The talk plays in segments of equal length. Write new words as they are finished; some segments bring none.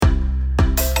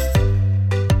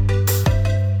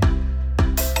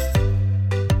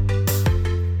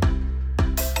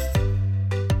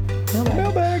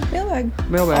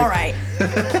Mailbag. All right.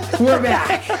 We're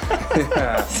back.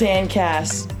 Yeah.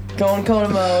 Sandcast. Going Kona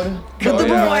mode. With the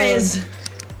boys.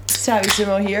 Savvy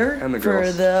Simo here And the for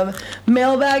girls. the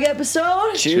mailbag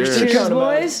episode. Cheers. Cheers, Kona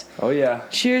mode. boys. Oh, yeah.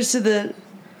 Cheers to the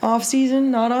off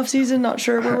season, not off season, not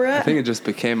sure where we're I at. think it just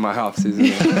became my off season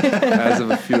as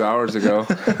of a few hours ago.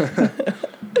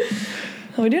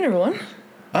 How we doing, everyone?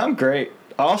 I'm great.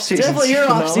 Off season. Definitely your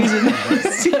off season.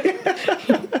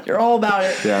 You're all about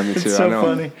it. Yeah, me too. It's so I know.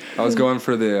 funny. I was going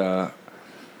for the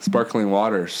sparkling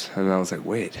waters, and I was like,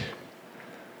 wait,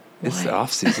 it's the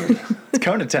off season. It's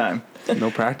Kona time.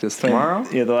 No practice tomorrow?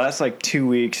 Yeah, the last 2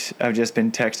 weeks, I've just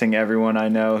been texting everyone I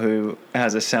know who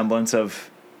has a semblance of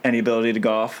any ability to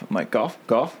golf. I'm like, golf.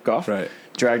 Right.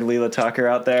 Dragged Leela Tucker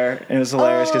out there, and it was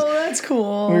hilarious because Oh, that's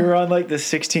cool. we were on the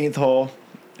 16th hole,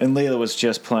 and Leela was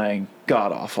just playing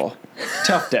god awful.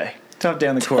 Tough day on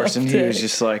the course, and he was day.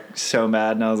 just so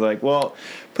mad. And I was like, well,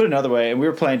 put it another way. And we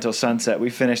were playing till sunset. We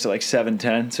finished at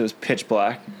 7:10, so it was pitch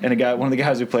black. And one of the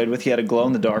guys we played with, he had a glow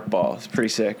in the dark ball. It's pretty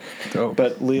sick. Dope.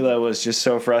 But Leela was just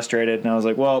so frustrated, and I was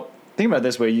like, well, think about it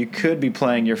this way: you could be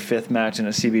playing your 5th match in a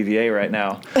CBVA right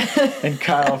now. And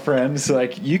Kyle, friends,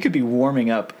 you could be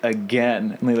warming up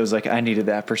again. And Leela was like, I needed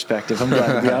that perspective. I'm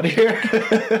glad to be out here.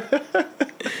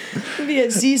 Be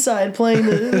at Seaside playing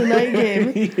the night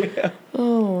game. Yeah.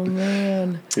 Oh,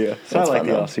 man. Yeah. So That's I like fun,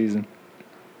 the though. off season.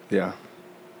 Yeah.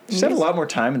 Just have a lot more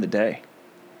time in the day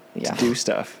Yeah. to do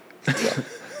stuff.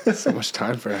 So much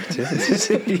time for activities.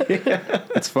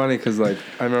 It's funny because, I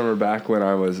remember back when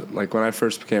I was, when I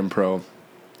first became pro,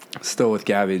 still with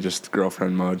Gabby, just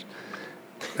girlfriend mode,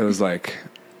 it was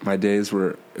my days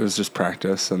it was just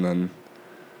practice and then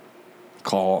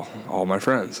call all my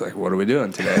friends, what are we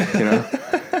doing today,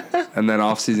 And then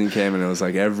off season came and it was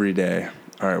every day,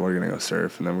 all right, we're going to go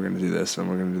surf and then we're going to do this and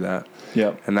we're going to do that.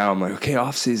 Yep. And now I'm okay,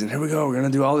 off season, here we go, we're going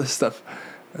to do all this stuff.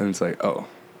 And it's oh,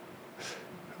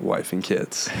 wife and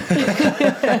kids.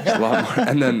 There's a lot more.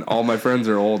 And then all my friends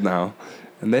are old now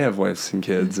and they have wives and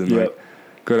kids and Yep.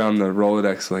 go down the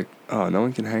Rolodex oh, no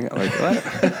one can hang out.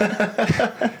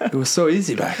 What? It was so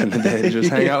easy back in the day to just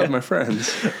hang out with my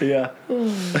friends. Yeah.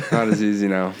 Not as easy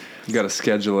now. You got to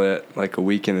schedule it a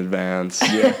week in advance.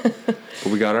 Yeah. But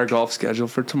we got our golf schedule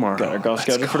for tomorrow. Got our golf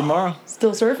schedule for tomorrow.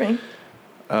 Still surfing?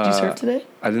 Did you surf today?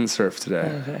 I didn't surf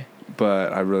today, Okay.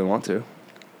 but I really want to.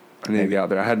 I need to get out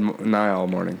there. I had Naya all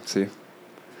morning. See?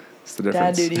 It's the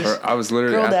difference. Dad duties. I was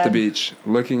literally Girl at dad. the beach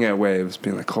looking at waves,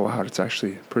 being oh, wow, it's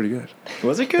actually pretty good.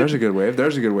 Was it good? There's a good wave.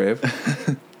 There's a good wave.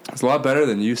 It's a lot better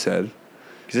than you said.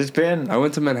 Because it's been... I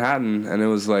went to Manhattan, and it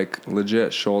was,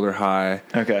 legit shoulder high.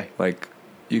 Okay.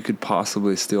 You could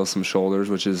possibly steal some shoulders,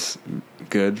 which is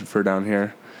good for down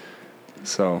here.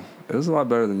 So, it was a lot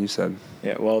better than you said.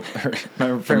 Yeah, well,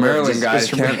 my The Maryland guy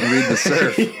can't read the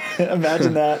surf.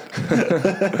 Imagine that.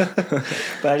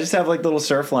 But I just have little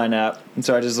Surfline app, and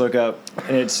so I just look up,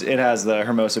 and it has the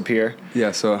Hermosa Pier.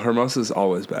 Yeah, so Hermosa's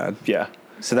always bad. Yeah.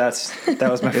 So that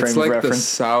was my frame It's of the reference.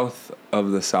 south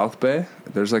of the South Bay.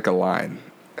 There's a line,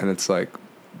 and it's the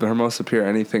Hermosa Pier,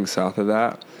 anything south of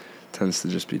that tends to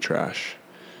just be trash.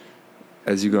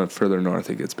 As you go further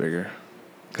north, it gets bigger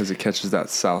because it catches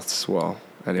that south swell.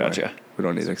 Anyway, Gotcha. We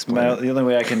don't need to explain. The only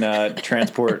way I can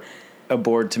transport a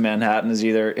board to Manhattan is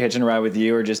either hitching a ride with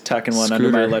you or just tucking one under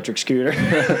my Scooter. electric scooter.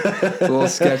 It's a little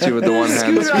sketchy with the one-hand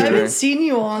Scooter, I haven't scooter. seen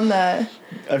you on that.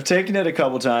 I've taken it a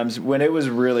couple times. When it was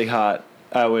really hot,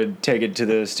 I would take it to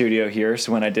the studio here.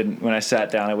 So when I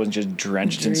sat down, I wasn't just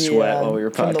drenched in sweat Yeah, while we were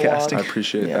from the I podcasting.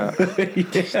 appreciate Yeah.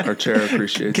 that. Our chair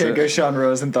appreciates Can't go it. Sean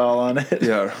Rosenthal on it.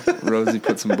 Yeah, Rosie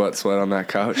put some butt sweat on that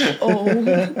couch. Oh,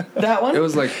 that one? It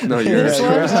was no, yours. This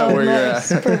one? Oh, Where you're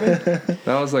nice. at. Perfect.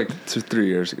 That was 3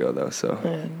 years ago, though, so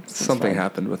something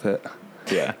happened with it.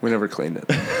 Yeah. We never cleaned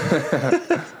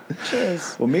it.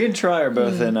 Cheers. Well, me and Tri are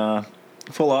both in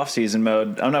full off-season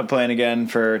mode. I'm not playing again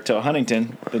till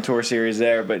Huntington, the tour series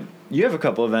there, but you have a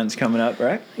couple events coming up,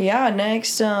 right? Yeah,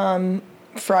 next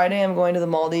Friday I'm going to the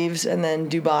Maldives and then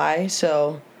Dubai.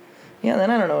 So, yeah,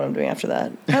 then I don't know what I'm doing after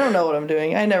that. I don't know what I'm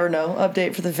doing. I never know.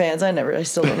 Update for the fans. I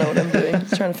still don't know what I'm doing.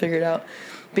 Just trying to figure it out.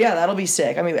 But yeah, that'll be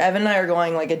sick. I mean, Evan and I are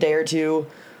going a day or two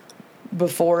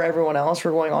before everyone else.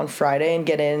 We're going on Friday and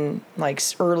get in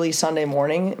early Sunday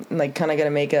morning and kind of going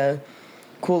to make a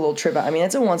cool little trip. I mean,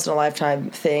 it's a once in a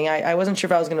lifetime thing. I wasn't sure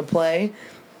if I was going to play.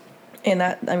 And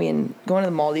that, I mean, going to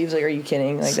the Maldives, are you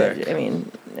kidding? Sick. I mean,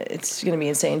 it's going to be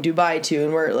insane. Dubai, too.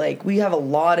 And we're, we have a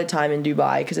lot of time in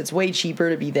Dubai because it's way cheaper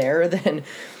to be there than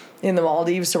in the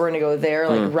Maldives. So we're going to go there,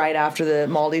 right after the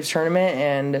Maldives tournament.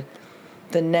 And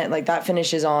that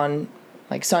finishes on,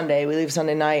 Sunday. We leave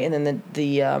Sunday night. And then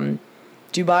the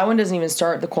Dubai one doesn't even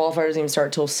start. The qualifier doesn't even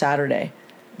start till Saturday.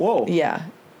 Whoa. Yeah.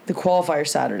 the qualifier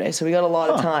Saturday, so we got a lot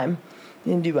of time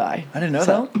in Dubai. I didn't know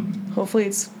so, hopefully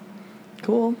it's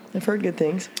cool. I've heard good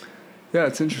things. Yeah,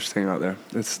 it's interesting out there.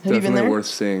 It's Have you been definitely there? worth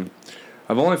seeing.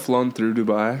 I've only flown through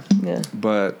Dubai, Yeah.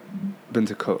 but been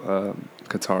to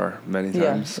Qatar many Yeah,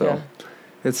 times, so yeah.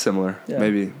 it's similar. Yeah.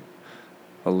 Maybe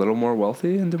a little more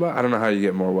wealthy in Dubai. I don't know how you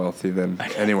get more wealthy than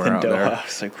anywhere In out Doha. there.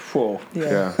 It's like, whoa.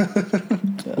 Yeah.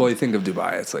 Yeah. Well, you think of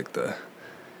Dubai, it's like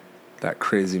that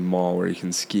crazy mall where you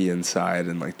can ski inside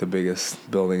and like the biggest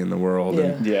building in the world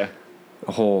and Yeah.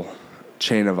 a whole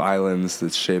chain of islands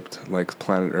that's shaped like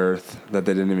planet Earth that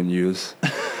they didn't even use.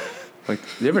 Like,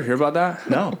 you ever hear about that?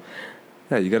 No.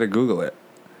 Yeah, you got to Google it.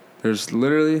 There's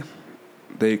literally,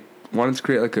 they wanted to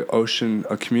create like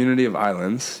a community of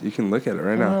islands. You can look at it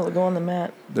right now. Go on the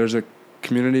map. There's a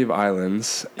community of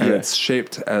islands, and Yeah. it's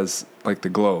shaped as like the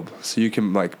globe. So you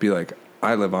can like be like,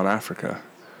 I live on Africa.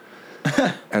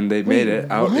 And they made it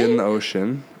out in the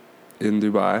ocean in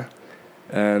Dubai.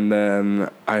 And then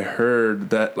I heard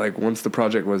that like once the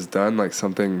project was done, like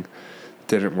something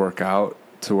didn't work out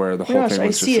to where the whole Gosh, thing I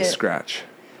was see just a it. scratch.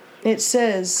 It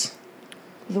says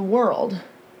the world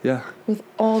Yeah. with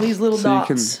all these little So you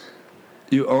can- dots.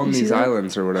 You own You see these that?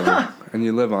 islands or whatever, and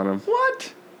you live on them.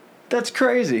 What? That's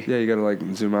crazy. Yeah, you gotta like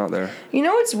zoom out there. You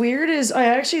know what's weird is I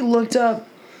actually looked up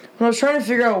when I was trying to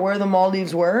figure out where the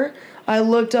Maldives were. I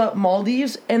looked up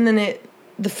Maldives, and then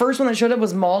the first one that showed up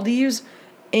was Maldives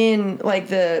in like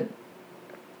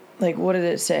what did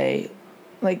it say?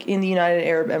 Like in the United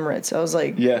Arab Emirates. I was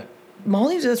like, Yeah.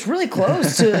 Maldives, that's really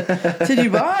close to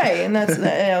Dubai, and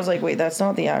I was like, wait, that's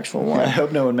not the actual one. I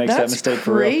hope no one makes that That's mistake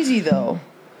for real. crazy though.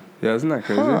 Yeah, isn't that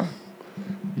crazy? Huh.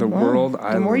 The Wow. world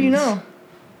islands. The more you know.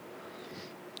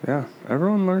 Yeah,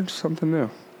 everyone learned something new.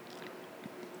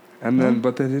 And then,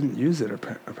 but they didn't use it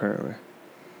apparently.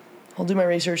 I'll do my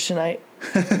research tonight.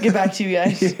 Get back to you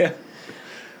guys. Yeah.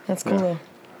 That's cool Yeah. though.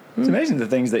 It's amazing the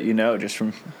things that you know just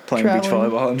from playing beach Traveling.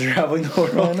 volleyball and traveling the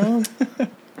world. I know.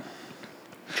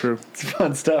 True. It's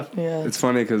fun stuff. Yeah. It's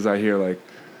funny because I hear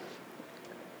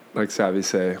like Savvy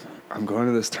say, I'm going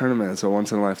to this tournament. It's a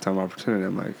once in a lifetime opportunity.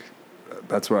 I'm like,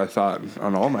 that's what I thought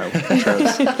on all my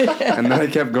trips. And then I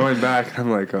kept going back. And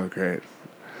I'm like, oh, great.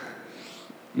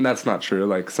 And that's not true.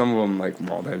 Like some of them, like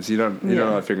Maldives, you don't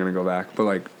know if you're going to go back. But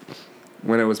like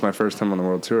when it was my first time on the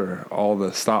world tour, all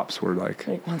the stops were like,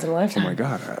 Like once in a oh lifetime. my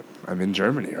God, I'm in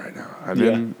Germany right now. I'm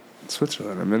Yeah. in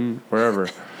Switzerland. I'm in wherever.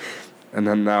 And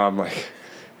then now I'm like,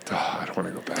 oh, I don't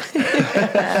want to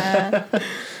go back.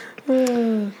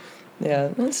 Yeah,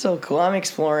 that's so cool. I'm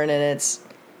exploring and it's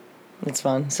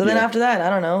fun. So then Yeah. after that, I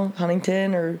don't know,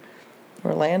 Huntington or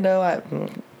Orlando.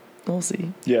 We'll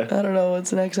see. Yeah. I don't know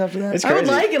what's next after that. It's I would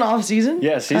crazy. like an off season.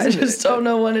 Yeah, I season- just don't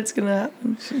know when it's gonna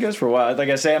happen. It goes for a while. Like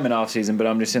I say, I'm in off season, but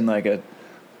I'm just in like a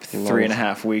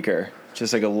 3.5 weeker,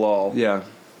 just like a lull. Yeah.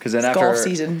 Because then It's after golf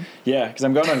season. Yeah, because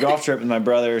I'm going on a golf trip with my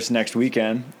brothers next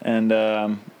weekend, and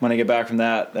when I get back from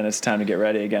that, then it's time to get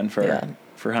ready again Yeah.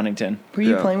 for Huntington. Who are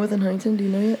you Yeah. playing with in Huntington? Do you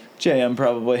know yet? JM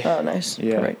probably. Oh, nice.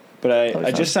 Yeah. Right. But I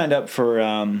Probably just signed up for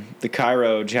the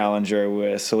Cairo Challenger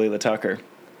with Salila Tucker.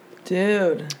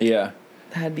 Dude, Yeah.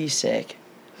 that'd be sick.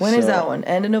 When is So- that one?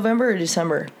 End of November or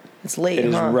December? It's late, It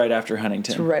is huh? right after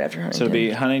Huntington. It's right after Huntington. So it'll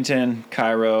be Huntington,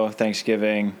 Cairo,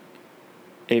 Thanksgiving,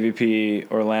 AVP,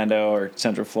 Orlando, or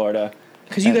Central Florida.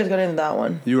 Because you guys got into that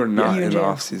one. You are not you in and the Jam.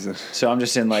 off season. So I'm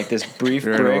just in like this brief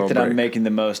You're in a break little that break. I'm making the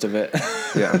most of it.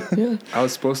 Yeah. Yeah. I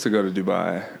was supposed to go to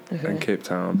Dubai Okay. and Cape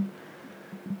Town.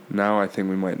 Now I think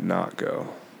we might not go.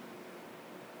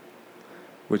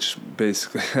 Which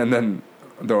basically, and then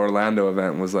the Orlando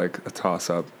event was like a toss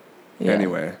up Yeah.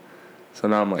 anyway. So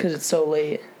now I'm like, Because it's so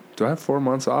late. do I have 4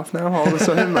 months off now all of a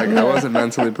sudden? Like I wasn't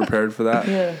mentally prepared for that.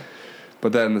 Yeah.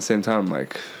 But then at the same time,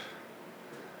 like,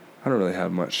 I don't really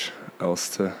have much else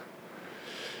to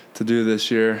do this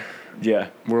year. Yeah.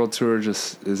 World Tour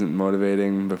just isn't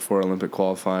motivating before Olympic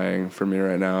qualifying for me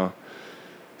right now.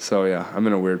 So yeah, I'm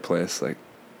in a weird place. Like,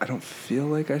 I don't feel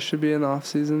like I should be in the off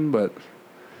season, but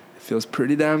it feels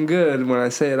pretty damn good when I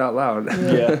say it out loud.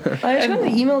 Yeah. I just got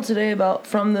an email today about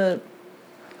from the.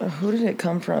 Who did it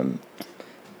come from?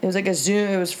 It was like a Zoom.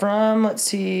 It was from, let's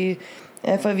see,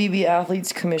 FIVB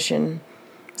Athletes Commission.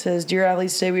 It says, Dear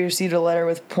athletes, today we received a letter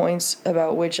with points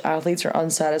about which athletes are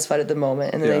unsatisfied at the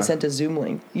moment. And then Yeah. they sent a Zoom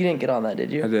link. You didn't get on that,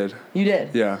 did you? I did. You did?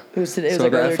 Yeah. It was today. It was So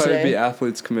like the earlier FIVB today.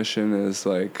 Athletes Commission is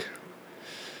like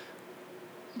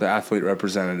the athlete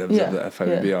representatives Yeah, of the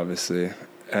FIVB, yeah. obviously,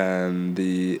 and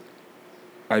the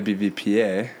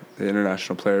IBVPA, the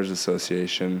International Players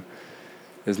Association,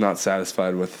 is not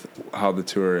satisfied with how the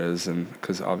tour is, and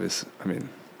because obviously, I mean,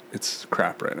 it's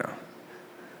crap right now.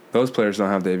 Those players don't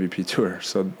have the AVP tour,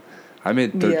 so I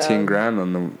made 13 Yeah. grand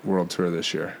on the world tour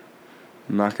this year.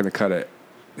 I'm not going to cut it,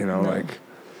 No.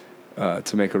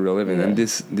 to make a real living. Yeah. And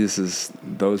this is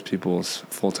those people's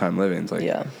full-time livings. Like,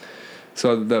 Yeah.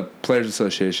 So the Players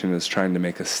Association is trying to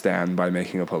make a stand by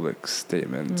making a public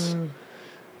statement.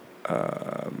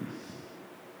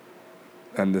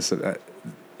 And this,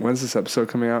 when's this episode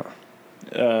coming out?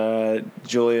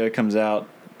 Julia comes out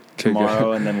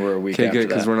tomorrow, and then we're a week Okay, after good,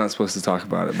 because that. we're not supposed to talk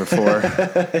about it before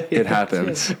it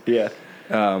happens. Yeah.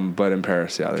 But in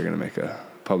Paris, yeah, they're going to make a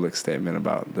public statement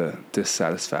about the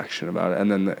dissatisfaction about it.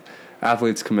 And then the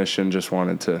Athletes Commission just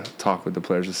wanted to talk with the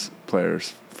players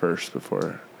first before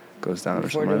it goes down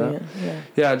Before or something doing like that. it.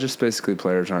 Yeah. Yeah, just basically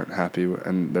players aren't happy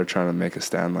and they're trying to make a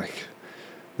stand like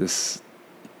this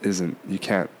isn't, we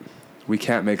can't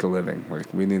make a living.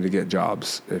 Like, we need to get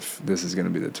jobs if this is going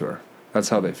to be the tour. That's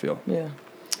how they feel. Yeah.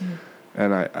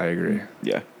 And I agree.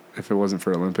 Yeah. If it wasn't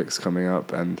for Olympics coming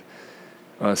up and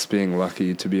us being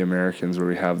lucky to be Americans where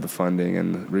we have the funding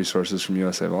and the resources from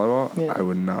USA Volleyball, Yeah. I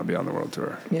would not be on the world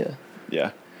tour. Yeah.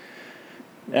 Yeah.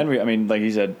 And I mean, like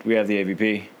you said, we have the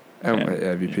AVP. And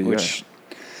AVP, which,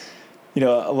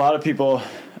 a lot of people,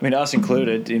 I mean, us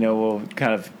included, will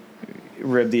kind of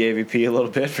rib the AVP a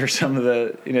little bit for some of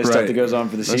the, stuff Right. that goes on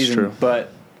for the That's season. true.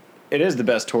 But it is the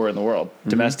best tour in the world,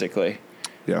 domestically.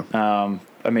 Yeah.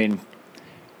 I mean,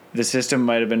 the system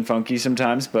might have been funky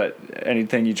sometimes, but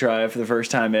anything you try for the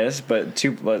first time is. But it's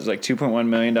like $2.1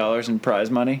 million in prize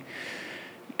money.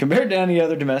 Compared to any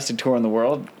other domestic tour in the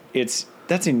world,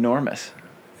 that's enormous.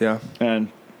 Yeah.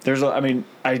 And there's,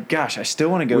 I still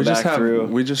want to go back through.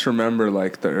 We just remember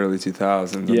like the early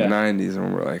 2000s and Yeah. the 90s,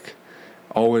 and we're like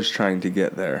always trying to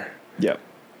get there. Yep.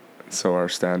 So our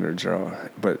standards are,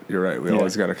 but you're right. We Yeah.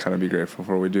 always got to kind of be grateful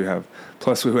for what we do have.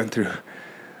 Plus, we went through,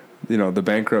 the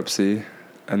bankruptcy,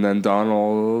 and then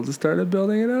Donald started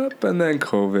building it up, and then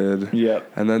COVID.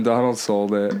 Yep. And then Donald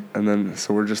sold it, and then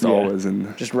so we're just Yeah. always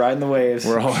in. Just riding the waves.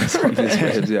 We're always on these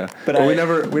waves, yeah. But we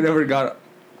never got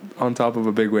on top of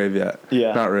a big wave yet.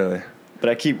 Yeah. Not really. But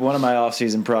I keep one of my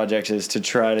off-season projects is to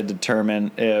try to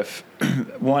determine if,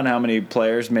 one, how many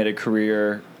players made a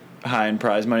career high in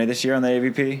prize money this year on the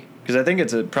AVP, because I think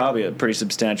it's probably a pretty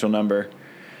substantial number,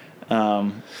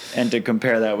 and to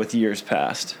compare that with years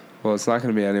past. Well, it's not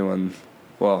going to be anyone.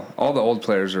 Well, all the old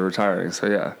players are retiring, so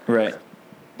yeah. Right.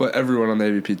 But everyone on the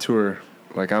AVP tour,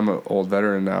 like I'm an old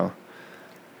veteran now,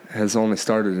 has only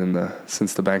started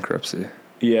since the bankruptcy.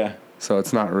 Yeah. So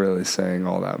it's not really saying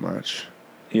all that much.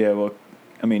 Yeah. Well,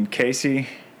 I mean, Casey.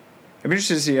 I'm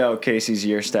interested to see how Casey's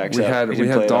year stacks We up. had He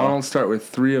didn't play Donald at all. start with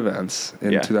 3 events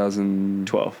in Yeah.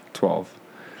 2012. 12.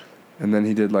 And then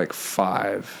he did like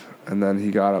 5. And then he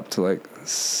got up to like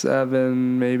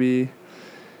 7 maybe.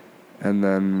 And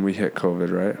then we hit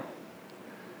COVID, right?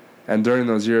 And during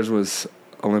those years was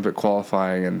Olympic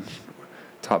qualifying, and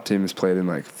top teams played in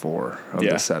like 4 of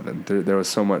Yeah. the 7. There was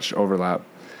so much overlap.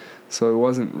 So it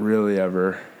wasn't really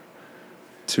ever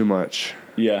too much,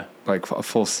 Yeah. like a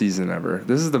full season ever.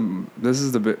 This is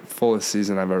the fullest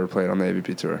season I've ever played on the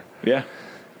AVP tour. Yeah.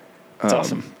 It's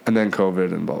awesome. And then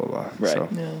COVID and blah blah blah. Right. So,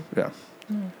 Yeah.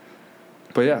 yeah.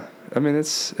 But yeah, I mean it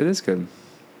is good.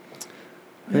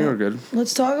 I think Yeah. we're good.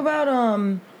 Let's talk about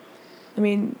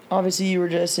obviously you were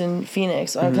just in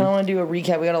Phoenix. I kind of want to do a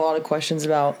recap. We got a lot of questions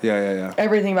about Yeah.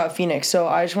 everything about Phoenix. So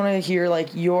I just want to hear like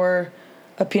your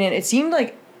opinion. It seemed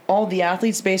like all the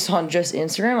athletes based on just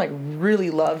Instagram like really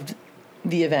loved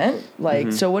the event.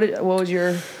 Like so what was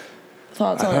your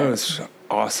thoughts I on thought it? it was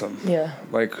awesome. Yeah.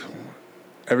 Like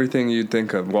everything you'd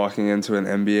think of walking into an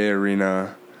NBA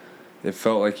arena, it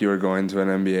felt like you were going to an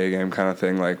NBA game kind of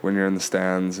thing, like when you're in the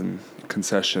stands and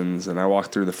concessions. And I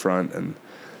walked through the front and,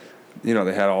 they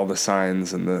had all the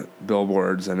signs and the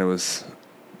billboards, and it was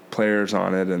players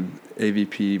on it and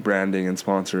AVP branding and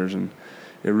sponsors. And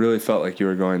it really felt like you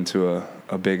were going to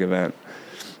a big event.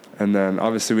 And then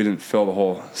obviously we didn't fill the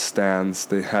whole stands.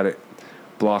 They had it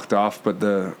blocked off, but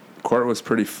the court was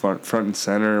pretty front and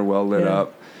center, well lit Yeah.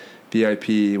 up.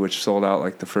 VIP, which sold out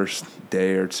like the first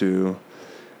day or 2.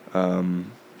 It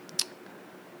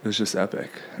was just epic.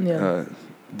 Yeah.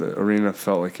 The arena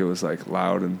felt like it was like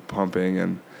loud and pumping,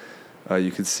 and you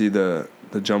could see the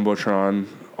Jumbotron,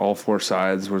 all 4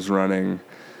 sides was running.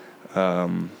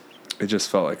 It just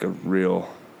felt like a real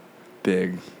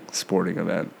big sporting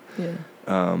event. Yeah.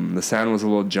 The sand was a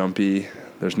little jumpy.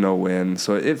 There's no wind,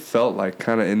 so it felt like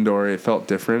kind of indoor. It felt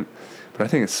different, but I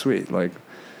think it's sweet. Like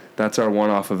that's our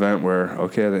one-off event where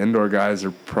the indoor guys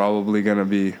are probably gonna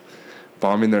be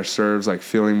bombing their serves, like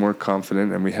feeling more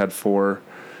confident. And we had 4.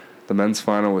 The men's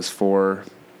final was 4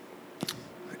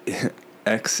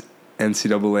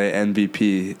 ex-NCAA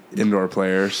MVP indoor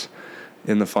players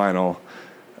in the final.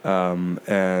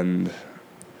 And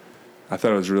I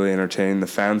thought it was really entertaining. The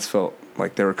fans felt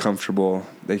like they were comfortable.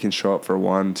 They can show up for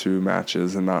 1-2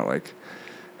 matches and not like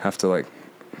have to like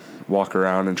walk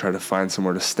around and try to find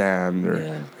somewhere to stand,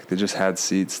 or like they just had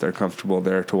seats. They're comfortable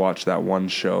there to watch that one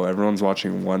show. Everyone's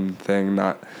watching one thing,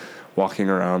 not walking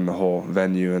around the whole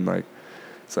venue. And like,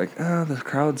 it's like, the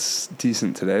crowd's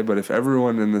decent today, but if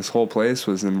everyone in this whole place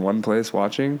was in one place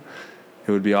watching,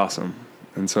 it would be awesome.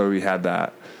 And so we had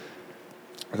that.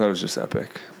 I thought it was just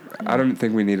epic. I don't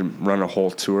think we need to run a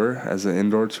whole tour as an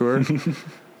indoor tour,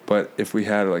 but if we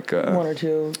had like a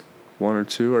one or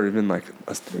two, or even like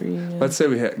a 3. Yeah. Let's say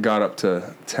we got up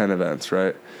to 10 events,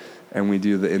 right? And we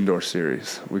do the indoor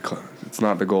series. It's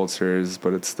not the gold series,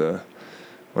 but it's the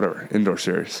indoor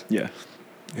series. Yeah.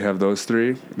 You have those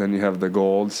 3, then you have the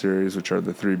gold series, which are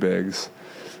the 3 bigs,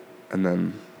 and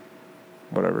then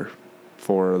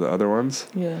 4 of the other ones.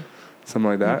 Yeah.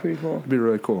 Something like that. That'd be pretty cool. It'd be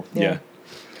really cool. Yeah.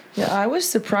 Yeah, I was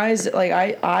surprised. Like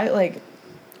I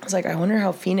was like, I wonder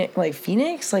how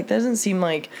Phoenix like doesn't seem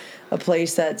like a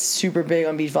place that's super big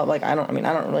on beach volleyball. Like I don't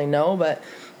really know, but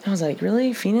I was like,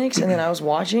 really, Phoenix? And then I was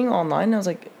watching online, and I was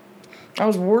like, I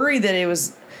was worried that it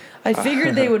was. I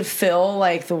figured they would fill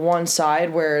like the one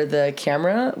side where the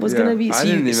camera was gonna be. I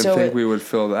didn't even think we would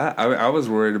fill that. I was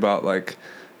worried about like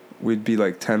we'd be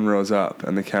like 10 rows up,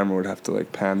 and the camera would have to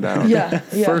like pan down. Yeah.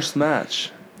 First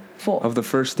match full of the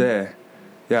first day.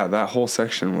 Yeah, that whole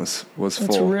section was full.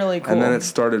 That's really cool. And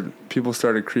then people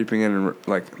started creeping in and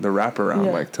like the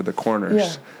wraparound, like to the corners.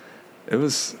 Yeah. It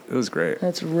was great.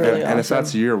 That's really awesome. And if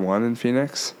that's year 1 in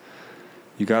Phoenix,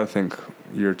 you got to think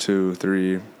year 2,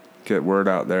 3, get word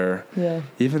out there. Yeah.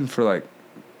 Even for like,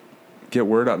 get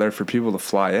word out there for people to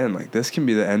fly in. Like this can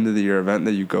be the end of the year event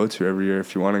that you go to every year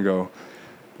if you want to go,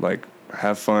 like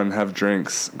have fun, have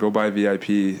drinks, go buy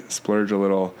VIP, splurge a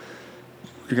little.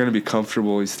 You're going to be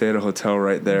comfortable. You stay at a hotel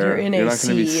right there. You're in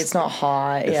AC. It's not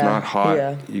hot. It's not hot.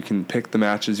 Yeah. You can pick the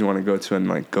matches you want to go to and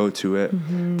like go to it.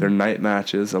 Mm-hmm. They're night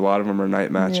matches. A lot of them are night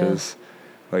matches.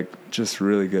 Yeah. Like just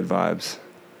really good vibes.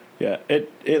 Yeah,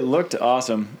 it looked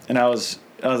awesome, and I was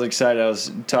excited. I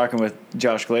was talking with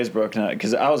Josh Glazebrook tonight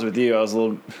because I was with you. I was a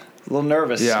little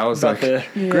nervous. Yeah, I was like,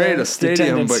 great, a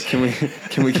stadium, but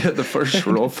can we get the first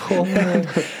row full?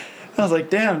 I was like,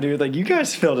 damn, dude, like you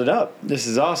guys filled it up. This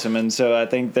is awesome. And so I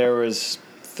think there was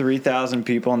 3,000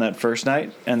 people on that first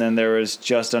night, and then there was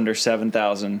just under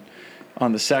 7,000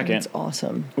 on the second. That's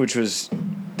awesome.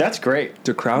 That's great.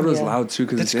 The crowd was loud too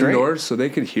because it's indoors, so they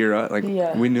could hear us. Like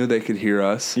we knew they could hear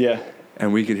us. Yeah.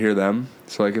 And we could hear them.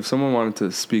 So like if someone wanted to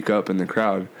speak up in the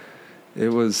crowd,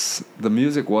 the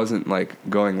music wasn't like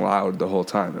going loud the whole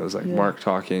time. It was like Mark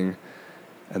talking.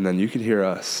 And then you could hear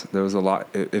us. There was a lot.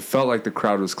 It felt like the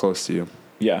crowd was close to you.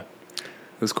 Yeah.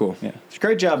 It was cool. Yeah. It's a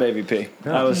great job, AVP.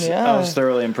 Yeah. I was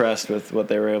thoroughly impressed with what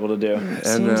they were able to do. It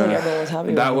seems like everyone was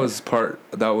happy that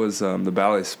was the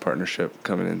Bally's partnership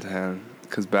coming into hand,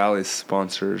 because Bally's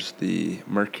sponsors the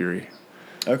Mercury.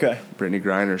 Okay. Brittany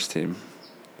Griner's team.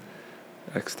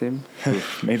 X team?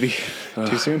 Maybe.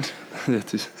 Too soon? Yeah,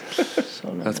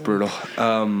 that's brutal.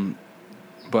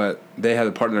 But they had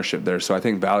a partnership there, so I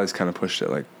think Bally's kind of pushed it,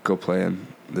 like, go play in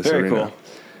this arena. Very cool.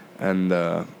 And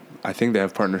I think they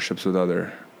have partnerships with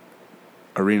other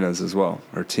arenas as well,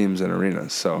 or teams and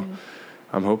arenas. So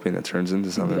I'm hoping it turns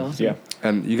into something. Awesome. Yeah.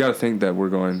 And you got to think that we're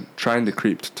trying to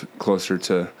creep closer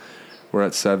to, we're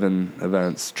at 7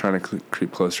 events, trying to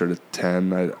creep closer to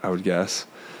 10, I would guess.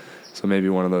 So maybe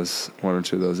one or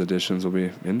two of those editions will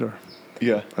be indoor.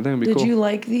 Yeah. I think it'd be cool. Did you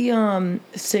like the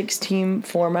 6-team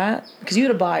format? Because you had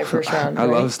a bye first round. I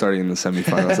love starting in the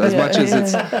semifinals. As much as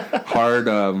it's hard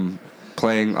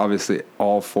playing, obviously,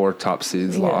 all 4 top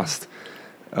seeds lost.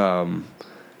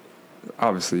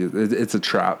 Obviously, it's a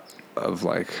trap of,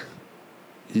 like,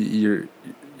 you're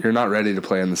not ready to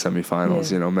play in the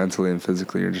semifinals, mentally and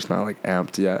physically. You're just not, like,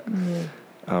 amped yet.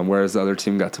 Whereas the other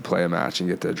team got to play a match and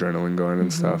get the adrenaline going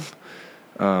and stuff.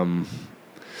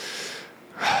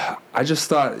 I just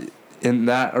thought in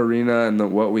that arena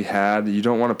and what we had, you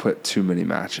don't want to put too many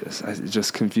matches. It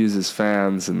just confuses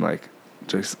fans, and like,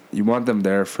 just you want them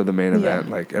there for the main event.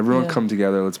 Like everyone come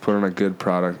together, let's put on a good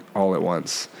product all at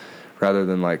once, rather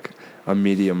than like a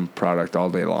medium product all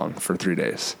day long for 3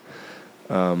 days.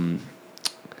 I'm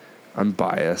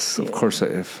biased, of course.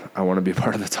 If I want to be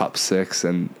part of the top 6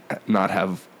 and not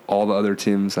have all the other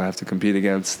teams I have to compete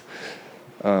against.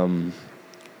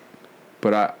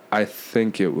 But I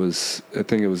think it was a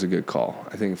good call.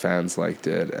 I think fans liked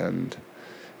it, and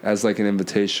as like an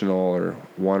invitational or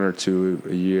 1 or 2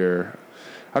 a year.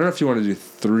 I don't know if you want to do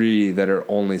 3 that are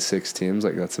only 6 teams.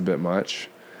 Like that's a bit much.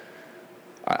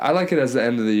 I like it as the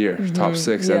end of the year, top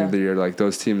 6 end of the year. Like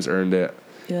those teams earned it.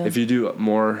 Yeah. If you do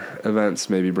more events,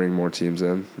 maybe bring more teams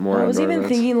in. More. I was indoor even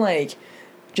events. thinking like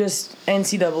just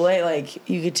NCAA, like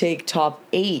you could take top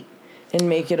 8 and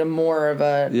make it a more of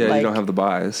a Yeah, like, you don't have the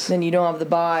buys. then you don't have the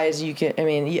buys. You can, I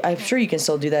mean, I'm sure you can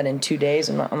still do that in 2 days.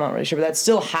 I'm not really sure, but that's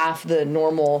still half the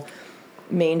normal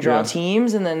main draw Yeah.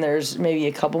 teams, and then there's maybe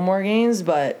a couple more games.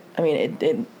 But I mean,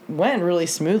 it went really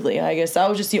smoothly. I guess that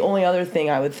was just the only other thing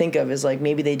I would think of is like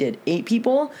maybe they did 8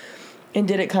 people and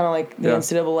did it kind of like the Yeah.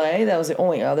 NCAA. That was the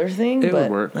only other thing. It but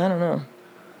would work. I don't know.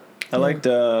 I liked.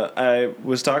 I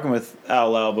was talking with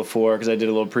Al Lau before because I did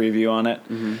a little preview on it,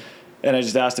 and I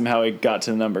just asked him how he got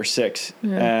to the number 6,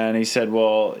 and he said,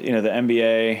 "Well, you know, the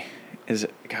NBA is,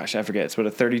 gosh, I forget. It's what,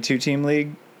 a 32 team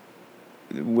league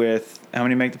with how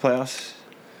many make the playoffs?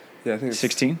 Yeah, I think it's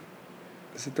 16.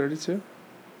 Is it 32?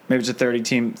 Maybe it's a 30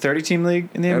 team league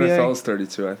in the NBA. NFL is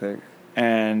 32, I think.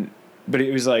 But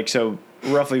it was like, so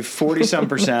roughly 40 some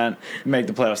percent make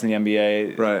the playoffs in the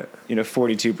NBA. Right. You know,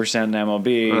 42% in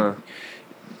MLB.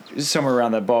 Somewhere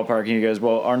around that ballpark. And he goes,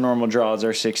 well, our normal draws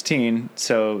are 16,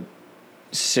 so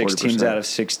 6 teams 40%. out of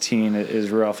 16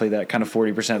 is roughly that kind of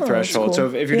 40% that's threshold. cool. So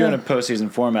if you're doing Yeah. a postseason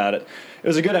format, it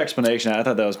was a good explanation. I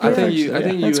thought that was I perfect.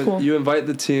 think That's you cool. you invite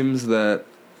the teams that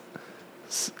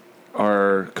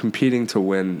are competing to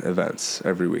win events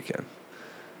every weekend.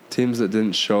 Teams that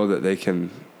didn't show that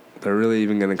they're really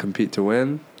even going to compete to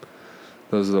win.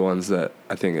 Those are the ones that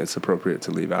I think it's appropriate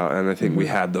to leave out, and I think we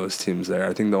had those teams there.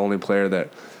 I think the only player that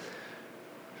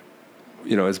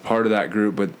is part of that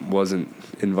group but wasn't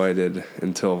invited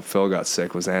until Phil got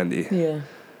sick was Andy. Yeah.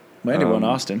 Andy won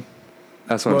Austin.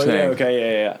 That's what I'm saying. Yeah,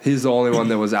 okay, yeah. He's the only one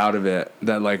that was out of it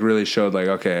that like really showed like,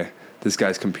 okay, this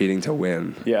guy's competing to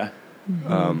win Yeah.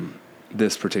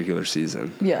 this particular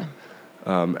season. Yeah.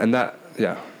 And that,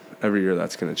 yeah, every year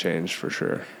that's going to change for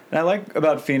sure. And I like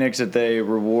about Phoenix that they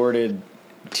rewarded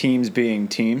teams being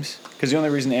teams, because the only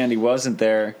reason Andy wasn't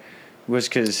there was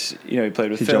because he played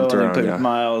with He Phil jumped and he around, played yeah. with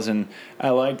Miles, and I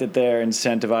like that they're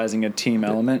incentivizing a team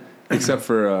element. Except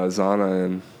for Zana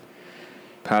and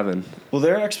Pavin. Well,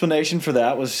 their explanation for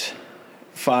that was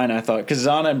fine, I thought, because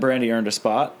Zana and Brandy earned a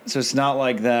spot, so it's not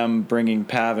like them bringing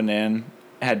Pavin in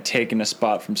had taken a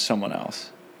spot from someone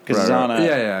else, because Right, right. Zana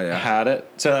Yeah. had it,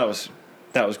 so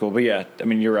that was cool. But yeah, I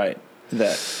mean, you're right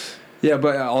that. Yeah,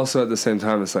 but also at the same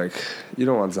time, it's like you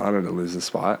don't want Zana to lose the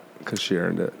spot because she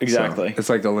earned it. Exactly. So it's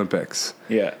like the Olympics.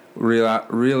 Yeah.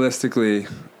 Realistically,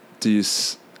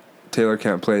 Taylor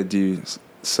can't play, do you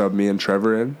sub me and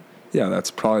Trevor in? Yeah, that's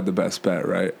probably the best bet,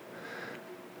 right?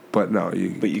 But no,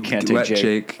 you can't let take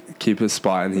Jake keep his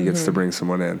spot and he gets to bring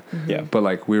someone in. Yeah. But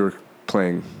like we were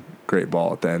playing great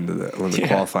ball at the end of the Olympic Yeah.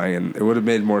 qualifying, and it would have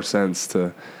made more sense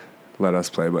to let us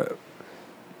play. But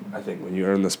I think when you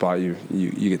earn the spot, you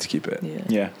get to keep it. Yeah.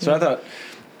 Yeah. So I thought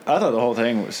the whole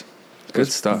thing was Good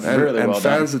stuff. And, really and well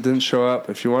fans done. that didn't show up,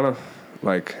 if you want to,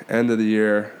 like, end of the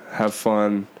year, have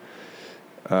fun,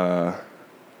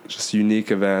 just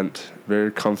unique event,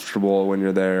 very comfortable when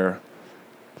you're there.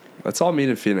 Let's all meet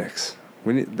in Phoenix.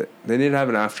 They need to have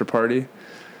an after party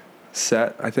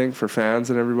set, I think, for fans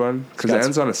and everyone, because it Scott's-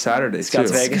 ends on a Saturday too.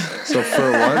 Scott's Vegas. So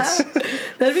for once,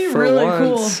 That'd be really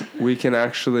once, cool. we can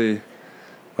actually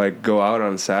like go out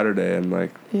on Saturday and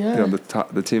like Yeah.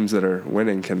 the teams that are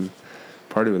winning can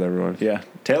party with everyone. Yeah.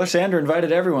 Taylor Sander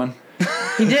invited everyone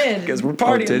He did. because we're Oh,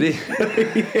 partying. did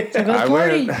he? So go I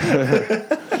party.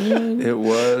 went. It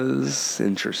was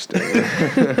interesting.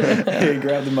 He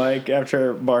grabbed the mic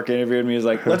after Mark interviewed me. He was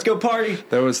like, "Let's go party."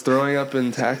 There was throwing up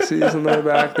in taxis on the way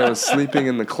back. There was sleeping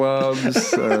in the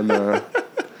clubs, and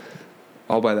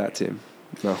all by that team.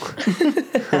 No.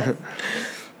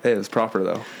 Hey, it was proper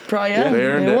though. Probably, yeah. They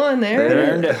earned They it. won. They They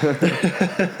earned it. Earned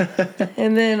it.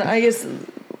 And then I guess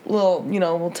we'll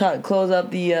close up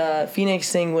the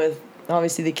Phoenix thing with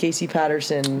obviously the Casey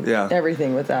Patterson. Yeah.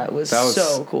 Everything with that was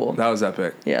so cool. That was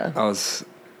epic. Yeah. That was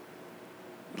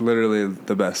literally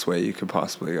the best way you could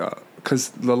possibly go. Because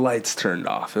the lights turned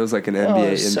off. It was like an Oh, NBA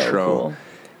it was so intro. cool.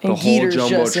 The And whole Geeter's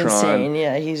just Jumbotron. insane.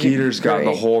 Yeah, he's Geeter's got the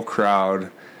great. whole crowd.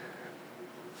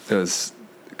 It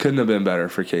couldn't have been better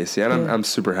for Casey, and Yeah. I'm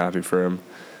super happy for him.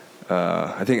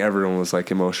 I think everyone was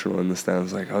like emotional in the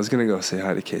stands. Like I was gonna go say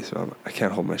hi to Casey, but I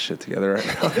can't hold my shit together right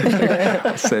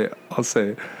now.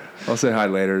 I'll say hi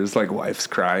later. His like wife's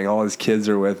crying. All his kids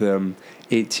are with him.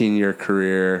 18-year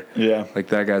career. Yeah. Like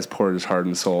that guy's poured his heart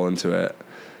and soul into it.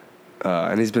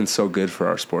 And he's been so good for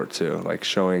our sport too. Like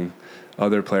showing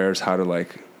other players how to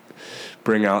like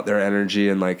bring out their energy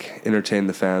and like entertain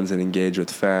the fans and engage with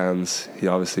fans. He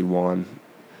obviously won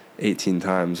 18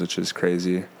 times, which is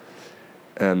crazy.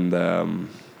 And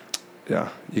yeah,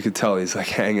 you could tell he's like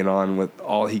hanging on with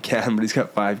all he can, but he's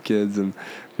got 5 kids and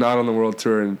not on the world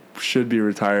tour and should be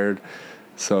retired.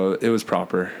 So it was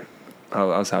proper. I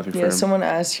was happy for him. Yeah, someone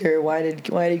asked here, why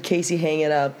did Casey hang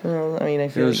it up? Well, I mean, I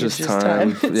feel It was like just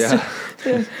time. Yeah.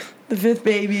 The 5th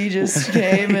baby just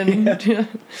came and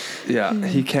Yeah,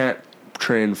 he can't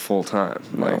train full time.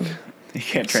 Like He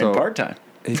can't train part-time.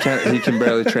 He can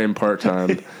barely train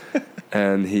part-time,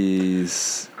 and he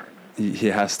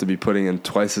has to be putting in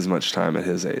twice as much time at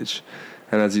his age.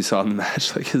 And as you saw in the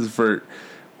match, like his vert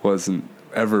wasn't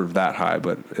ever that high,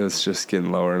 but it was just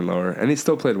getting lower and lower, and he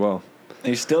still played well.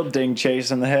 He still dinged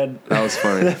Chase in the head. That was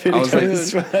funny.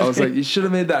 I was like, you should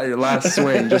have made that your last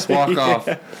swing. Just walk off,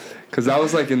 because that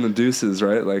was like in the deuces,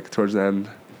 right? Like towards the end.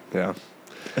 Yeah.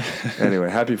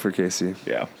 Anyway, happy for Casey.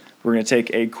 Yeah. We're going to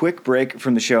take a quick break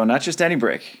from the show. Not just any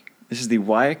break. This is the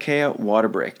Waiakea water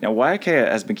break. Now, Waiakea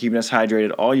has been keeping us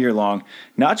hydrated all year long,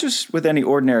 not just with any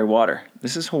ordinary water.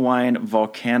 This is Hawaiian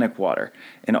volcanic water.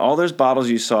 In all those bottles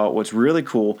you saw, what's really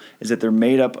cool is that they're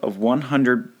made up of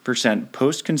 100%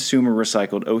 post-consumer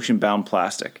recycled ocean-bound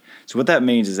plastic. So what that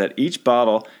means is that each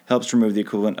bottle helps remove the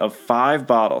equivalent of 5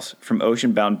 bottles from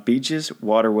ocean-bound beaches,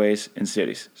 waterways, and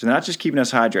cities. So they're not just keeping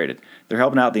us hydrated, they're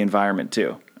helping out the environment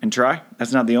too. And Tri,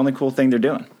 that's not the only cool thing they're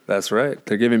doing. That's right.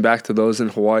 They're giving back to those in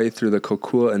Hawaii through the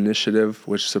Kokua Initiative,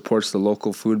 which supports the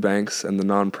local food banks and the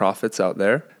nonprofits out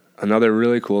there. Another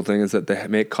really cool thing is that they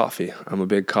make coffee. I'm a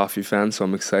big coffee fan, so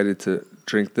I'm excited to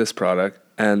drink this product.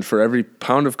 And for every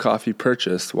pound of coffee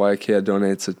purchased, Waiakea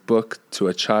donates a book to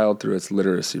a child through its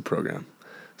literacy program.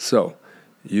 So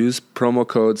use promo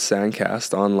code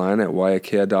SANDCAST online at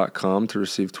waiakea.com to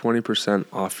receive 20%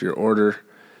 off your order.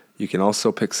 You can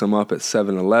also pick some up at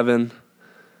 7-Eleven.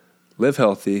 Live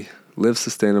healthy, live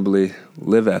sustainably,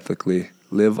 live ethically,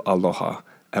 live aloha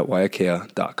at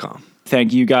waiakea.com.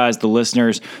 Thank you guys, the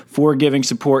listeners, for giving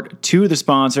support to the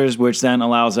sponsors, which then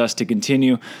allows us to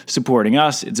continue supporting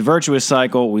us. It's a virtuous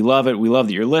cycle. We love it. We love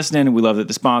that you're listening. We love that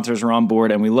the sponsors are on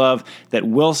board. And we love that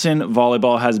Wilson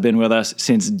Volleyball has been with us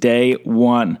since day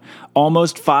one.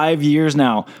 Almost 5 years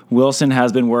now, Wilson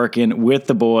has been working with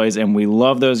the boys, and we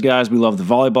love those guys. We love the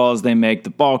volleyballs they make, the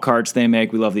ball carts they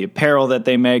make. We love the apparel that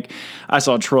they make. I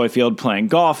saw Troy Field playing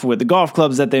golf with the golf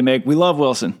clubs that they make. We love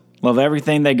Wilson. Love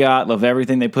everything they got, love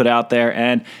everything they put out there,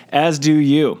 and as do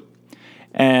you.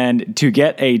 And to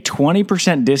get a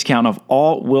 20% discount of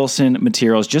all Wilson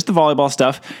materials, just the volleyball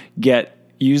stuff,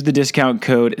 use the discount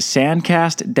code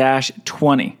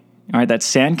SANDCAST-20. All right, that's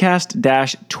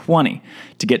SANDCAST-20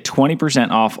 to get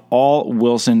 20% off all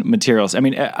Wilson materials. I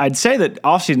mean, I'd say that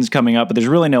off-season's coming up, but there's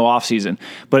really no off-season.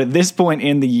 But at this point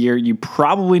in the year, you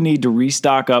probably need to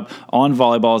restock up on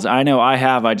volleyballs. I know I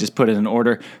have. I just put in an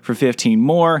order for 15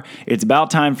 more. It's about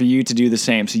time for you to do the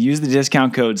same. So use the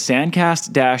discount code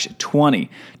SANDCAST-20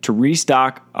 to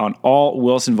restock on all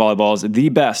Wilson volleyballs, the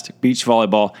best beach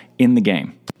volleyball in the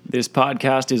game. This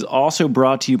podcast is also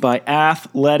brought to you by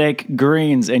Athletic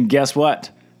Greens. And guess what?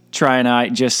 Tri and I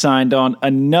just signed on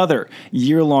another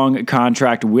year-long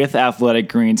contract with Athletic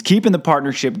Greens, keeping the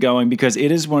partnership going because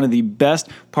it is one of the best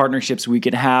partnerships we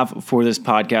could have for this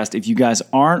podcast. If you guys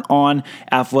aren't on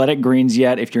Athletic Greens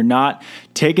yet, if you're not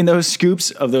taking those scoops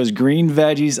of those green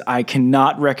veggies, I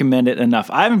cannot recommend it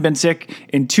enough. I haven't been sick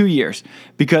in 2 years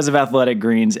because of Athletic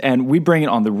Greens, and we bring it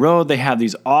on the road. They have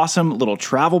these awesome little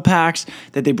travel packs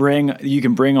that you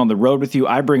can bring on the road with you.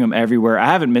 I bring them everywhere. I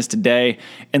haven't missed a day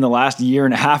in the last year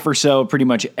and a half or so, pretty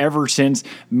much ever since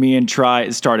me and Tri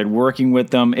started working with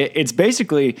them. It's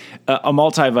basically a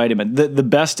multivitamin, the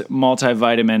best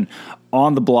multivitamin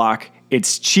on the block.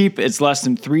 It's cheap. It's less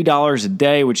than $3 a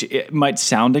day, which it might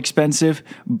sound expensive,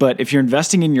 but if you're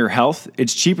investing in your health,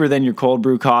 it's cheaper than your cold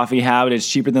brew coffee habit. It's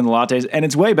cheaper than the lattes, and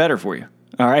it's way better for you.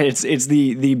 All right, it's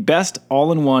the best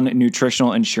all-in-one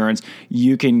nutritional insurance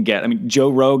you can get. I mean, Joe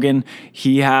Rogan,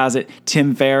 he has it.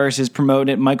 Tim Ferriss is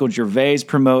promoting it. Michael Gervais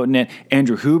promoting it.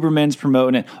 Andrew Huberman's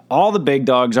promoting it. All the big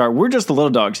dogs are. We're just the little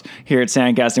dogs here at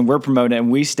Sandcast, and we're promoting it, and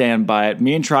we stand by it.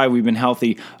 Me and Tri, we've been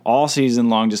healthy all season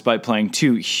long despite playing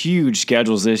 2 huge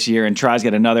schedules this year, and Tri's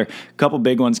got another couple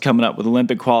big ones coming up with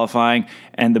Olympic qualifying.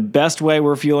 And the best way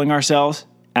we're fueling ourselves,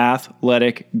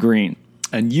 Athletic Green.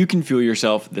 And you can fuel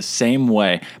yourself the same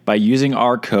way by using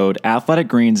our code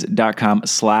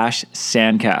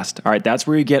athleticgreens.com/sandcast. All right, that's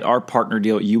where you get our partner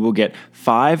deal. You will get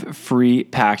 5 free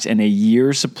packs and a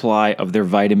year's supply of their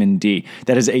vitamin D.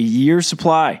 That is a year's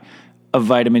supply of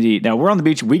vitamin D. Now, we're on the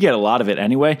beach. We get a lot of it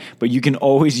anyway, but you can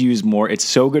always use more. It's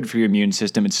so good for your immune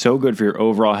system. It's so good for your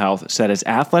overall health. So that is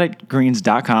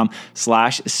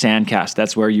athleticgreens.com/sandcast.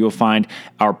 That's where you will find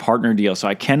our partner deal. So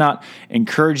I cannot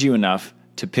encourage you enough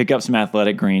to pick up some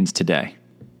Athletic Greens today.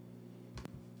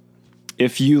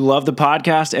 If you love the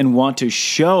podcast and want to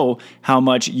show how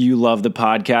much you love the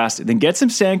podcast, then get some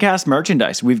Sandcast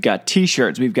merchandise. We've got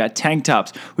t-shirts, we've got tank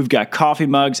tops, we've got coffee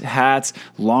mugs, hats,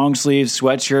 long sleeves,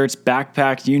 sweatshirts,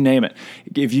 backpacks, you name it.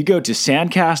 If you go to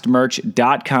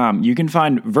sandcastmerch.com, you can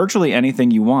find virtually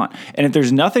anything you want. And if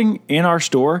there's nothing in our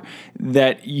store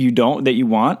that you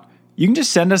want, you can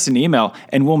just send us an email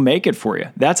and we'll make it for you.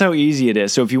 That's how easy it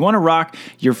is. So if you want to rock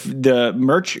the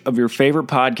merch of your favorite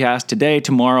podcast today,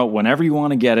 tomorrow, whenever you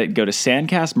want to get it, go to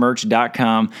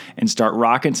sandcastmerch.com and start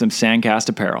rocking some Sandcast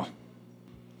apparel.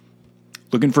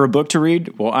 Looking for a book to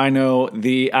read? Well, I know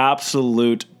the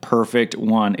absolute perfect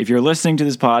one. If you're listening to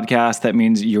this podcast, that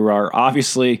means you are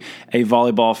obviously a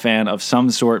volleyball fan of some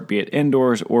sort, be it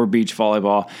indoors or beach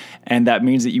volleyball. And that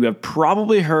means that you have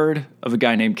probably heard of a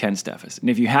guy named Ken Steffes. And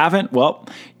if you haven't, well,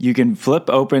 you can flip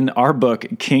open our book,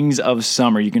 Kings of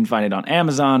Summer. You can find it on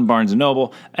Amazon, Barnes &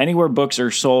 Noble, anywhere books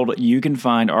are sold. You can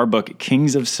find our book,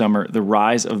 Kings of Summer, The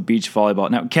Rise of Beach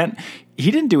Volleyball. Now, Ken, he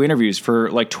didn't do interviews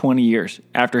for like 20 years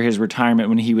after his retirement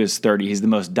when he was 30. He's the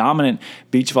most dominant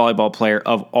beach volleyball player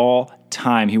of all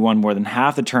time. He won more than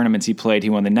half the tournaments he played.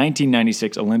 He won the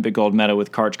 1996 Olympic gold medal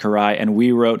with Karch Kiraly, and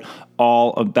we wrote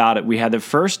all about it. We had the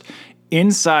first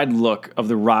inside look of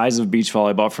the rise of beach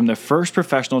volleyball from the first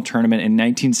professional tournament in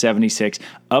 1976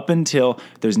 up until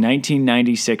those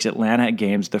 1996 Atlanta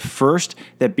Games, the first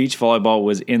that beach volleyball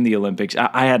was in the Olympics.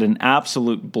 I had an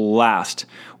absolute blast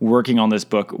working on this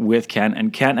book with Ken,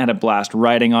 and Ken had a blast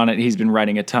writing on it. He's been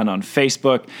writing a ton on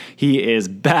Facebook. He is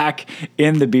back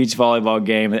in the beach volleyball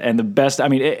game, and the best, I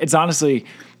mean, it's honestly...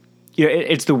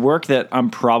 it's the work that I'm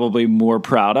probably more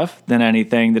proud of than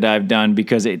anything that I've done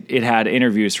because it had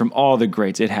interviews from all the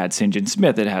greats. It had St. John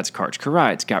Smith. It had Karch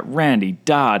Kiraly. It's got Randy,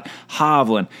 Dodd,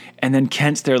 Hovland. And then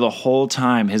Kent's there the whole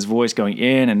time, his voice going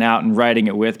in and out and writing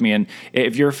it with me. And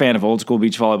if you're a fan of old school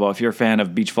beach volleyball, if you're a fan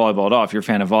of beach volleyball at all, if you're a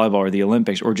fan of volleyball or the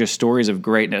Olympics or just stories of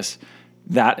greatness,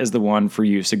 that is the one for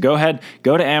you. So go ahead,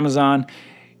 go to Amazon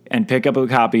and pick up a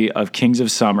copy of Kings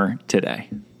of Summer today.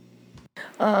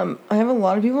 I have a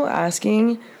lot of people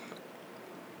asking,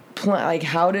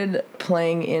 how did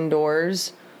playing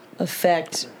indoors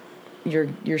affect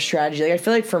your strategy? Like, I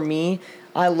feel like for me,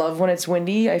 I love when it's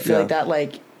windy. I feel like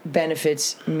that,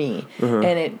 benefits me. And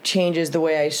it changes the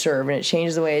way I serve, and it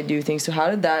changes the way I do things. So how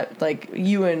did that,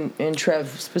 you and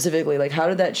Trev specifically, how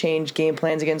did that change game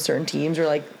plans against certain teams?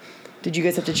 Or, did you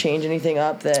guys have to change anything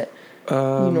up that you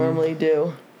normally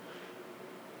do?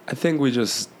 I think we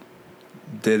just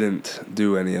didn't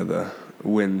do any of the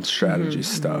win strategy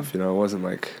stuff. It wasn't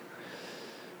like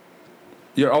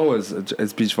you're always,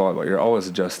 it's beach volleyball, you're always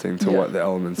adjusting to what the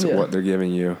elements of what they're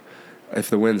giving you. If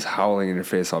the wind's howling in your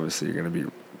face, obviously you're going to be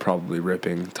probably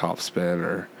ripping top spin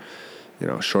or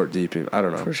short deep. I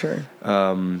don't know for sure.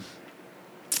 I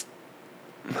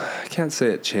can't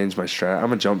say it changed my strat.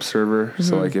 I'm a jump server,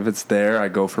 so if it's there, I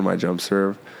go for my jump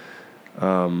serve.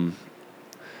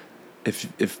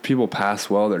 If people pass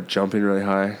well, they're jumping really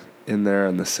high in there,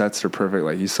 and the sets are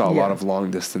perfect. You saw a lot of long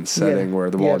distance setting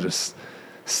where the ball just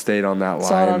stayed on that line.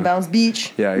 Saw it on Bounce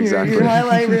Beach. Yeah, exactly. Your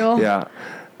highlight reel. Yeah.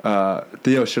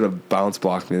 Theo should have bounce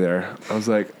blocked me there. I was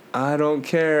like, I don't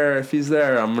care if he's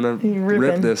there. I'm going to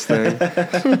rip this thing.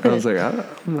 I was like,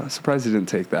 I'm not surprised he didn't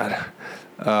take that.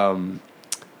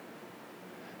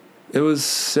 It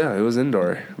was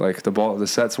indoor. The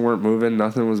sets weren't moving,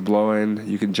 nothing was blowing.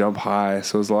 You could jump high,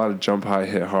 so it was a lot of jump high,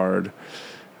 hit hard.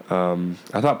 I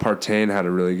thought Partain had a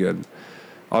really good.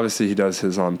 Obviously, he does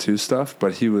his on two stuff,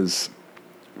 but he was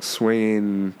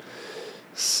swinging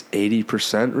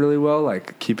 80% really well,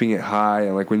 keeping it high.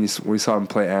 And when we saw him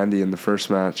play Andy in the first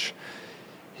match,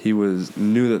 he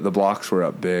knew that the blocks were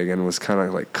up big and was kind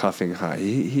of cuffing high.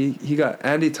 He got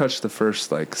Andy touched the first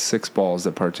 6 balls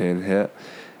that Partain hit,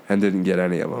 and didn't get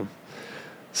any of them.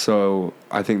 So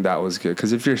I think that was good.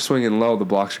 Because if you're swinging low, the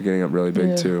blocks are getting up really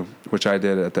big too, which I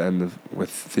did at the end with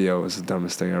Theo. It was the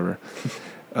dumbest thing ever.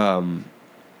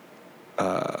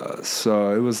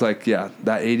 So it was that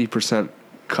 80%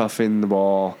 cuffing the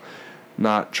ball,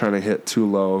 not trying to hit too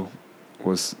low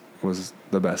was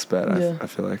the best bet, I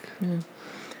feel like. Yeah.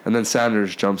 And then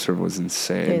Sanders' jump serve was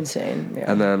insane. Yeah.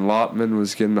 And then Lotman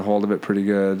was getting a hold of it pretty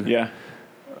good. Yeah.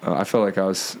 I felt like I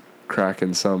was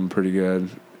cracking some pretty good.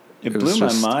 It blew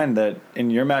my mind that in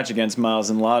your match against Miles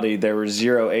and Lottie, there were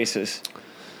 0 aces.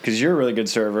 Because you're a really good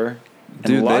server,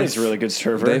 and Lottie's a really good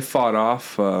server. They fought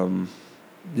off.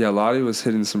 Lottie was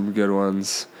hitting some good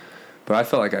ones, but I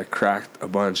felt like I cracked a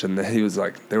bunch, and he was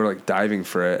they were diving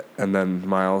for it, and then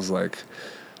Miles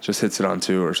just hits it on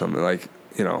 2 or something,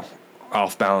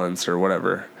 off balance or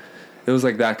whatever. It was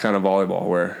that kind of volleyball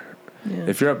where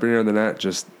if you're up near the net,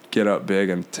 just get up big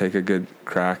and take a good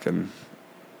crack, and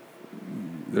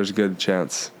there's a good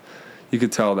chance. You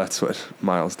could tell that's what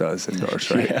Miles does indoors,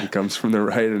 right? Yeah. He comes from the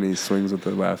right and he swings with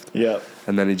the left. Yep.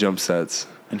 And then he jump sets.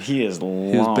 And he is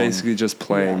long. He was basically just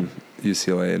playing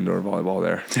UCLA indoor volleyball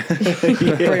there.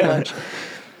 Pretty much.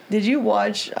 Did you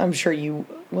watch? I'm sure you.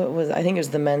 What was? I think it was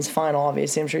the men's final.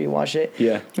 Obviously, I'm sure you watched it.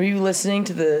 Yeah. Were you listening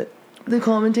to the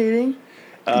commentating?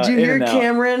 Did you in hear and out.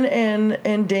 Cameron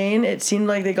and Dane? It seemed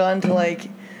like they got into like.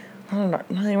 I don't know.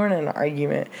 No, they weren't in an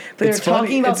argument, but It's they were talking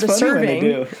funny- about it's the funny when they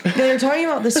serving. do. They were talking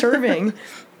about the serving,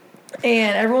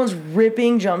 and everyone's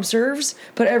ripping jump serves,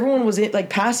 but everyone was like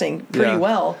passing pretty Yeah.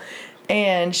 well.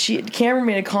 And Cameron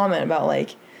made a comment about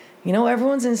like,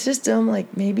 everyone's in system.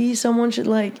 Like maybe someone should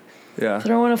like Yeah.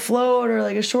 throw in a float or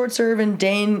like a short serve. And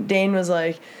Dane was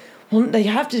like, well, they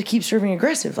have to keep serving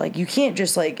aggressive. Like you can't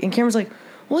just like. And Cameron's like,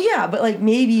 well, yeah, but like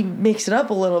maybe mix it up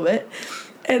a little bit.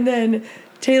 And then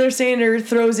Taylor Sanders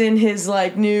throws in his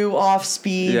like new off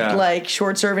speed like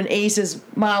short serve and aces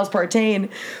Miles Partain.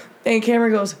 And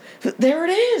Cameron goes, there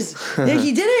it is. Yeah,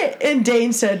 he did it. And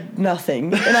Dane said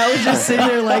nothing. And I was just sitting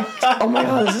there like, oh my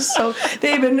God, this is so.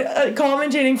 They've been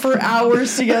commentating for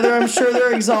hours together. I'm sure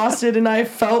they're exhausted. And I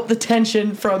felt the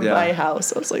tension from my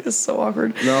house. I was like, this is so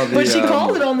awkward. No, but she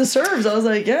called it on the serves. I was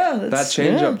like, yeah. That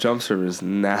change-up jump serve is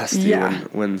nasty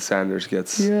when Sanders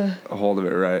gets a hold of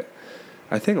it right.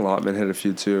 I think Lottman hit a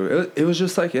few too. It was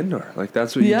just like indoor. Like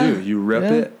that's what you do. You rip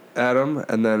it at him,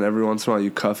 and then every once in a while you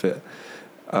cuff it.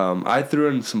 I threw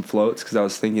in some floats because I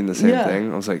was thinking the same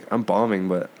thing. I was like, I'm bombing,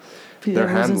 but they're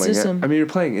handling it. I mean, you're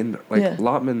playing indoor. Like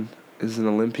Lottman is an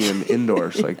Olympian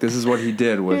indoors. Like this is what he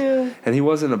did and he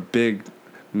wasn't a big,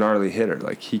 gnarly hitter.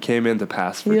 Like he came in to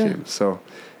pass for teams. So,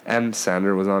 and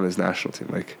Sander was on his national team.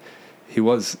 Like he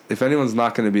was. If anyone's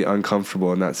not going to be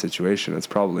uncomfortable in that situation, it's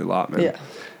probably Lottman. Yeah.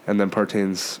 And then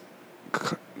Partain's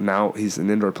now he's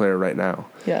an indoor player right now.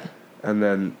 Yeah. And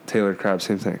then Taylor Crabb,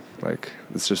 same thing. Like,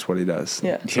 it's just what he does.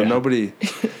 Yeah. So nobody,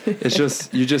 it's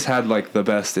just, you just had like the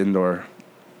best indoor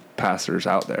passers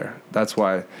out there. That's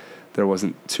why there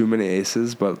wasn't too many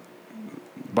aces, but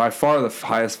by far the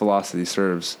highest velocity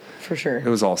serves. For sure. It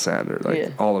was all Sander.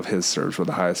 Like, all of his serves were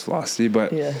the highest velocity.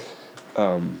 But,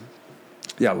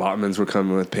 Lottman's were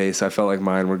coming with pace. I felt like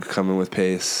mine were coming with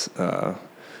pace.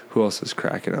 Who else was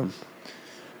cracking them?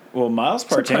 Well, Miles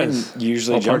Partain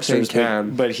usually jump serves,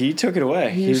 but he took it away.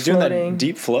 He was doing that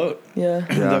deep float. Yeah.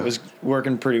 That was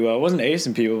working pretty well. It wasn't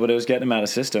acing people, but it was getting him out of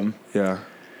system. Yeah.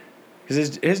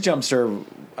 Because his jump serve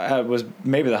was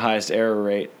maybe the highest error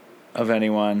rate of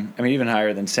anyone. I mean, even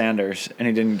higher than Sanders, and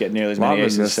he didn't get nearly as many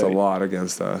aces. Missed a lot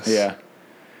against us. Yeah.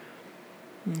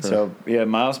 So,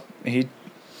 Miles, he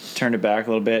turned it back a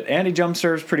little bit, and he jump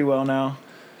serves pretty well now.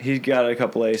 He got a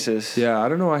couple aces. Yeah, I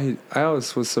don't know why I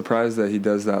always was surprised that he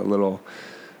does that little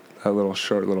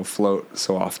short little float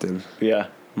so often. Yeah.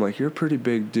 I'm like, you're a pretty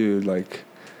big dude. Like,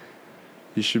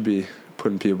 you should be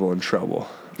putting people in trouble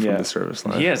from the service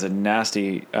line. He has a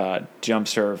nasty jump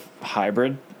serve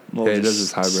hybrid. Yeah, he does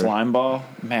his hybrid. Slime ball.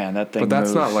 Man, that thing But that's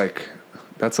moves. not like,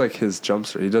 that's like his jump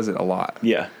serve. He does it a lot.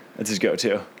 Yeah, that's his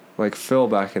go-to. Like, Phil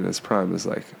back in his prime is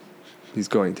like, he's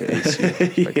going to ace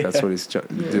you. Like, that's what he's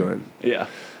doing. Yeah.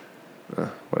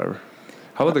 Whatever.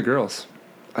 How about the girls?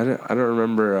 I don't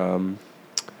remember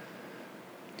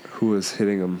who was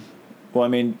hitting them. Well, I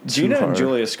mean, Gina and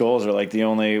Julia Scholes are like the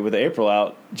only, with April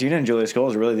out, Gina and Julia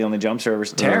Scholes are really the only jump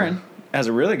servers. Taryn has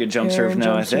a really good jump serve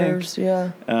now, I think.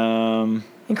 Yeah. And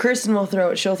Kristen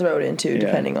will she'll throw it in too,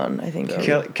 depending on, I think.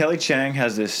 Kelly Chang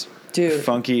has this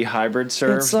funky hybrid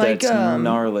serve it's like, that's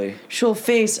gnarly. She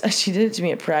did it to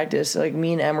me at practice. Like,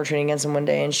 me and Em were training against them one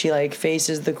day, and she like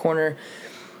faces the corner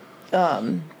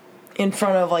in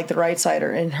front of like the right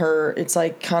sider, and it's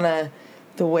like kind of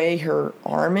the way her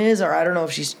arm is, or I don't know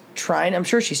if she's trying. I'm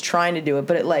sure she's trying to do it,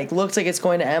 but it like looks like it's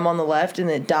going to Em on the left, and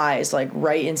it dies like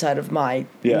right inside of my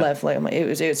left leg. I'm like,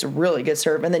 it's a really good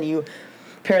serve, and then you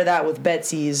pair that with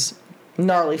Betsy's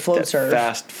gnarly float serve,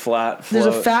 fast flat float.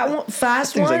 There's a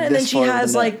fast one, like and then she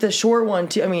has the like the short one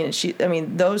too. I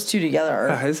mean, those two together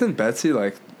are. Isn't Betsy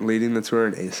like leading the tour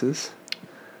in aces?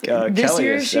 Kelly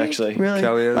is actually. Really?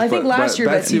 Kelly is, I think last year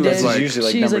Betsy was did. like,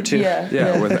 usually like number two. Yeah.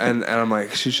 And I'm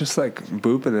like, she's just like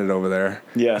booping it over there.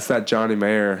 Yeah. It's that Johnny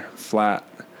Mayer flat.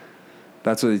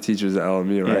 That's what he teaches at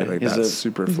LMU, right? Like that's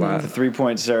super flat. The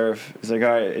 3-point serve. It's like, all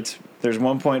right, there's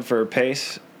 1 point for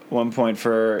pace, 1 point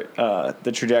for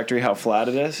the trajectory, how flat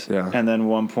it is, and then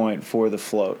 1 point for the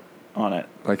float on it.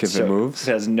 Like if it moves?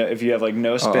 If you have like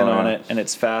no spin on it and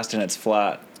it's fast and it's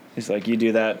flat, it's like you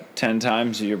do that 10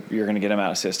 times, you're going to get him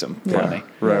out of system. Yeah.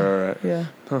 Right. Yeah.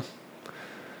 Huh.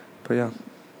 But yeah.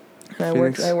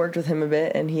 And I worked with him a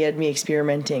bit, and he had me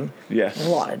experimenting. Yeah. A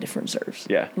lot of different serves.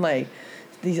 Yeah. Like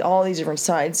all these different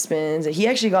side spins. He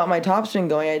actually got my top spin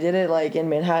going. I did it like in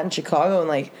Manhattan, Chicago, and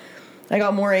like I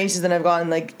got more aces than I've gotten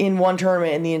like in one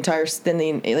tournament in the entire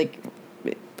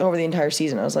over the entire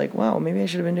season. I was like, wow, maybe I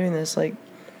should have been doing this like.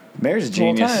 Mayor's a the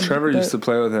whole genius. time. Trevor But- used to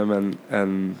play with him,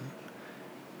 and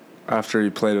after he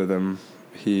played with him,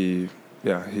 he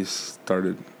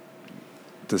started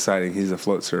deciding he's a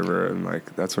float server, and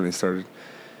like that's when he started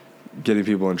getting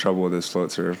people in trouble with his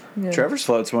float serve. Yeah. Trevor's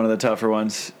float's one of the tougher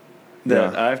ones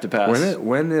that Yeah. I have to pass.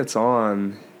 When it's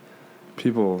on,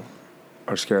 people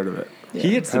are scared of it. Yeah.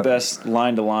 He hits the best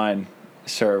line-to-line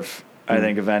serve, I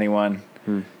think, of anyone.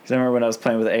 Hmm. 'Cause I remember when I was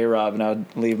playing with A-Rob and I would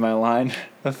leave my line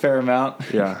a fair amount.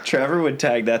 Yeah. Trevor would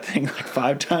tag that thing like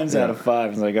 5 times out Yeah. of 5. I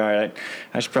was like, all right,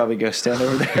 I should probably go stand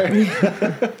over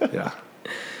there. Yeah.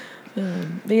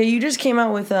 But yeah, you just came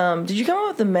out with did you come out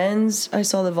with the men's? I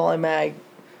saw the Volley Mag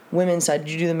women's side.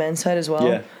 Did you do the men's side as well?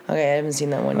 Yeah. Okay, I haven't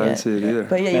seen that one I yet. didn't see it either.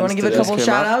 But yeah, you want to give a Men's couple just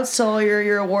came shout out? outs to all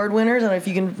your award winners? I don't know if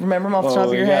you can remember them off the top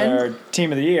of we your got head. our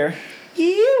team of the year.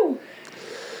 You.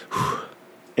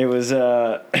 It was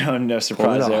oh, no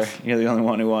surprise Pulled it there. off. You're the only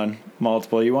one who won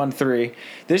multiple. You won 3.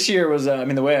 This year was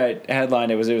the way I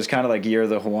headlined it was kind of like Year of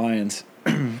the Hawaiians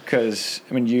because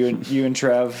I mean you and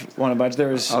Trev won a bunch. There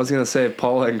was I was gonna say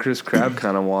Paula and Chris Crabb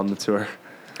kind of won the tour.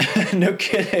 no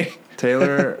kidding.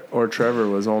 Taylor or Trevor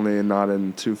was only not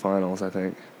in 2 finals, I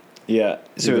think. Yeah,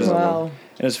 so Wow.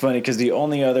 it was funny because the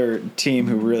only other team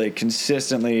who really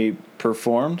consistently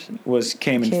performed was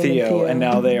Cayman Cayman Theo, Theo. and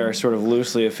now they are sort of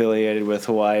loosely affiliated with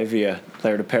Hawaii via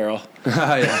Laird Apparel.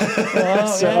 yeah. Oh,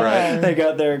 So yeah. they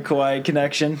got their Kauai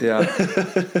connection. Yeah.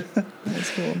 That's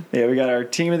cool. Yeah, we got our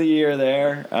team of the year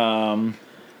there.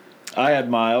 I had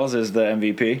Miles as the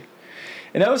MVP,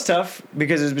 and that was tough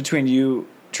because it was between you,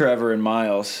 Trevor, and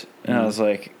Miles, and I was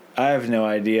like, I have no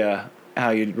idea how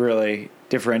you'd really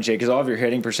differentiate because all of your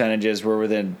hitting percentages were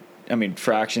within,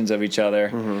 fractions of each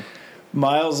other.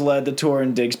 Miles led the tour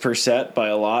in digs per set by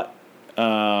a lot.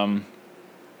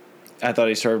 I thought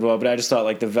he served well, but I just thought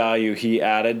like the value he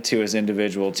added to his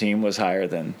individual team was higher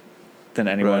than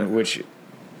anyone, Right. which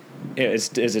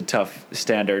is a tough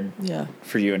standard Yeah.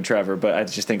 for you and Trevor. But I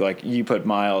just think like you take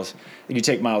Miles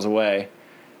away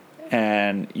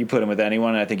and you put him with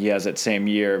anyone, and I think he has that same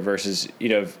year versus,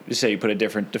 say you put a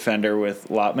different defender with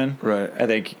Lotman. Right. I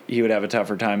think he would have a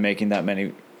tougher time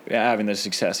having the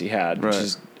success he had, which Right.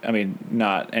 is,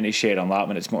 not any shade on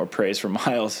Lotman. It's more praise for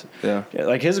Miles. Yeah.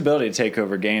 Like his ability to take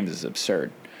over games is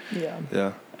absurd. Yeah.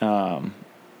 Yeah.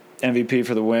 MVP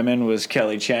for the women was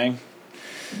Kelly Chang.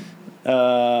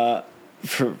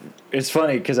 It's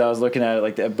funny because I was looking at it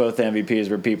like both the MVPs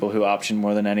were people who option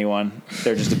more than anyone.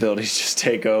 Their just abilities just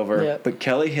take over. Yeah. But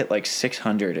Kelly hit like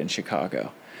 600 in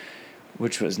Chicago,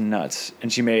 which was nuts.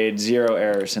 And she made 0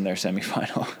 errors in their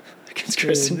semifinal against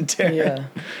Kristen and Taryn. Yeah.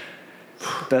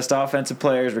 Best offensive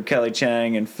players were Kelly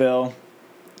Chang and Phil.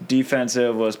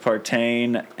 Defensive was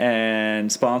Partain and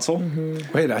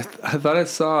Sponsel. Wait, I thought I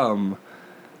saw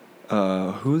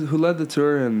who led the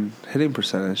tour in hitting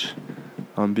percentage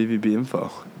on BVB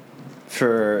info.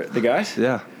 For the guys?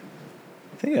 Yeah.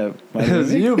 I think it might It have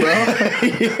was been me. you, bro.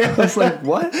 I was like,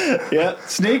 what? Yeah,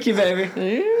 sneaky, baby.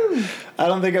 Ew. I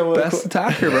don't think I would. Best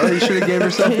attacker, bro. You should have gave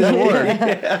yourself the award.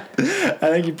 I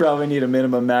think you probably need a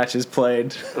minimum matches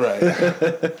played. Right.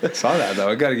 Saw that, though.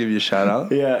 I got to give you a shout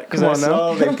out. Yeah, because Come I on now.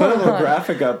 saw they put a little Come on.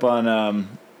 graphic up on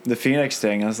the Phoenix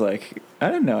thing. I was like, I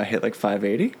didn't know I hit like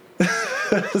 580.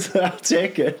 So I'll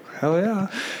take it. Hell yeah.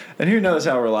 And who knows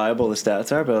how reliable the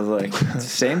stats are, but I was like, it's the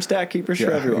same stat keepers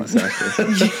for everyone.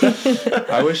 Exactly.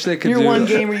 I wish they could Your do one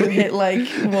game where you hit like,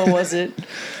 what was it?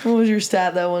 What was your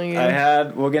stat that one game? I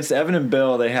had, against Evan and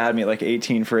Bill, they had me at like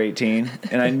 18 for 18.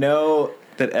 And I know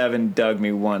that Evan dug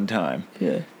me one time.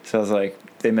 Yeah. So I was like,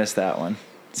 they missed that one.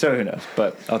 So who knows?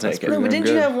 But I'll take pretty it. No, but damn didn't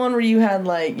you good. have one where you had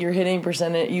like your hitting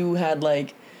percentage? You had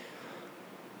like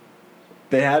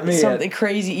They had me something at,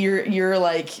 crazy. Your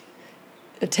like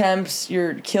attempts,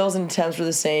 your kills and attempts were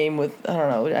the same with I don't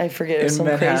know. I forget. It was in some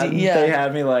Manhattan. crazy. Yeah. They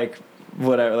had me like,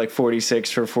 whatever, like 46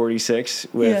 for 46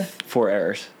 with Yeah. 4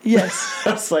 errors. Yes.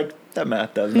 I was like, that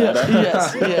math doesn't Yeah. add up.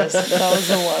 Yes. Yes. That was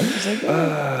the one. It's like,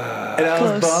 oh. And I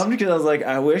was Close. bummed because I was like,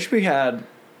 I wish we had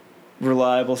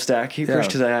reliable stat keepers Yeah.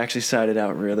 because I actually cited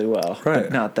out really well, Right.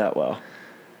 but not that well.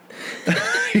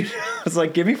 It's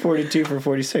like, give me 42 for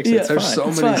 46. Yeah. It's There's fine. so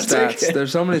It's many fine. stats. Okay.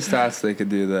 There's so many stats they could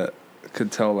do that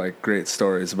could tell like great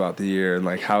stories about the year and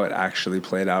like how it actually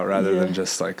played out rather Yeah. than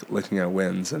just like looking at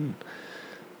wins and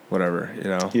whatever, you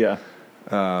know. Yeah.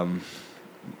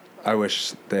 I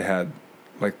wish they had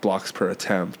like blocks per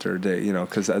attempt or day, you know,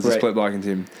 because as a Right. split blocking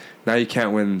team, now you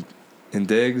can't win in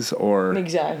digs or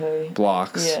Exactly.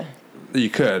 blocks. Yeah. You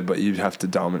could, but you'd have to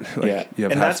dominate. Like, Yeah, you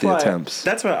have and half the attempts.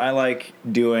 That's why I like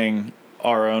doing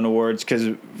our own awards,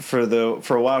 because for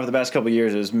a while, for the past couple of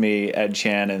years, it was me, Ed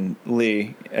Chan, and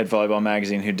Lee at Volleyball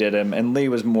Magazine who did them, and Lee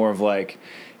was more of like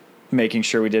making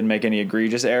sure we didn't make any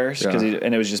egregious errors,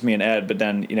 and it was just me and Ed. But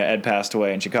then Ed passed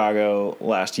away in Chicago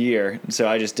last year, and so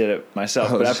I just did it myself.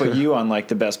 But I put you on like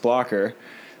the best blocker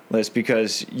list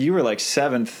because you were like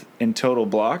 7th in total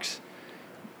blocks,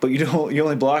 but you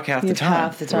only block half the time.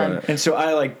 Half the time. Right. And so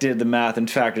I like did the math and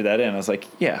factored that in. I was like,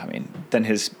 yeah, I mean, then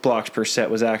his blocks per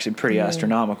set was actually pretty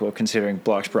astronomical considering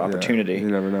blocks per opportunity. You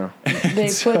never know.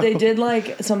 They did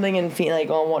like something in Phoenix,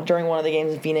 like during one of the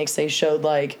games in Phoenix, they showed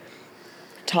like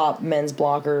top men's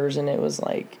blockers, and it was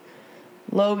like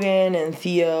Logan and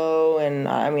Theo, and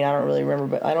I mean, I don't really remember,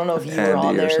 but I don't know if you were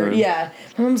on there. Yeah.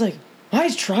 My mom's like, why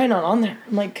is Try not on there?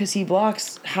 I'm like, because he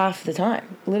blocks half the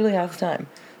time, literally half the time.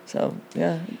 So,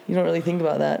 yeah, you don't really think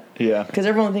about that. Yeah. Because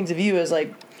everyone thinks of you as,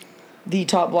 like, the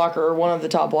top blocker or one of the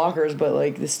top blockers, but,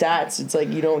 like, the stats, it's like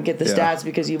you don't get the stats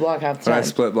because you block half the time. When I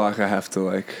split block, I have to,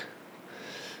 like,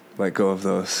 let go of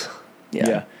those.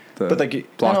 Yeah. But,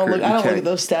 like, blocker, I don't look at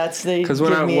those stats. They give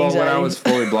me anxiety. When I was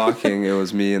fully blocking, it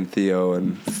was me and Theo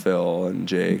and Phil and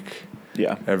Jake.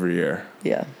 Yeah. Every year.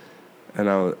 Yeah.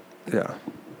 And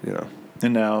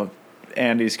And now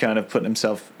Andy's kind of putting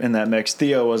himself in that mix.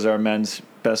 Theo was our men's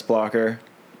best blocker.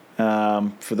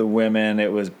 For the women,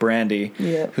 it was Brandy,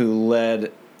 who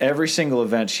led every single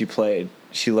event she played.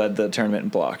 She led the tournament in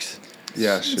blocks.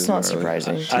 Yeah, it's not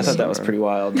surprising. I thought that was pretty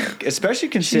wild, especially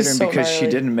considering because she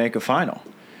didn't make a final.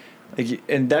 Like,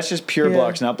 and that's just pure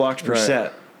blocks, not blocks per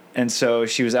set. And so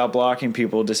she was out blocking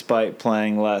people despite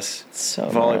playing less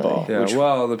volleyball. Yeah,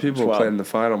 well, the people who played in the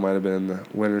final might have been in the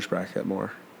winner's bracket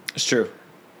more. It's true.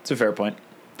 It's a fair point.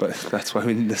 But that's why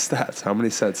we need the stats. How many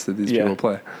sets did these people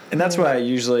play? And that's why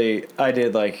I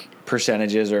did like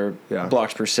percentages or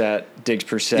blocks per set, digs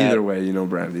per set. Either way,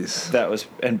 Brandy's.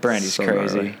 And Brandy's so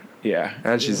crazy. Gnarly. Yeah.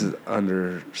 And she's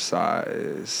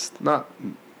undersized. Not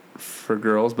for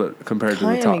girls, but compared to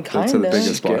the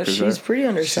biggest blockers. She's pretty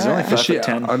undersized. She's only 5'10". Is she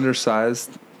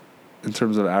undersized in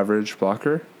terms of average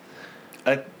blocker?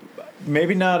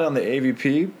 Maybe not on the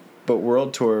AVP, but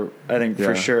World Tour, I think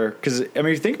for sure. Because, I mean,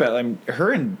 if you think about it,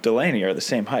 her and Delaney are the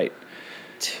same height.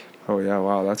 Oh, yeah,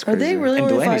 wow, that's crazy. Are they really and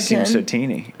only Delaney 5'10"? seems so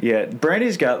teeny. Yeah,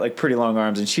 Brandy's got, like, pretty long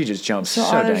arms, and she just jumps so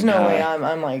dang high. There's no way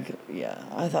I'm like,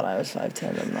 I thought I was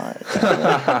 5'10". I'm not.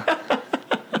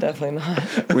 Definitely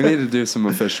not. We need to do some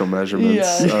official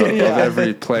measurements of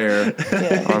every player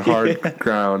on hard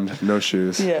ground, no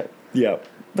shoes. Yeah. Yep.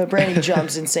 But Brandy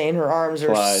jumps insane. Her arms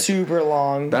are super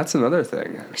long. That's another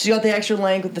thing. She's got the extra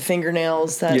length with the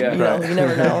fingernails that, you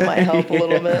never know. It might help a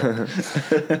little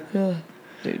bit.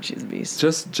 Dude, she's a beast.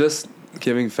 Just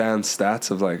giving fans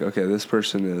stats of like, okay, this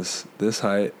person is this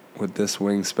height with this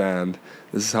wingspan.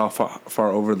 This is how far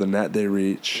over the net they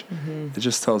reach. Mm-hmm. It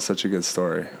just tells such a good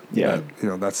story. Yeah.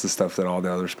 That, that's the stuff that all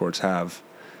the other sports have.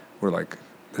 We're like,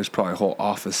 there's probably a whole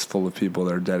office full of people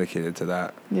that are dedicated to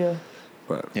that. Yeah.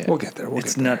 But we'll get there.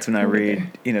 It's nuts when I read,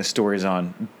 stories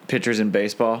on pitchers in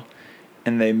baseball,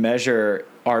 and they measure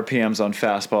RPMs on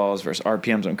fastballs versus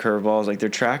RPMs on curveballs. Like, they're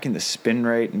tracking the spin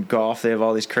rate in golf. They have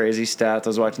all these crazy stats. I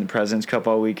was watching the President's Cup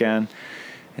all weekend.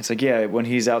 It's like, when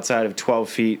he's outside of 12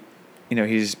 feet,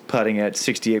 he's putting at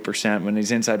 68%. When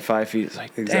he's inside 5 feet, it's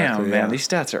like, damn, man, these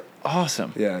stats are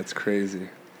awesome. Yeah, it's crazy.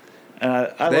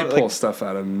 And they pull stuff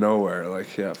out of nowhere, like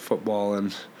football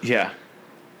and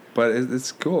But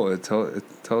it's cool. It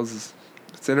tells us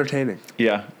it's entertaining.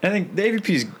 Yeah, I think the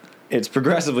AVP's it's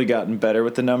progressively gotten better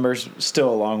with the numbers. Still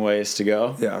a long ways to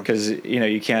go. Yeah, because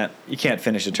you can't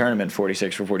finish a tournament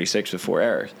 46 for 46 with 4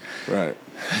 errors. Right.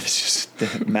 It's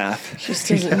just math. Just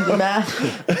the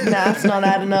math's not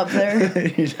adding up there.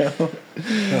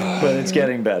 But it's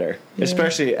getting better,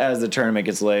 especially as the tournament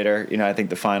gets later. I think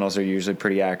the finals are usually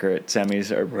pretty accurate.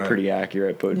 Semis are pretty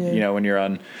accurate, but when you're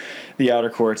on the outer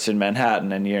courts in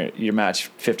Manhattan and you're match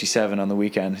 57 on the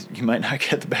weekend, you might not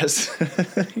get the best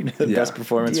best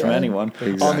performance from anyone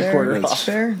on the court or off.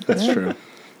 Fair. That's true.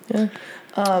 Yeah.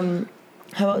 How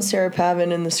about Sarah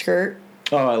Pavin in the skirt?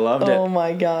 Oh, I loved it. Oh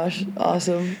my gosh,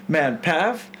 awesome. Man,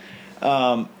 Pav,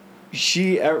 ever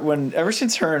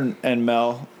since her and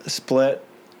Mel split,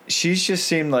 she's just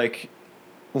seemed like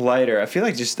lighter. I feel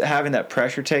like just having that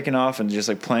pressure taken off and just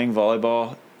like playing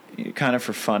volleyball kind of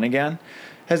for fun again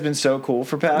has been so cool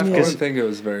for Pav. I wouldn't think it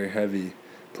was very heavy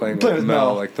playing with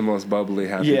Mel, like the most bubbly,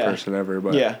 happy person ever.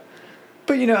 But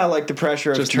But I like the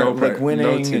pressure just of winning.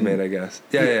 No teammate, I guess.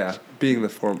 Yeah. Being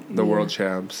the world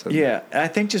champs. I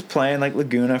think just playing like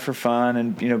Laguna for fun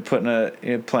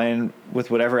and playing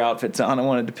with whatever outfits on I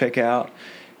wanted to pick out.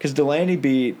 because Delaney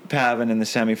beat Pavin in the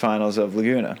semifinals of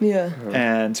Laguna. Yeah.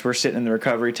 And so we're sitting in the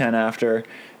recovery tent after,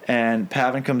 and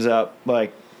Pavin comes up,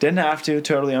 like, didn't have to,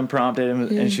 totally unprompted.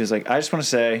 And she was like, I just want to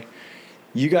say,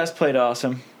 you guys played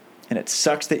awesome, and it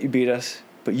sucks that you beat us,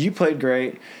 but you played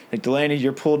great. Like, Delaney,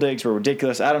 your pool digs were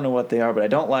ridiculous. I don't know what they are, but I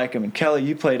don't like them. And Kelly,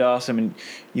 you played awesome, and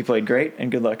you played great, and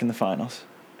good luck in the finals.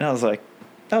 And I was like,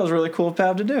 that was really cool of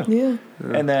Pav to do. Yeah.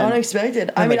 And then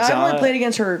Unexpected. I mean, like I only Zana- played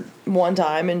against her one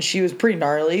time, and she was pretty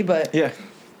gnarly, but yeah,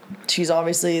 she's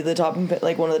obviously the top,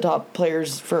 like one of the top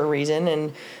players for a reason,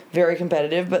 and very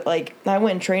competitive. But like, I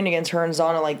went and trained against her and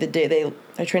Zana like the day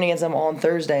I trained against them on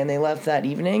Thursday, and they left that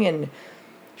evening, and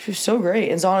she was so great.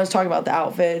 And Zana's talking about the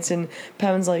outfits, and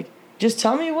Pavin's like, just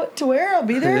tell me what to wear. I'll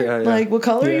be there. Yeah, yeah. Like, what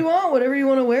color Yeah. you want, whatever you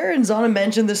want to wear. And Zana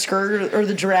mentioned the skirt or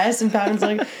the dress, and Pavin's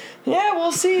like, yeah,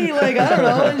 we'll see. Like, I don't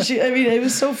know. And I mean, it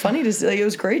was so funny to see. Like, it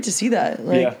was great to see that.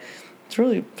 Like, Yeah. it's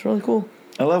really cool.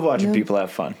 I love watching Yeah. people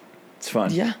have fun. It's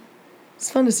fun. Yeah.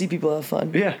 It's fun to see people have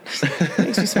fun. Yeah.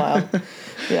 Makes me smile.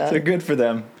 Yeah. So good for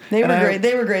them. They And were I- great.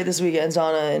 They were great this weekend,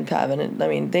 Zana and Pavin. And I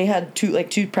mean, they had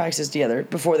two practices together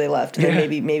before they left, and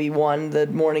then maybe one the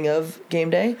morning of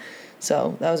game day.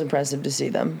 So that was impressive to see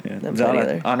them play Zana,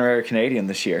 together. honorary Canadian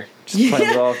this year. Just playing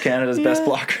with all of Canada's best Yeah.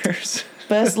 blockers.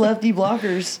 Best lefty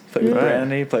blockers. Played with Right.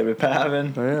 Brandy, played with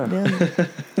Pavin. Oh yeah.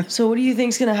 Yeah. So what do you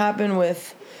think's gonna happen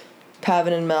with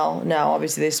Pavin and Mel now?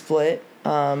 Obviously they split.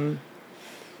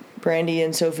 Brandy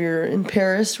and Sophie are in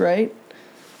Paris, right?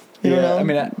 You don't Yeah, know. I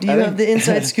mean, do you I have think- the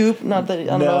inside scoop? Not that I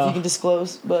don't know No. if you can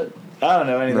disclose, but I don't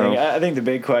know anything. No. I think the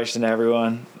big question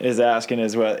everyone is asking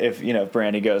is what if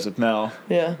Brandy goes with Mel.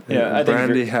 yeah. Yeah, I think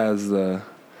Brandy has the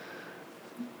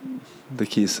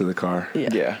keys to the car. Yeah.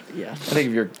 Yeah. Yeah. I think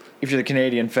if you're the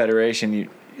Canadian Federation,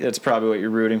 that's probably what you're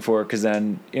rooting for because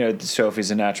then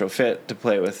Sophie's a natural fit to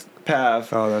play with Pav.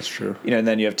 Oh, that's true. And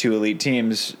then you have two elite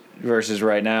teams versus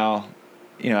right now.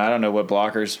 I don't know what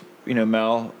blockers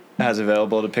Mel has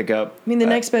available to pick up. I mean, the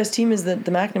next best team is the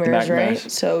McNamara's, right?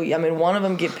 McNamara's. So, I mean, one of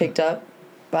them get picked up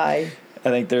by I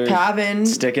think they're Pavin.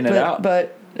 sticking it but, out.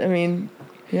 But, I mean,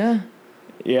 yeah.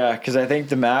 Yeah, because I think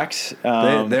the Max.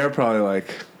 They're probably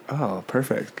like, oh,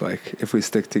 perfect. Like, if we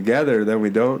stick together, then we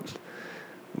don't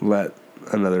let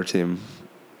another team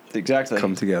exactly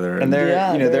come together. and they're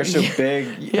Yeah, they're so yeah.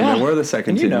 big. Yeah. we're the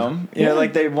second And team. you know 'em. Yeah.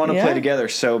 Like they want to Yeah. play together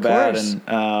so bad, course.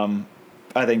 and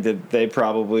I think that they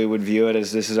probably would view it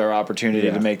as this is our opportunity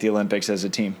Yeah. to make the Olympics as a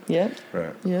team. Yep.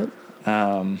 Right. Yep.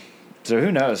 So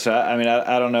who knows? I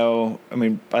don't know. I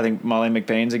mean, I think Molly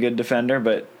McBain's a good defender,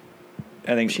 but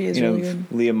I think She is really good.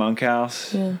 Leah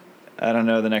Monkhouse. Yeah. I don't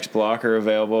know the next blocker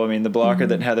available. I mean, the blocker Mm-hmm.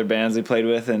 that Heather Bansley played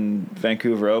with in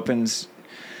Vancouver Open's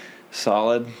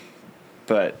solid,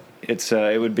 but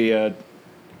it would be a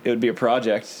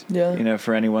project. Yeah.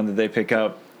 For anyone that they pick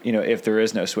up. If there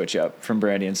is no switch up from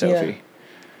Brandy and Sophie. Yeah.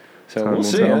 So Time we'll will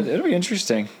see. tell. It'll be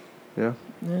interesting. Yeah.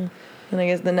 Yeah. And I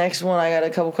guess the next one, I got a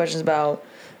couple questions about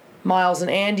Miles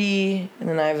and Andy, and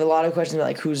then I have a lot of questions about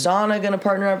like who's Zana going to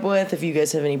partner up with, if you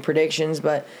guys have any predictions.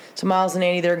 But so Miles and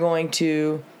Andy, they're going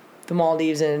to the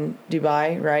Maldives and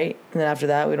Dubai, right? And then after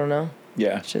that, we don't know.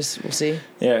 Yeah. It's just, we'll see.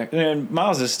 Yeah. And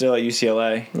Miles is still at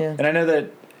UCLA. Yeah. And I know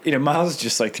that, Miles is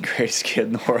just like the greatest kid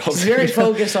in the world. He's very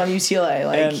focused on UCLA,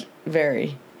 like And-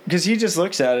 very. Because he just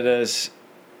looks at it as,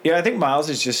 I think Miles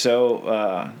is just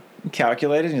so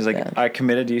calculated. He's like, Yeah. I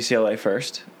committed to UCLA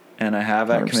first, and I have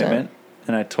that 100%. commitment.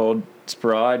 And I told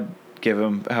Sprague I'd give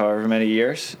him however many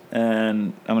years,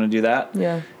 and I'm going to do that.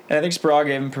 Yeah. And I think Sprague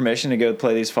gave him permission to go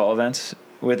play these fall events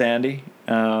with Andy.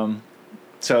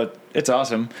 So it's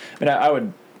awesome. I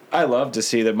mean, I love to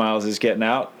see that Miles is getting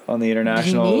out on the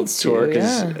international needs to, tour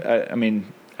because yeah.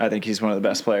 I think he's one of the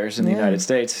best players in the Yeah. United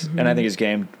States, and I think his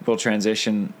game will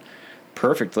transition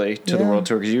perfectly to the Yeah. World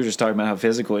Tour because you were just talking about how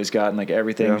physical he's gotten. Like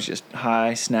everything's Yeah. just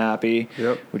high, snappy,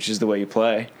 Yep. which is the way you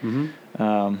play.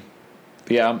 Mm-hmm.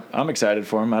 But yeah, I'm excited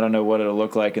for him. I don't know what it'll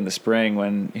look like in the spring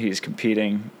when he's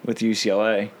competing with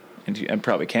UCLA and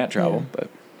probably can't travel, Yeah. but I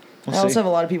we'll also see. have a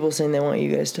lot of people saying they want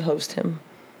you guys to host him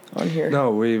on here.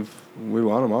 No, we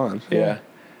want him on. Yeah.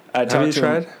 I you talked to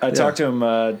tried? him. I Yeah. talked to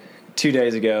him 2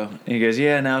 days ago. And he goes,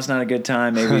 "Yeah, now's not a good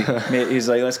time. Maybe." He's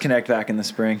like, "Let's connect back in the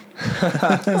spring."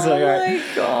 I was like, Oh "All right."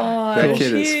 my god, That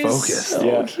kid is he's focused. So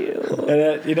Yeah. cute.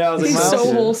 And I was like, He's "Miles,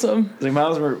 so wholesome. I was like,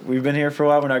 Miles, we've been here for a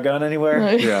while. We're not going anywhere.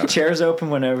 Right. Yeah. Chair's open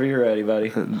whenever you're ready,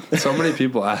 buddy." So many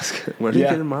people ask, when are you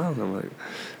Yeah. getting Miles? I'm like,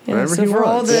 Yeah, whenever so he for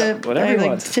all wants. the Yeah, whatever I have he like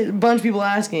wants. a bunch of people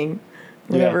asking,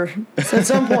 whatever. So at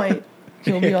some point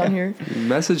he'll be on here.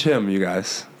 Message him, you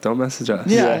guys. Don't message us.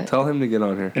 Yeah. Tell him to get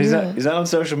on here. And Yeah. he's not on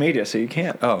social media, so you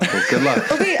can't. Oh, well, good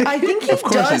luck. Okay, I think he Of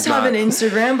course does he's have not. an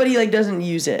Instagram, but he like doesn't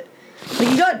use it. Like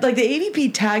he got like the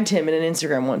AVP tagged him in an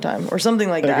Instagram one time or something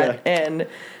like that, and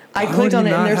I Why clicked would on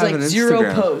he it and not there's have like an 0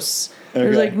 Instagram? posts.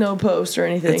 There's Okay. like no post or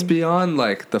anything. It's beyond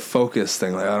like the focus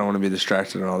thing. Like I don't want to be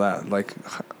distracted and all that. Like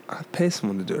I'd pay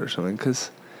someone to do it or something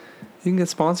because you can get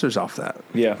sponsors off that.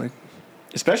 Yeah. Like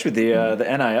Especially with the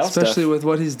NIL especially stuff. with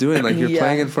what he's doing. Like you're Yeah.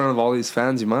 playing in front of all these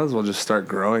fans. You might as well just start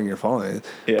growing your following.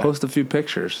 Yeah. Post a few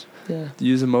pictures. Yeah.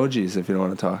 Use emojis if you don't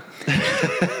want to talk.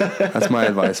 That's my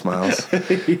advice, Miles.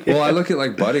 Well, I look at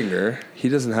like Buttinger. He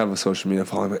doesn't have a social media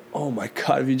following. Like, oh my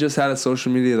god, if you just had a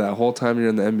social media that whole time you're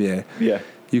in the NBA, Yeah.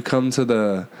 you come to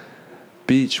the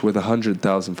beach with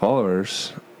 100,000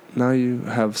 followers. Now you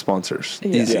have sponsors.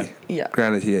 Yeah. Easy. Yeah. Yeah.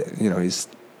 Granted, he's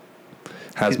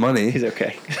has money, He's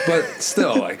okay. but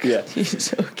still, like, Yeah.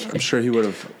 He's okay. I'm sure he would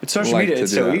have. Social liked media, to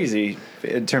it's do so that. easy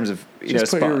in terms of,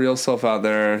 Just put your real self out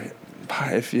there.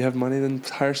 If you have money, then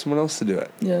hire someone else to do it.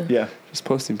 Yeah. Yeah. Just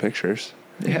posting pictures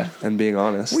Yeah. and being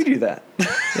honest. We do that.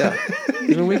 Yeah,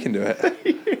 even we can do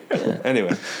it.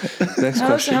 Anyway, next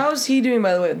question. How's he doing,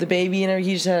 by the way, with the baby? And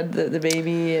he just had the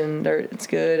baby, and it's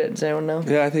good. Does anyone know?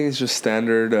 Yeah, I think it's just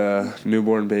standard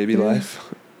newborn baby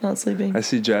life. Not sleeping. I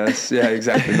see Jess. Yeah,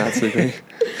 exactly. Not sleeping.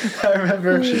 I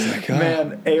remember, She's like, "Oh."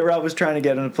 man, A-Rob was trying to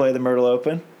get him to play the Myrtle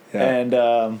Open. Yeah. And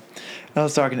I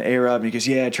was talking to A-Rob, and he goes,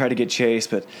 yeah, I tried to get Chase,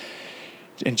 but...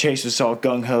 And Chase was all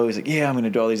gung-ho. He's like, yeah, I'm going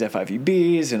to do all these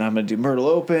FIVBs, and I'm going to do Myrtle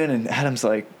Open. And Adam's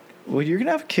like, well, you're going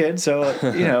to have a kid, so,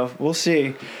 we'll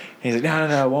see. He's like,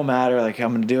 no, it won't matter. Like, I'm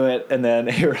going to do it. And then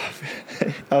A-Rob,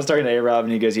 I was talking to A-Rob,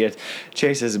 and he goes, yeah,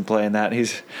 Chase isn't playing that.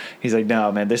 He's like,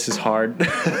 no, man, this is hard.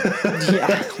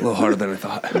 Yeah. A little harder than I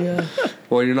thought. Yeah.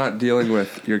 Well, you're not dealing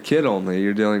with your kid only.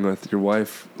 You're dealing with your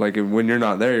wife. Like, when you're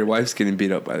not there, your wife's getting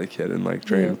beat up by the kid and, like,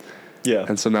 drained. Yeah.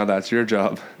 And so now that's your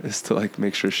job, is to, like,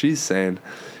 make sure she's sane.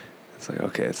 It's like,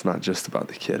 okay, it's not just about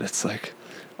the kid. It's, like,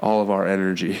 all of our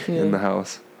energy in the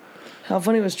house. How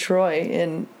funny was Troy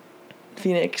in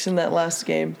Phoenix in that last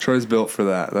game? Troy's built for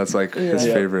that. That's, like, his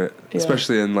Yeah. favorite. Yeah.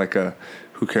 Especially in, like, a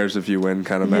who cares if you win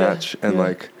kind of Yeah. match. And, Yeah.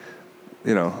 like,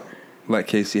 let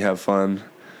Casey have fun.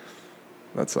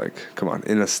 That's, like, come on,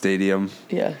 in a stadium.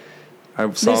 Yeah. I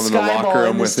saw him in the sky ball locker in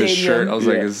room the with his stadium. shirt. I was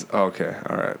Yeah. like, okay,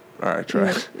 all right,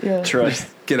 Troy. Yeah. Troy.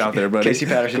 Get out there, buddy. Casey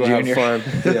Patterson Go have Jr.. fun.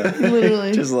 Yeah.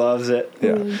 Literally. Just loves it.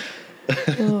 Yeah.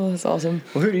 Oh, that's awesome.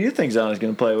 Well, who do you think Zona's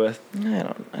going to play with? I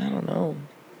don't know.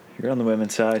 You're on the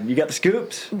women's side. You got the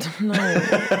scoops. No.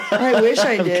 I wish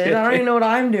I did. I don't even know what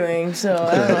I'm doing, so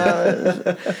I don't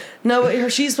know. No, but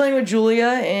she's playing with Julia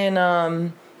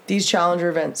in these challenger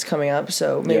events coming up,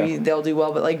 so maybe Yeah. they'll do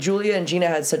well. But like Julia and Gina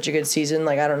had such a good season,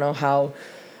 like I don't know how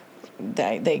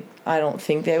I don't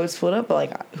think they would split up, but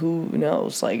like who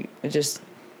knows? Like it just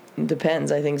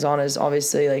depends. I think Zana's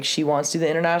obviously like she wants to do the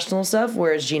international stuff,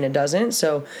 whereas Gina doesn't.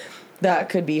 So that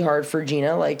could be hard for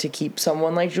Gina, like to keep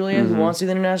someone like Julia who wants to do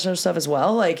the international stuff as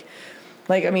well. Like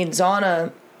I mean,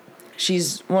 Zana,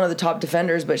 she's one of the top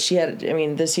defenders, but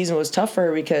this season was tough for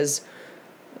her because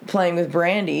playing with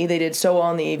Brandy, they did so well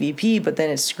on the AVP, but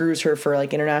then it screws her for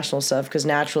like international stuff because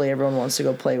naturally everyone wants to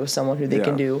go play with someone who they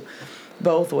can do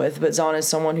both with. But Zana is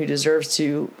someone who deserves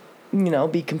to,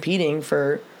 be competing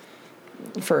for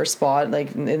a spot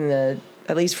like in the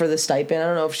at least for the stipend. I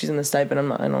don't know if she's in the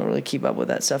stipend. I don't really keep up with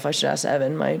that stuff. I should ask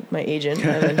Evan, my agent.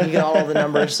 Evan, he got all the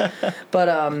numbers. But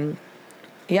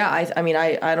yeah,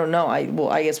 I don't know.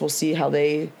 I guess we'll see how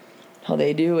they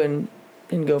do and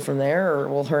go from there, or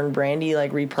will her and Brandy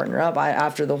like re-partner up?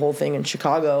 After the whole thing in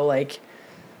Chicago, like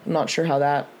I'm not sure how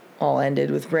that all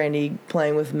ended with Brandy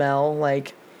playing with Mel.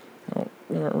 Like I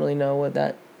don't really know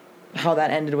how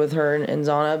that ended with her and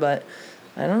Zana, but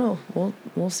I don't know.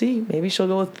 We'll see. Maybe she'll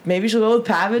go with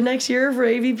Pavan next year for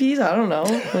AVPs. I don't know.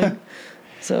 Like,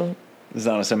 so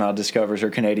Zana somehow discovers her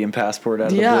Canadian passport out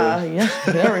of the blue.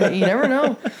 yeah. You never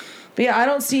know. But yeah, I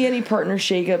don't see any partner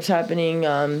shakeups happening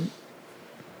on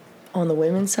the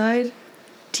women's side.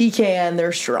 TKN,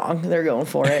 they're strong. They're going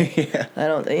for it. Yeah.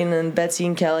 And then Betsy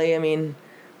and Kelly. I mean,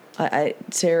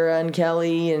 Sarah and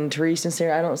Kelly and Therese and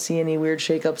Sarah. I don't see any weird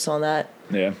shakeups on that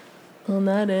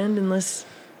end unless.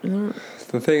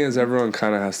 The thing is, everyone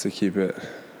kind of has to keep it.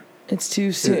 It's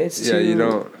too soon. You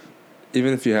don't.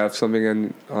 Even if you have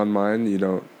something on mind, you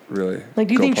don't really. Like,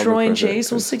 do you go think public Troy and with it, Chase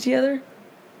will 'cause stick together?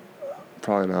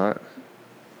 Probably not.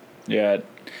 Yeah.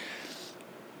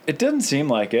 It doesn't seem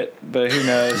like it, but who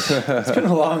knows? It's been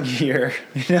a long year,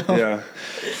 Yeah.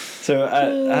 So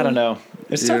I don't know.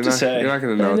 It's tough to say. You're not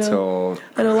going to know I know. till.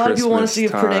 I know a lot of people want us to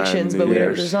give Christmas time, predictions, New but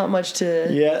Year's. there's not much to.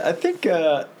 Yeah, I think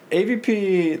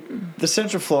AVP, the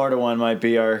Central Florida one might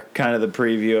be our kind of the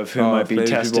preview of who might be maybe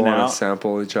testing people want out. to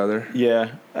sample each other.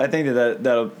 Yeah, I think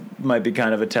that might be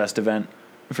kind of a test event.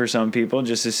 for some people,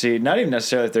 just to see, not even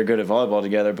necessarily if they're good at volleyball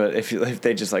together, but if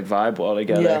they just like vibe well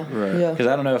together. Yeah, Right. yeah. Because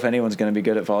I don't know if anyone's going to be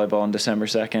good at volleyball on December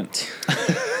 2nd.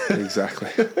 Exactly.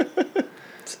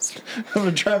 I'm going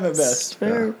to try my best.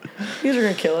 You guys are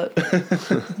gonna kill it.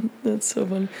 That's so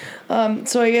funny.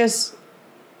 So I guess,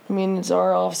 I mean, it's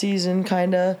our off season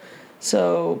kinda.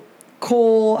 So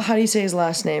Cole, how do you say his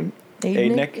last name?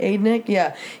 Aidnick? Aidnick,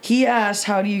 yeah. He asked,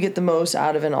 how do you get the most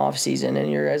out of an off season? In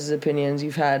your guys' opinions,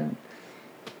 you've had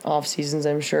off seasons,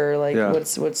 I'm sure. Like, Yeah.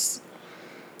 what's?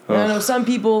 I don't know. Some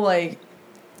people like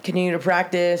continue to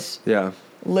practice, Yeah.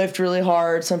 lift really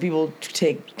hard. Some people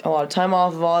take a lot of time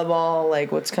off volleyball.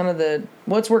 Like, what's kind of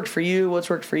what's worked for you? What's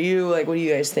worked for you? Like, what do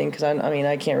you guys think? Because I mean,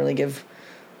 I can't really give.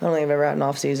 I don't think I've ever had an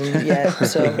off season yet,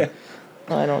 so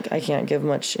I can't give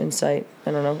much insight.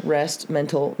 I don't know. Rest,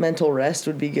 mental rest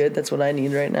would be good. That's what I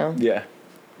need right now. Yeah.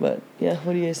 But yeah,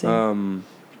 what do you guys think?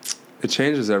 It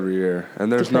changes every year,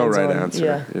 and there's no Depends right on- answer.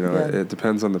 yeah, You know, yeah. it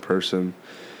depends on the person.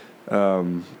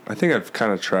 I think I've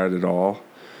kind of tried it all.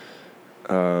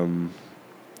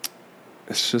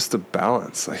 It's just a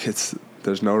balance. Like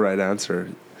there's no right answer.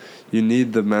 You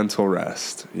need the mental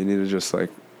rest. You need to just like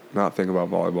not think about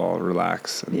volleyball and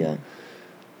relax. And, Yeah.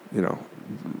 You know,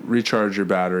 recharge your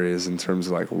batteries in terms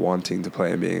of like wanting to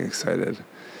play and being excited.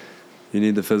 You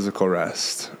need the physical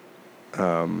rest.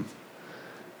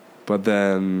 But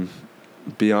then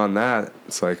beyond that,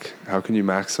 it's like, how can you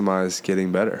maximize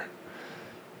getting better?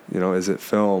 You know, is it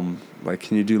film? Like,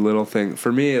 can you do little things?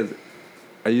 For me,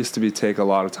 I used to take a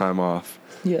lot of time off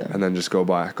Yeah. and then just go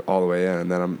back all the way in.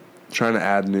 And then I'm trying to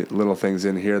add little things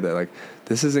in here that, like,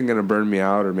 this isn't going to burn me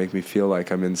out or make me feel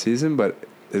like I'm in season, but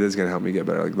it is going to help me get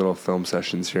better, like little film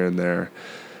sessions here and there.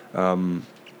 I don't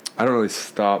really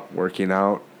stop working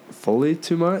out fully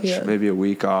too much, Yeah. maybe a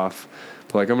week off.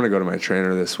 But, like, I'm going to go to my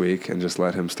trainer this week and just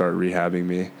let him start rehabbing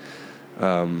me.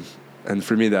 And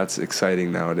for me, that's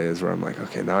exciting nowadays, where I'm like,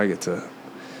 okay, now I get to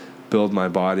build my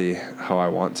body how I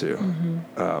want to.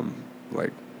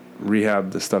 Like,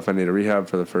 rehab the stuff I need to rehab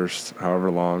for the first however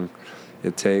long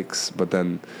it takes, but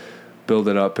then build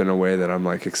it up in a way that I'm,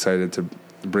 like, excited to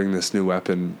bring this new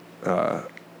weapon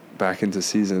back into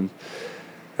season.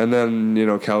 And then, you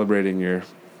know, calibrating your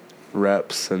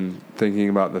reps and thinking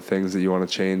about the things that you want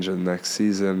to change in the next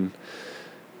season,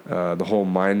 the whole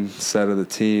mindset of the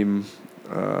team.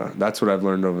 That's what I've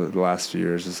learned over the last few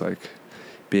years, is like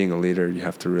being a leader, you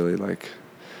have to really like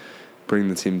bring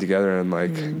the team together and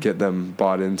like get them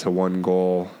bought into one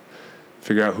goal,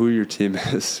 figure out who your team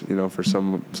is. You know, for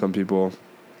some people,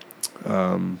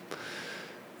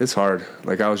 it's hard.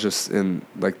 Like, I was just in,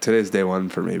 like, today's day one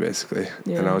for me basically.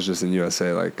 Yeah. And I was just in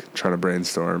USA, like, trying to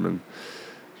brainstorm and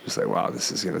just like, wow,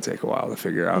 this is going to take a while to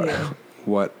figure out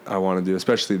what I want to do,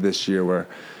 especially this year where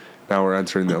now we're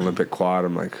entering the Olympic quad.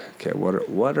 I'm like, okay,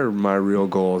 what are my real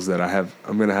goals that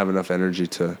I'm going to have enough energy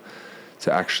to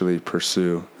actually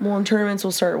pursue? Well, and tournaments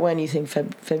will start when, you think?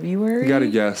 February? You got to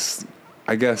guess.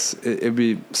 I guess it'd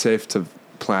be safe to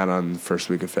plan on the first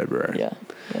week of February. Yeah.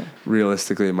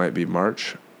 Realistically, it might be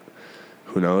March.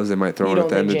 Who knows? They might throw You one at don't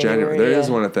the end of think January. January, There is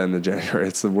yeah. one at the end of January.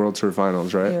 It's the World Tour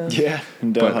Finals, right? Yeah. Yeah.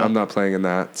 But I'm not playing in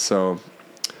that. So,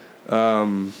 I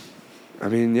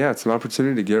mean, yeah, it's an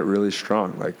opportunity to get really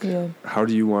strong. Like, how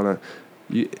do you want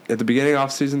to, at the beginning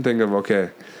off season, think of,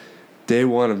 okay, day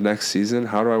one of next season,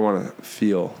 how do I want to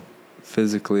feel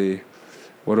physically?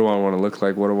 What do I want to look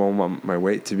like? What do I want my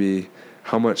weight to be?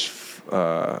 How much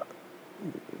will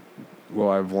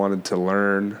I've wanted to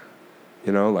learn?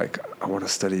 You know, like, I want to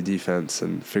study defense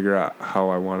and figure out how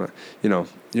I want to, you know,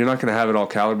 you're not going to have it all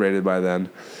calibrated by then,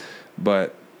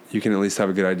 but you can at least have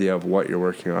a good idea of what you're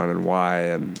working on and why.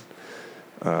 And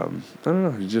I don't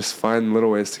know, you just find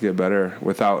little ways to get better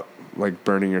without like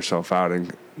burning yourself out,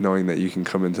 and knowing that you can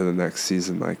come into the next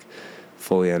season like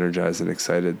fully energized and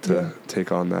excited to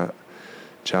take on that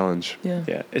challenge. Yeah.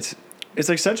 Yeah. It's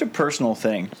like such a personal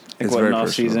thing, like It's what an very off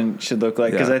season should look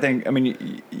like. Because Yeah. I think, I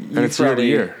mean, And it's year to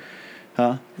year.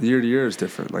 Huh? Year to year is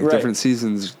different. Like, Right. different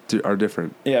seasons are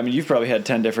different. Yeah, I mean, you've probably had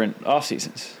 10 different off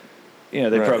seasons. You know,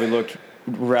 they Right. probably looked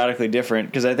radically different,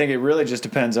 because I think it really just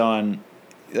depends on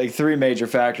like three major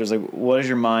factors. Like, what does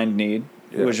your mind need?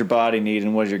 Yeah. What does your body need?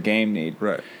 And what does your game need?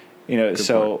 Right. You know, Good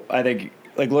so point. I think,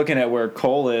 like, looking at where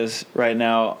Cole is right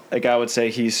now, like, I would say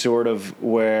he's sort of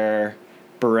where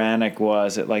Baranek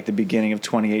was at like the beginning of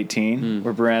 2018,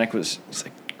 where Baranek was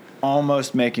like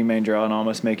almost making main draw and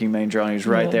almost making main draw, and he was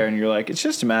right there, and you're like, it's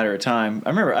just a matter of time. I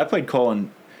remember I played Cole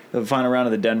in the final round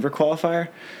of the Denver qualifier.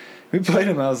 We played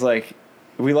him, I was like,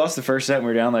 we lost the first set, and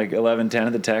we were down like 11-10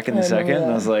 at the tech in the I second, remember and I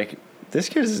that. was like, this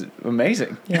kid is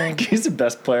amazing. Yeah. He's the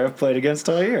best player I've played against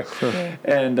all year.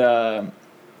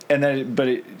 and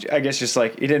then, I guess just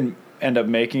like he didn't end up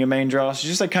making a main draw. So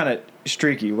he's just like kind of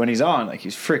streaky when he's on. Like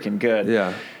he's freaking good.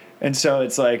 Yeah. And so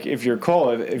it's like if you're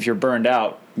if you're burned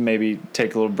out, maybe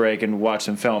take a little break and watch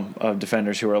some film of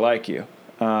defenders who are like you,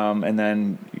 and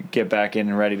then get back in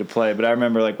and ready to play. But I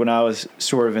remember like when I was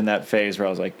sort of in that phase where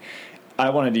I was like, I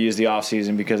wanted to use the off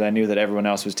season because I knew that everyone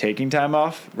else was taking time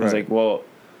off. I was like, well,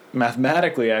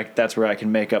 mathematically, that's where I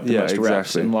can make up the most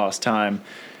reps and lost time,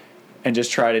 and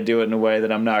just try to do it in a way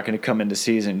that I'm not going to come into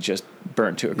season just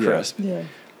burnt to a crisp. Yeah.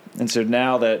 And so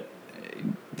now that.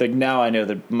 Like now I know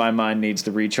that my mind needs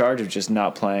the recharge of just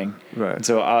not playing. Right. And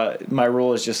so my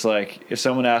rule is just like if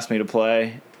someone asks me to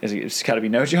play, it's got to be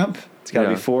no jump. It's got to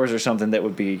be fours or something that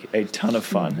would be a ton of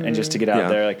fun. And just to get out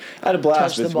there, like I had a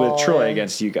blast with Troy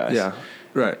against you guys. Yeah.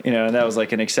 Right. You know, and that was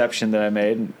like an exception that I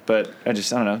made. But I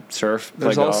don't know, surf.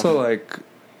 There's also like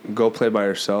go play by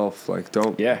yourself. Like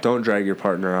don't drag your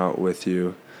partner out with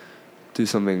you. Do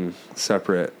something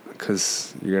separate.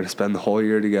 Because you're going to spend the whole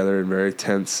year together in very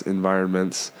tense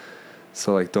environments.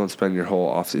 So, like, don't spend your whole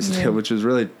off-season together, which is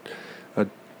really a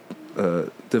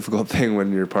difficult thing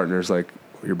when your partner's, like,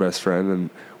 your best friend. And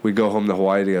we go home to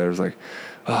Hawaii together. It's like,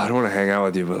 oh, I don't want to hang out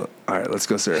with you, but all right, let's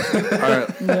go surf. All right.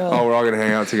 Oh, we're all going to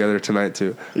hang out together tonight,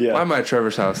 too. Yeah. Why am I at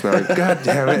Trevor's house now? Like, God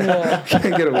damn it. I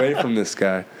can't get away from this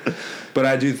guy. But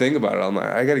I do think about it. I'm like,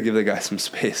 I got to give the guy some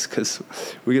space because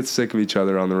we get sick of each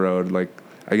other on the road. Like,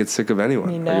 I get sick of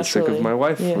anyone. I get sick of my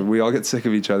wife. Yeah. We all get sick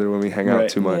of each other when we hang out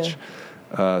too much.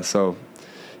 Yeah.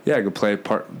 I could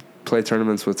play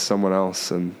tournaments with someone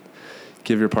else and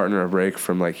give your partner a break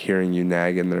from like hearing you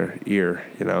nag in their ear,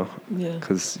 you know? Yeah.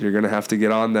 Because you're gonna have to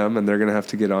get on them and they're gonna have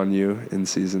to get on you in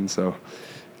season. So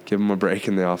give them a break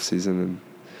in the off season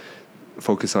and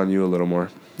focus on you a little more.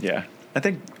 Yeah, I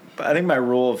think my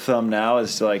rule of thumb now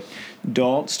is to like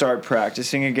don't start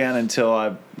practicing again until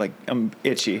I'm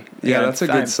itchy. Yeah, that's a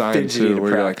good sign too,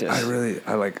 where you're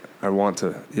like, I want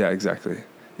to. Yeah, exactly.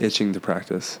 Itching to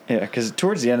practice. Yeah, because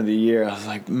towards the end of the year, I was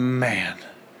like, man,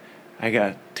 I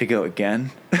got to go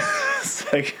again.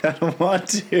 It's like I don't want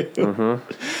to.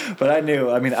 But I knew.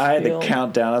 I mean, I had the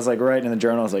countdown. I was like writing in the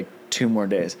journal. I was like, 2 more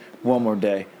days, 1 more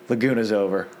day, Laguna's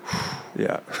over.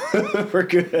 Yeah, we're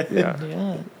good. Yeah.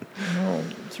 No,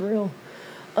 it's real.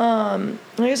 I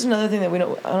guess another thing that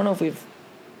I don't know if we've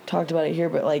talked about it here,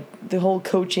 but like the whole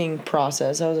coaching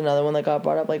process, that was another one that got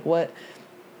brought up. Like what,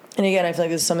 and again, I feel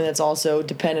like this is something that's also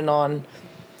dependent on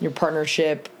your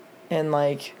partnership and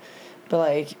like, but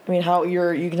like, I mean, how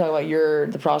you can talk about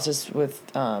the process with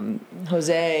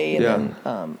Jose and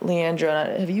then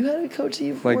Leandro. Have you had a coach that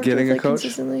you've like worked getting with, a coach?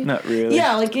 Consistently? Not really.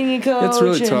 Yeah, like getting a coach. It's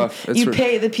really tough.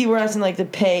 Pay the people are asking like to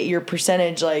pay your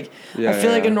percentage. Like I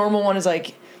feel like a normal one is like,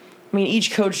 I mean,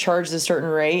 each coach charges a certain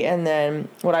rate, and then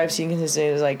what I've seen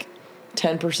consistently is like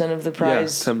 10% of the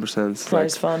prize. Yeah, 10%.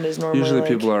 Prize fund is normally usually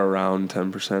people are around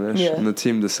 10%ish, and the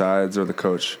team decides, or the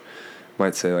coach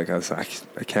might say like, I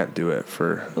can't do it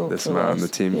for this amount, and the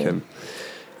team can.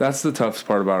 That's the toughest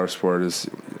part about our sport is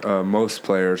most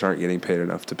players aren't getting paid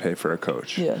enough to pay for a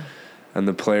coach. Yeah, and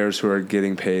the players who are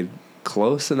getting paid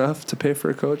close enough to pay for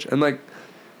a coach, and like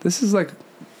this is like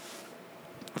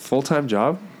a full-time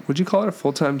job. Would you call it a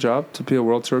full-time job to be a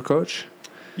World Tour coach?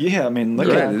 Yeah, I mean, look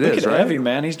at Evie,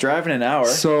 man. He's driving an hour.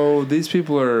 So these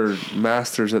people are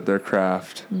masters at their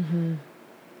craft. Mm-hmm.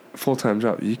 Full-time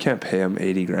job. You can't pay them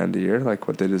 $80,000 a year, like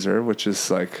what they deserve, which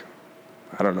is like,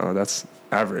 I don't know, that's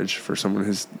average for someone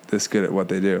who's this good at what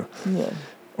they do. Yeah.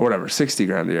 Or whatever,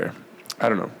 $60,000 a year. I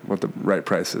don't know what the right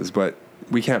price is, but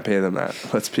we can't pay them that.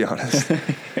 Let's be honest.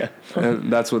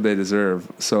 And that's what they deserve.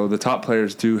 So the top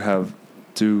players do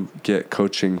get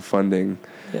coaching funding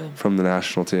from the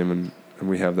national team, and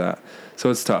we have that. So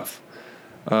it's tough.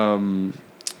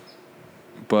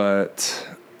 But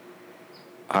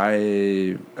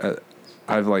I've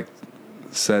like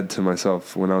said to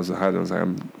myself when I was at Hyden, I was like,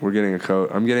 I'm getting a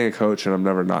coach, and I'm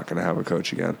never not going to have a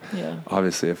coach again. Yeah.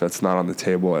 Obviously, if that's not on the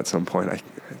table at some point, I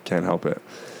can't help it.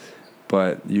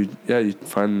 But you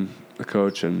find a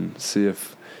coach and see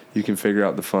if you can figure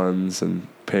out the funds and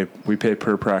pay. We pay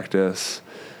per practice,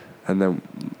 and then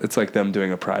it's like them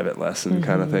doing a private lesson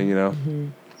kind of thing, you know. Mm-hmm.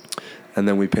 And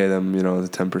then we pay them, the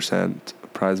 10%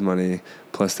 prize money,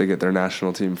 plus they get their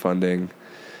national team funding.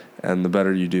 And the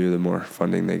better you do, the more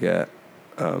funding they get.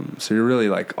 So you're really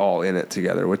like all in it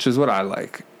together, which is what I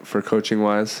like for coaching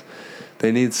wise.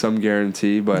 They need some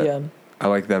guarantee, but I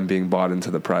like them being bought into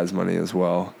the prize money as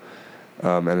well,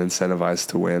 and incentivized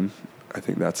to win. I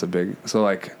think that's a big. So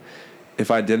like, if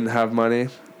I didn't have money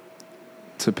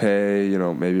to pay,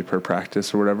 maybe per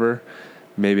practice or whatever,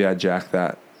 maybe I'd jack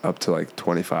that up to like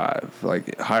 25,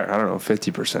 like higher. I don't know,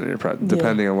 50% of your price,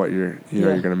 depending on what you're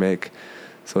going to make.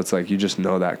 So it's like you just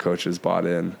know that coach is bought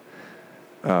in.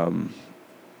 I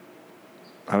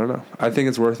don't know. I think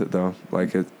it's worth it though.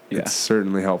 Like it's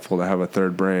certainly helpful to have a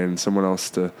third brain, someone else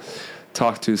to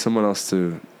talk to, someone else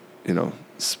to,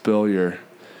 spill your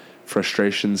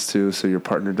frustrations to, so your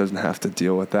partner doesn't have to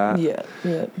deal with that. Yeah.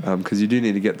 Because you do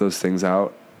need to get those things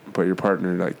out, but your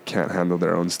partner like can't handle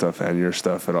their own stuff and your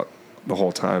stuff the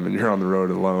whole time, and you're on the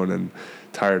road alone and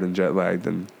tired and jet lagged,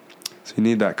 and so you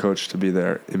need that coach to be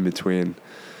there in between.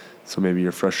 So maybe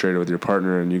you're frustrated with your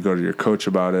partner and you go to your coach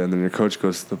about it, and then your coach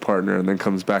goes to the partner and then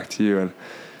comes back to you, and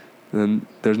then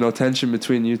there's no tension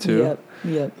between you two.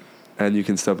 Yep. And you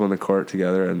can step on the court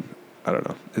together, and I don't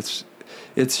know.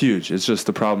 It's huge. It's just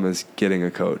the problem is getting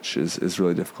a coach is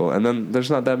really difficult. And then there's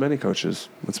not that many coaches,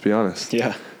 let's be honest.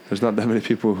 Yeah. There's not that many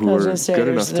people who are good enough to do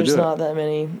it. There's not that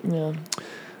many, yeah.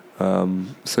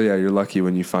 So yeah, you're lucky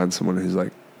when you find someone who's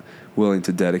like willing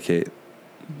to dedicate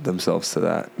themselves to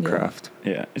that craft.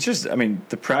 Yeah. It's just,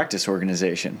 the practice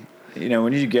organization.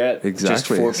 When you get just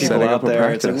 4 people Setting out up a there,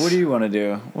 practice. it's like, what do you want to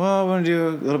do? Well, I want to do a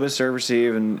little bit of serve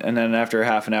receive, and then after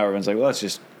half an hour, everyone's like, well,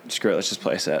 screw it, let's just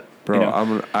play set.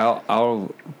 Bro,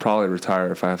 I'll probably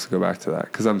retire if I have to go back to that,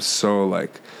 because I'm so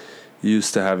like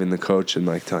used to having the coach and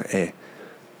like telling, hey,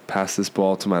 pass this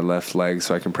ball to my left leg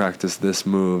so I can practice this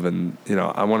move, and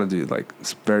I want to do like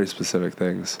very specific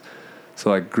things. So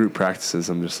like group practices,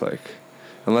 I'm just like,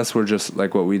 unless we're just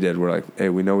like what we did, we're like, hey,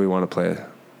 we know we want to play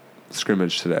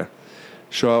scrimmage today.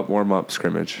 Show up, warm up,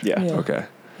 scrimmage. Yeah. Okay.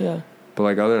 Yeah. But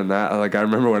like other than that, like I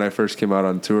remember when I first came out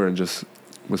on tour and just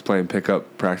was playing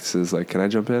pickup practices, like, can I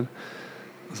jump in?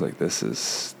 I was like, this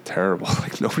is terrible.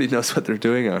 Like nobody knows what they're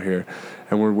doing out here,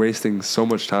 and we're wasting so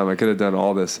much time. I could have done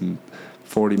all this in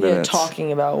 40 minutes.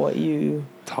 Talking about what you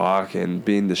talk and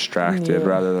being distracted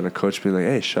rather than a coach being like,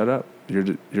 hey, shut up.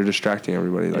 You're distracting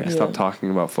everybody. Like stop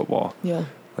talking about football. Yeah.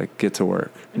 Like get to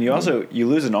work. And you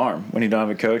lose an arm when you don't have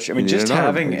a coach. Just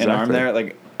having an arm there,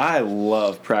 like I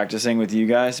love practicing with you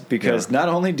guys because not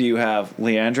only do you have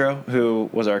Leandro, who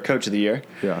was our coach of the year.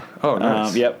 Yeah. Oh,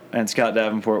 nice. Yep. And Scott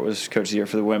Davenport was coach of the year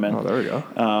for the women. Oh, there we go.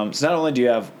 So not only do you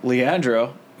have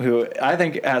Leandro, who I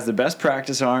think has the best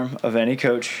practice arm of any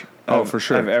coach for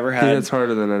sure. I've ever had. He hits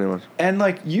harder than anyone. And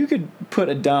like you could put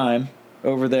a dime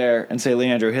over there and say,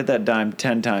 Leandro, hit that dime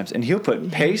 10 times. And he'll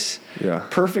put pace,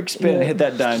 perfect spin, and hit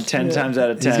that dime 10 times out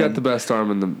of 10. He's got the best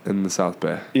arm in the South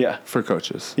Bay. Yeah. For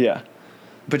coaches. Yeah.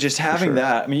 But just having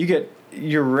that,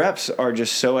 your reps are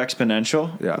just so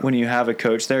exponential when you have a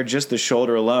coach there, just the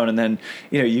shoulder alone. And then,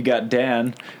 you got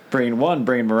Dan bringing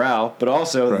morale, but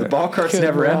also the ball cart's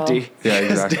never empty. Yeah,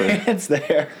 exactly. Dan's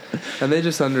there. And they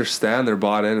just understand, they're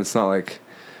bought in. It's not like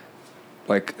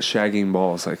shagging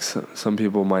balls. Like some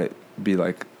people might be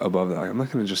like above that. Like, I'm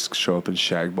not going to just show up and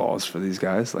shag balls for these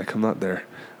guys. Like I'm not their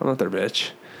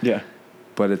bitch. Yeah.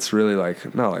 But it's really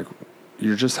like, no, like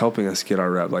you're just helping us get our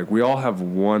rep. Like we all have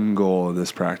one goal of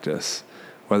this practice,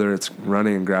 whether it's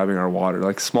running and grabbing our water,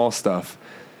 like small stuff.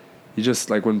 You just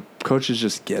like when coaches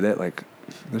just get it, like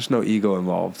there's no ego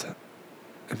involved.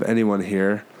 If anyone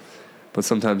here, but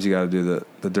sometimes you got to do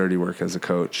the dirty work as a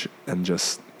coach and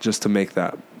just to make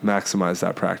that, maximize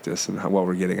that practice and what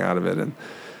we're getting out of it. And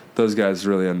those guys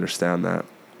really understand that.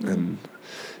 And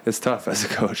it's tough as a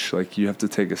coach. Like you have to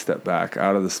take a step back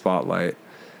out of the spotlight.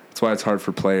 That's why it's hard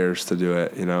for players to do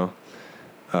it, to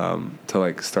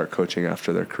like start coaching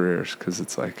after their careers. Cause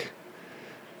it's like,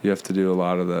 you have to do a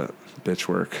lot of the bitch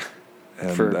work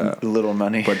and, for little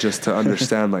money, but just to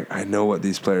understand, like, I know what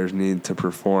these players need to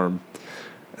perform.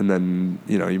 And then,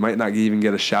 you might not even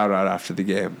get a shout out after the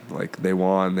game. Like they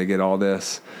won, they get all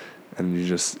this, and you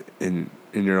just in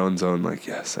your own zone, like,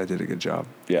 yes, I did a good job.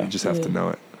 Yeah. You just have to know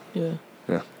it. Yeah.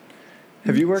 Yeah.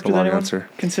 Have you worked with anyone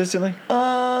consistently?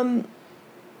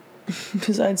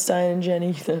 Besides Stein and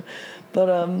Jenny,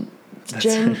 but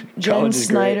Jen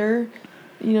Snyder,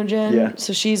 Jen. Yeah.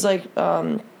 So she's like,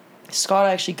 Scott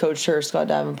actually coached her, Scott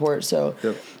Davenport. So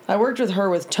I worked with her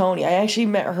with Tony. I actually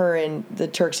met her in at the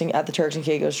Turks and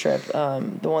Caicos trip,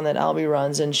 the one that Albie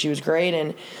runs, and she was great.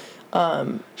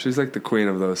 And she's like the queen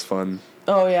of those fun.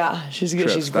 Oh yeah, she's good.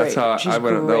 Trips. She's great. That's how I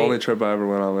went. The only trip I ever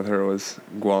went on with her was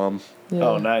Guam. Yeah.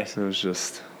 Oh, nice. It was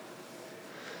just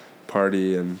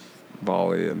party and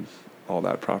volley and all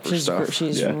that proper stuff.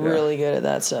 She's really good at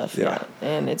that stuff. Yeah.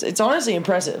 And it's honestly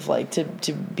impressive, like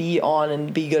to be on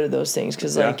and be good at those things,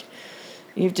 because like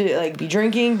you have to like be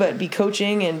drinking but be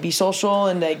coaching and be social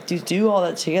and like do all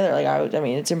that together. Like I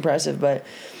mean it's impressive. But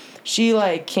she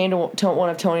like came to one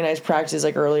of Tony and I's practices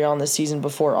like earlier on this season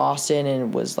before Austin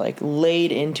and was like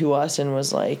laid into us and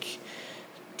was like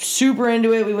super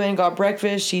into it. We went and got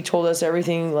breakfast. She told us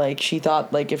everything like she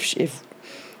thought, like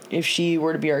if she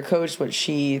were to be our coach, what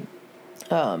she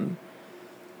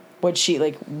what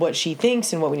she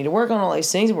thinks and what we need to work on, all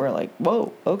these things. And we're like,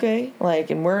 whoa, okay. Like,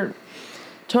 and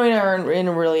Tony and I are in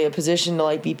really a position to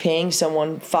like be paying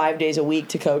someone 5 days a week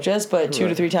to coach us, but 2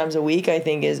 to 3 times a week, I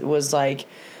think was like,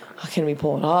 oh, can we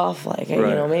pull it off? Like,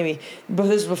 maybe. But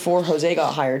this was before Jose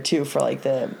got hired too for like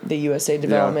the USA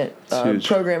development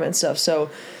program and stuff. So,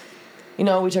 we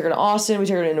took her to Austin, we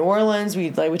took her to New Orleans, we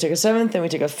took a 7th and we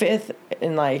took a 5th,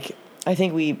 and like, I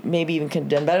think we maybe even could have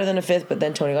done better than a 5th, but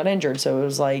then Tony got injured. So it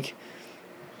was like,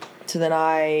 so then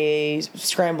I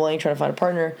scrambling, trying to find a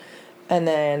partner, and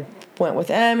then went with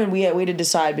M, and we had to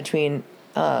decide between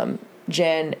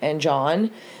Jen and John.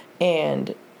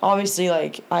 And obviously,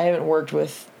 like, I haven't worked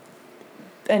with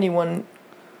anyone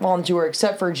on tour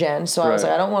except for Jen. So I was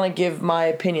like, I don't want to give my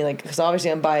opinion, like, because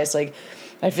obviously I'm biased. Like,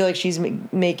 I feel like she's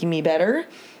making me better.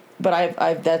 But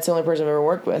I've that's the only person I've ever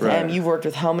worked with. Right. And you've worked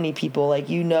with how many people? Like,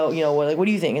 what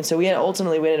do you think? And so we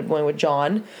ended up going with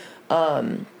John.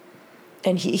 And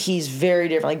he's very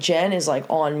different. Like, Jen is like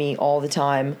on me all the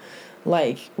time,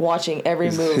 like watching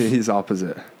every move. He's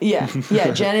opposite. Yeah.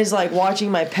 Jen is like watching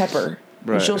my pepper.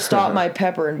 Right. And she'll stop my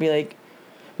pepper and be like,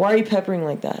 "Why are you peppering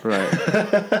like that?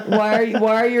 Right.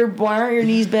 Why aren't your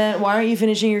knees bent? Why aren't you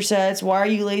finishing your sets? Why are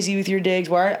you lazy with your digs?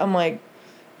 I'm like,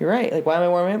 you're right. Like, why am I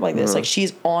warming up like this? Like,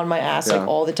 she's on my ass like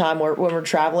all the time. When we're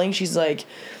traveling, she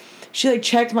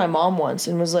checked my mom once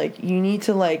and was like, you need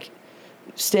to like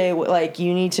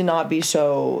you need to not be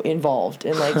so involved,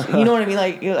 and like, you know what I mean?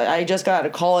 Like, I just got out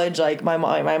of college. Like, my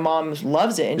mom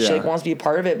loves it, and she like wants to be a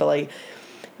part of it, but like,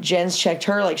 Jen's checked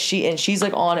her, like, she's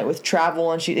like on it with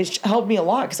travel, and it helped me a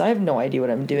lot because I have no idea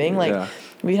what I'm doing. Like,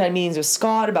 we had meetings with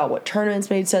Scott about what tournaments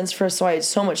made sense for us, so I had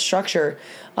so much structure.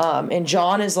 And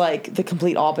John is like the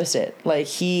complete opposite. Like,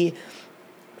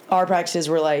 our practices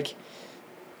were like,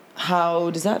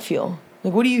 how does that feel?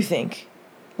 Like, what do you think?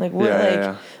 Like,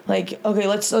 what, like, okay,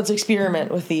 let's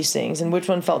experiment with these things and which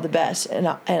one felt the best.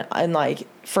 And like,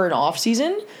 for an off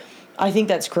season, I think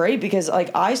that's great because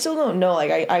like, I still don't know.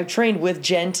 Like, I trained with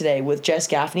Jen today with Jess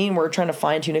Gaffney, and we're trying to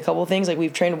fine tune a couple of things. Like,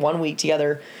 we've trained 1 week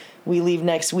together. We leave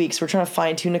next week, so we're trying to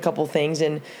fine tune a couple things,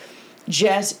 and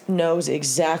Jess knows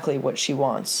exactly what she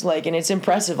wants. Like, and it's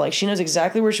impressive. Like, she knows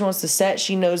exactly where she wants to set.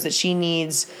 She knows that she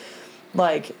needs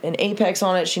like an apex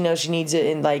on it. She knows she needs it,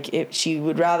 and like, if she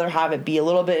would rather have it be a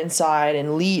little bit inside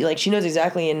and lead. Like, she knows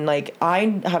exactly. And like,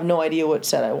 I have no idea what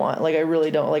set I want. Like, I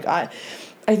really don't. Like, I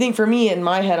think for me in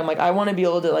my head, I'm like, I want to be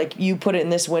able to, like, you put it in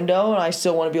this window, and I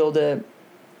still want to be able to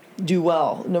do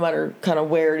well no matter kind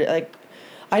of where like.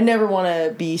 I never want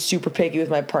to be super picky with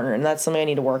my partner, and that's something I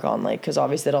need to work on, like, because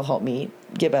obviously that'll help me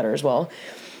get better as well.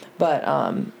 But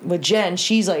with Jen,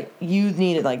 she's like, you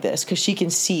need it like this, because she can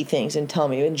see things and tell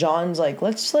me. And John's like,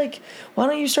 let's like, why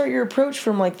don't you start your approach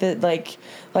from like the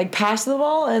like pass the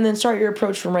ball and then start your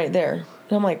approach from right there.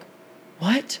 And I'm like,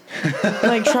 what?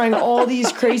 Like, trying all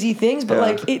these crazy things, but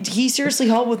like, he seriously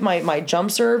helped with my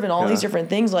jump serve and all these different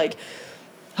things, like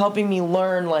helping me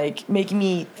learn, like making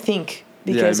me think.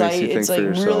 Because it's like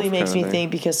really makes me think,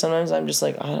 because sometimes I'm just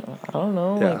like, I don't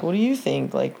know, like, what do you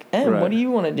think? Like, what do you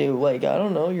want to do? Like, I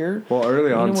don't know. Well,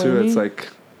 early on too, it's like,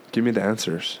 give me the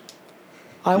answers.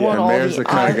 I want all Mayor's the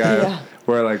kind of guy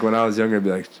where, like, when I was younger, I'd be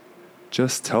like,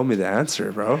 just tell me the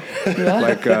answer, bro.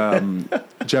 Like,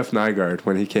 Jeff Nygaard,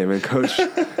 when he came in, coach,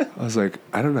 I was like,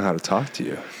 I don't know how to talk to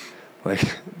you.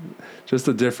 Like, just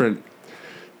a different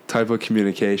type of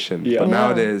communication. But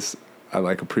nowadays, I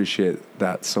like appreciate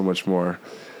that so much more.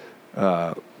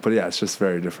 But yeah, it's just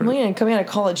very different. Well, yeah, and coming out of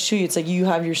college too, it's like you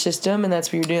have your system, and that's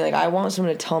what you're doing. Like, I want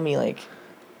someone to tell me, like,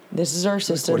 this is our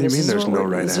system. What do you mean there's no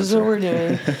right answer? This is what we're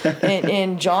doing.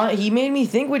 and John, he made me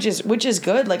think, which is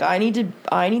good. Like, I need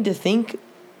to think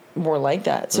more like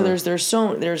that. So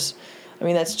I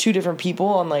mean, that's two different people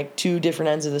on like two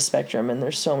different ends of the spectrum, and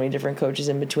there's so many different coaches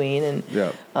in between.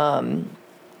 And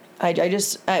I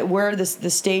just where the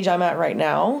stage I'm at right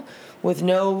now, with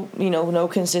no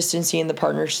consistency in the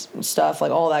partner stuff,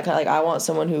 like all that kind of, like, I want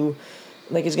someone who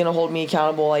like is gonna hold me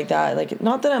accountable like that. Like,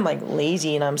 not that I'm like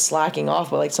lazy and I'm slacking off,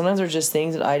 but like sometimes there's just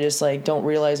things that I just like don't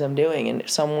realize I'm doing, and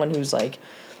someone who's like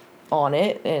on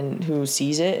it and who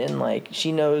sees it and like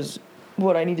she knows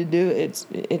what I need to do,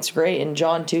 it's great. And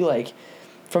John too, like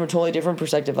from a totally different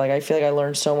perspective, like I feel like I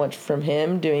learned so much from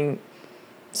him doing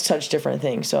such different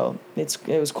things. So it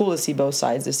was cool to see both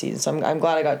sides this season. So I'm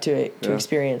glad I got to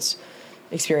experience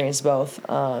both.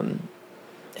 And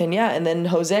then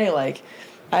Jose, like,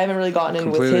 I haven't really gotten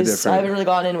in with his. I haven't really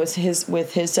gotten in with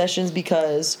his sessions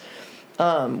because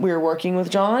we were working with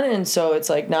John, and so it's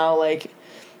like now, like,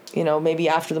 maybe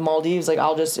after the Maldives, like,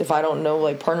 I'll just, if I don't know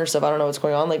like partner stuff, I don't know what's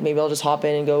going on, like maybe I'll just hop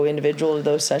in and go individual to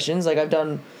those sessions. Like, I've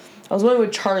done I was going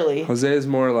with Charlie. Jose is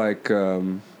more like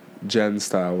Jen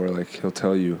style, where like he'll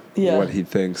tell you Yeah. what he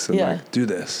thinks and Yeah. like do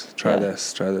this, try Yeah.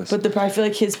 this, try this. But I feel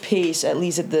like his pace, at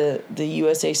least at the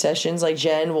USA sessions, like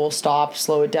Jen will stop,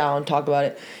 slow it down, talk about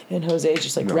it, and Jose's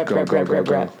just like No, rep, go, rep, go, rep, go, rep,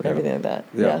 go. rep, Yeah. everything like that.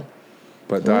 Yeah. Yeah.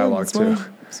 But dialogue that's too. why-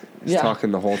 He's Yeah.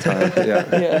 talking the whole time. Yeah.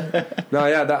 Yeah. No,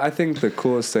 yeah. I think the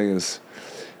coolest thing is,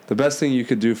 the best thing you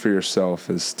could do for yourself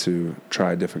is to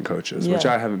try different coaches, which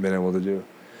Yeah. I haven't been able to do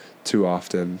too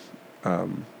often.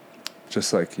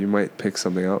 Just like you might pick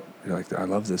something up, you're like, I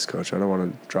love this coach, I don't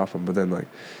want to drop him. But then like,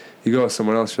 you go with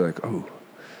someone else, you're like, oh,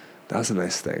 that was a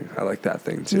nice thing. I like that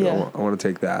thing too. Yeah. I want to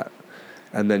take that,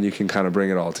 and then you can kind of bring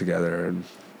it all together and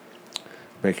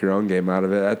make your own game out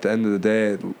of it. At the end of the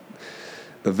day,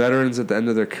 the veterans at the end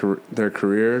of their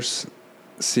careers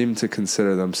seem to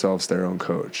consider themselves their own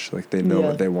coach. Like they know Yeah.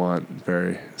 what they want,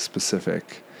 very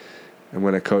specific. And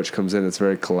when a coach comes in, it's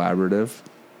very collaborative.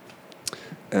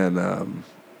 And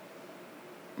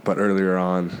but earlier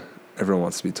on, everyone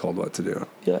wants to be told what to do.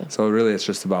 Yeah. So really, it's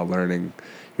just about learning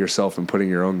yourself and putting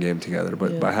your own game together.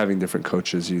 But Yeah. by having different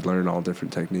coaches, you learn all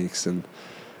different techniques and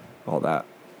all that.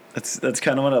 That's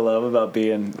kind of what I love about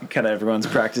being kind of everyone's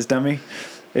practice dummy.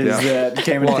 Is Yeah. that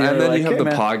came Well, into and then like, you have hey, the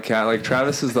man. podcast. Like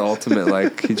Travis is the ultimate.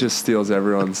 Like he just steals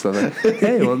everyone's stuff. Like,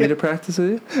 hey, you want me to practice with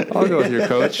you? I'll go with your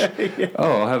coach.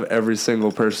 Oh, I'll have every single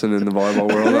person in the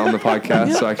volleyball world on the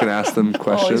podcast, so I can ask them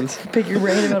questions. Always pick your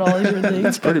brain about all these different things.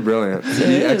 It's pretty brilliant. It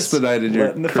He is. expedited your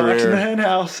Letting the fox in the career. hen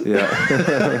house.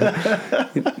 Yeah,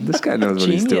 this guy knows what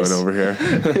he's Genius. doing over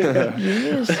here.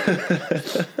 Genius.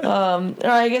 All right,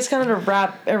 I guess kind of to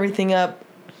wrap everything up,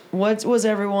 what was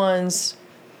everyone's,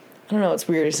 I don't know, it's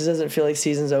weird, it just doesn't feel like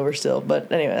season's over still,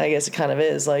 but anyway, I guess it kind of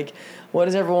is. Like, what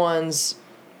was everyone's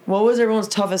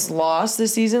toughest loss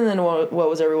this season, and what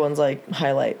was everyone's, like,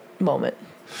 highlight moment?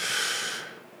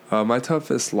 My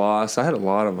toughest loss, I had a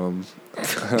lot of them.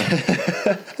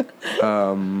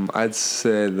 I'd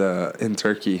say in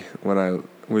Turkey when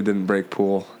we didn't break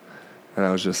pool, and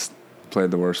I was just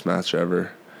played the worst match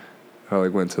ever. I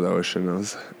like went to the ocean. I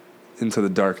was into the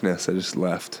darkness. I just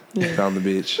left, found the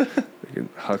beach, freaking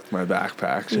hucked my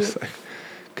backpack, just like,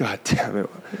 God damn it,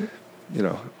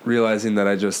 realizing that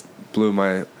I just blew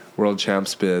my world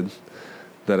champs bid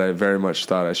that I very much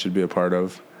thought I should be a part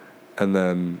of, and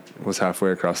then was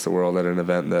halfway across the world at an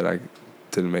event that I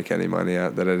didn't make any money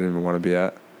at, that I didn't even want to be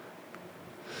at.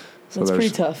 So That's pretty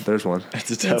tough. There's one.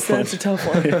 It's a tough That's a tough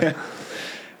one. one.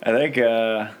 I think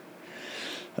I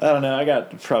don't know. I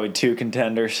got probably two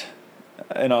contenders.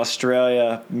 In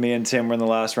Australia, me and Tim were in the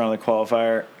last round of the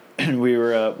qualifier, and we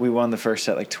won the first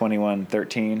set like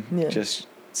 21-13. Yeah. Just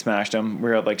smashed them. We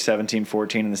were up like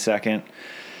 17-14 in the second.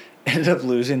 Ended up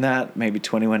losing that, maybe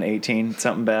 21-18,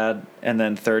 something bad. And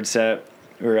then third set,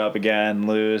 we were up again,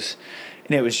 lose.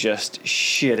 And it was just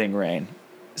shitting rain.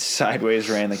 Sideways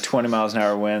rain, like 20 miles an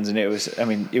hour winds. And it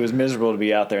was miserable to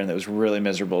be out there, and it was really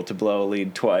miserable to blow a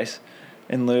lead twice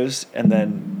and lose. And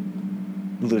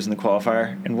then losing the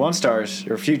qualifier. And one stars,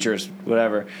 or futures,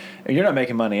 whatever, and you're not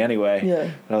making money anyway. Yeah.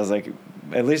 But I was like,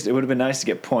 at least it would have been nice to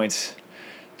get points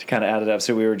to kind of add it up.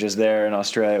 So we were just there in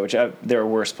Australia, which there are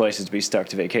worse places to be stuck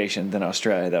to vacation than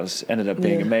Australia. That ended up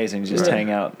being amazing. Just Right.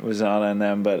 hang out with Zana and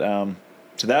them. But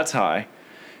so that's high.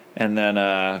 And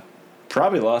then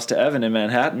probably lost to Evan in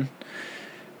Manhattan.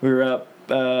 We were up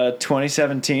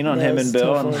 2017 on That him was and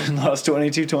Bill, a tough and lost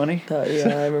 22-20. Yeah,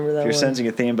 I remember that If you're one. sensing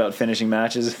a theme about finishing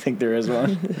matches, I think there is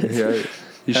one. Yeah,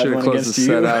 you Had should one have closed the against you.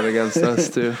 set out against us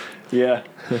too. Yeah.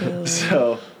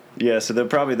 So they're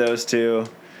probably those two.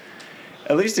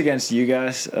 At least against you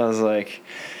guys, I was like,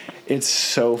 it's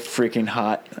so freaking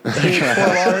hot. Dude, Fort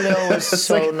Lauderdale was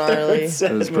so gnarly.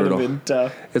 It was brutal. Been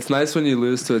tough. It's nice when you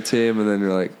lose to a team and then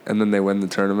you're like, and then they win the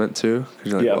tournament too. 'Cause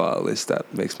you're like, Yeah. well, at least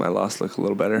that makes my loss look a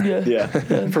little better. Yeah.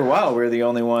 Yeah. For a while, we were the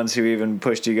only ones who even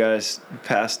pushed you guys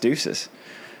past deuces.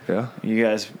 Yeah. You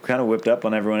guys kind of whipped up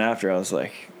on everyone after. I was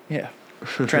like, yeah.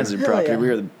 Transitive Hell property. yeah. We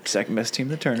were the second best team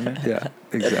in the tournament. Yeah. At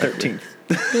Exactly.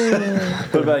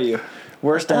 13th. What about you?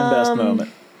 Worst and best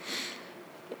moment.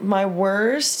 My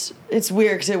worst, it's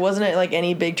weird because it wasn't like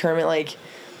any big tournament. Like,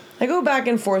 I go back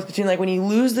and forth between like when you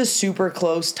lose the super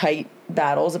close, tight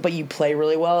battles, but you play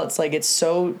really well. It's like it's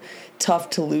so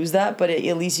tough to lose that, but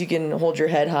at least you can hold your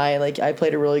head high. Like, I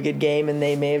played a really good game, and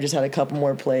they may have just had a couple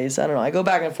more plays. I don't know. I go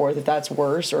back and forth if that's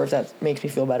worse or if that makes me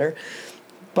feel better.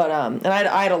 But and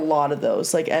I had a lot of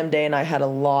those. Like M Day and I had a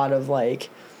lot of like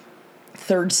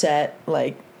third set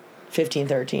like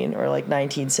 15-13 or like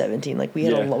 19-17. Like we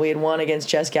had we had one against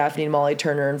Jess Gaffney and Molly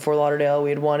Turner in Fort Lauderdale.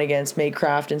 We had one against May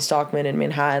Craft and Stockman in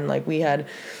Manhattan. Like we had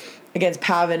against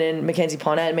Pavin and Mackenzie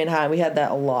Pawnette in Manhattan. We had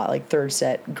that a lot, like third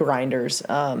set grinders.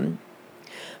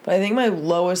 But I think my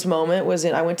lowest moment was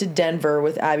I went to Denver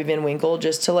with Abby Van Winkle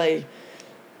just to like,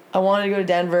 I wanted to go to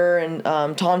Denver, and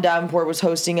Tom Davenport was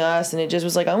hosting us, and it just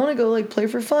was like, I want to go like play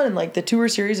for fun, and like the tour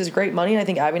series is great money, and I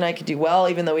think Abby and I could do well,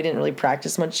 even though we didn't really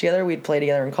practice much together. We'd play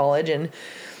together in college, and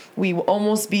we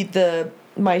almost beat the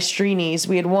Maestrinis.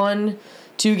 We had won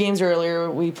 2 games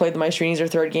earlier. We played the Maestrinis our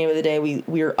third game of the day. We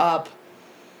were up,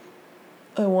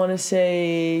 I want to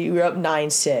say, we were up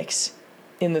 9-6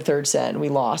 in the third set, and we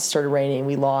lost. Started raining,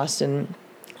 we lost, and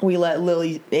we let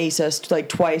Lily ace us like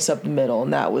twice up the middle,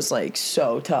 and that was like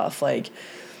so tough. Like,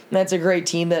 that's a great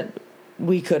team that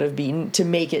we could have beaten to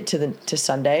make it to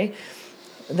Sunday.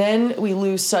 Then we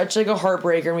lose such like a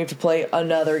heartbreaker, and we have to play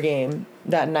another game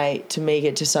that night to make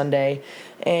it to Sunday.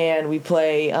 And we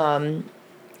play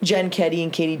Jen Keddy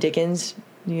and Katie Dickens.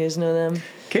 You guys know them?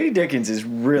 Katie Dickens is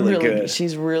really good.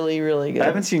 She's really, really good. I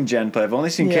haven't seen Jen play. I've only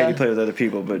seen Katie play with other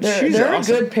people, but they're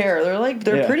awesome. a good pair.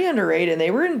 They're pretty underrated.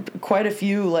 They were in quite a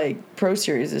few like pro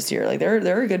series this year. Like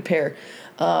they're a good pair.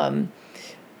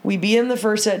 We beat them the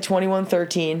first set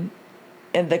 21-13,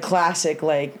 and the classic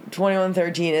like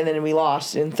 21-13, and then we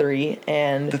lost in 3.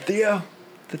 And the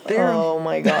theorem. Oh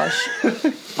my gosh,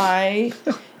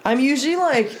 I'm usually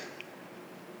like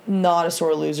not a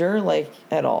sore loser like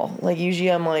at all. Like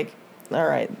usually I'm like, all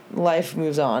right, life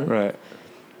moves on. Right.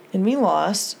 And we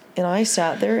lost, and I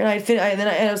sat there, and I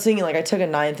was thinking, like, I took a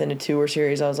 9th in a tour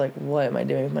series. I was like, what am I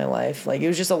doing with my life? Like, it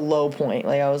was just a low point.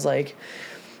 Like, I was like,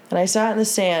 and I sat in the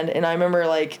sand, and I remember,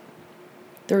 like,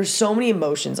 there were so many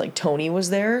emotions. Like, Tony was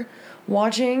there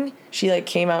watching. She, like,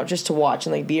 came out just to watch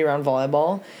and, like, be around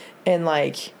volleyball. And,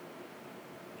 like,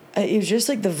 it was just,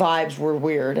 like, the vibes were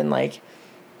weird. And, like,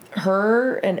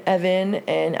 her and Evan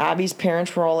and Abby's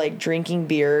parents were all, like, drinking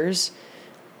beers.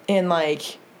 And,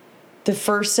 like, the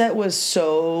first set was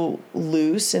so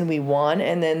loose, and we won.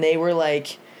 And then they were,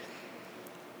 like,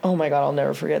 oh, my God, I'll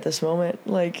never forget this moment.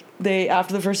 Like,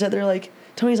 after the first set, they're like,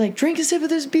 Tony's like, drink a sip of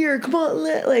this beer. Come on.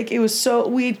 Like, it was so,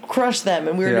 we crushed them,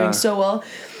 and we were doing so well.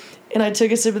 And I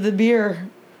took a sip of the beer,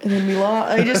 and then we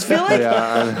lost. I just feel like,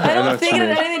 I don't think it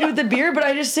had anything to do with the beer, but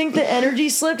I just think the energy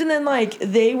slipped. And then, like,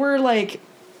 they were, like,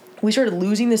 we started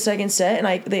losing the second set,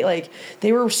 and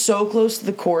they were so close to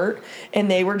the court, and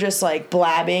they were just like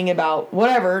blabbing about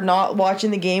whatever, not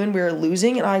watching the game, and we were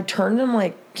losing. And I turned to them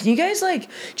like, can you guys like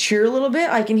cheer a little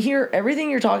bit? I can hear everything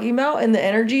you're talking about, and the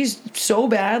energy's so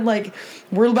bad. Like,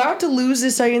 we're about to lose the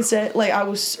second set. Like, I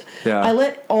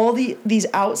let all these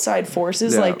outside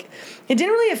forces like, it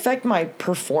didn't really affect my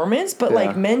performance, but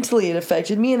like mentally it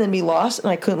affected me. And then we lost, and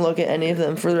I couldn't look at any of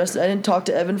them for the rest. I didn't talk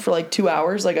to Evan for like 2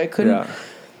 hours. Like, I couldn't. Yeah.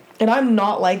 And I'm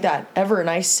not like that ever. And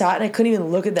I sat, and I couldn't even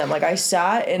look at them. Like, I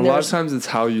sat, and a lot of times it's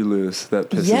how you lose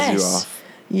that pisses you off.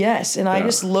 Yes, and I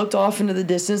just looked off into the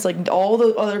distance. Like, all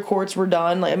the other courts were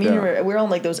done. Like, I mean, we're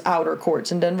on like those outer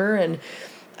courts in Denver, and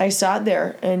I sat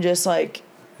there and just like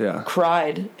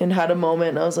cried and had a moment.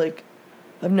 And I was like,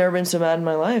 I've never been so mad in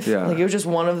my life. Yeah. Like, it was just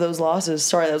one of those losses.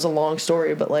 Sorry, that was a long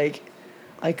story, but like,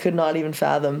 I could not even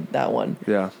fathom that one.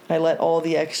 Yeah, I let all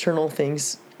the external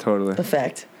things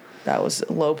affect. That was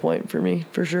a low point for me,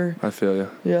 for sure. I feel you.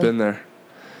 Yeah. Been there.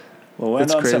 Well, we'll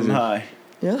end on something high.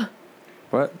 Yeah.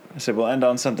 What? I said we'll end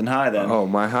on something high then. Oh,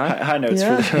 my high? High notes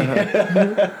for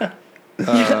the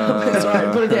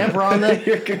Sorry, put a damper on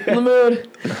the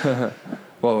mood.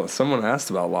 Well, someone asked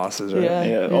about losses, right?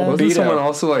 Yeah. Wasn't someone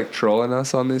also like trolling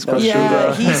us on these questions?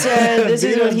 Yeah, he said this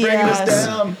is what he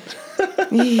asked.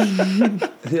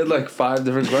 He had like 5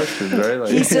 different questions, right? Like,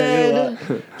 he said,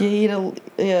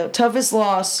 toughest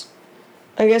loss.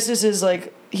 I guess this is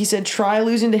like, he said, try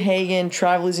losing to Hagen,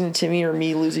 try losing to Timmy, or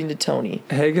me losing to Tony.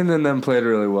 Hagen and them played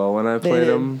really well when I played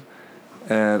them,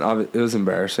 and it was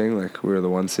embarrassing. Like, we were the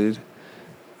 1 seed.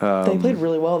 They played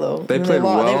really well, though. They played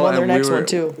well. They won their next one,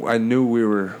 too. I knew we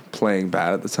were playing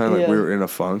bad at the time. Like, we were in a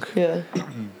funk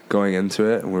going into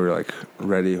it, and we were, like,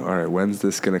 ready. All right, when's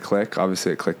this going to click?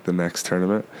 Obviously, it clicked the next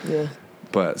tournament. Yeah.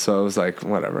 But, so I was like,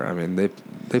 whatever. I mean, they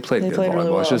played good volleyball. Really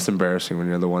well. It's just embarrassing when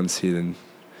you're the 1 seed. And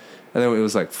then it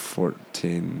was, like,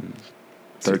 14,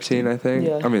 13, I think.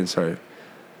 Yeah. I mean, sorry.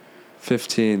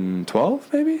 15,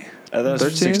 12, maybe? That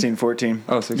was 16, 14.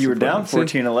 Oh, 16, you were 14. down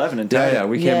 14, 11 and 10. Yeah,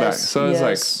 we came back. So it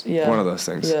was like one of those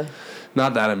things. Yeah.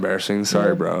 Not that embarrassing.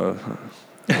 Sorry, bro.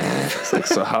 It's like,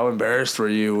 so how embarrassed were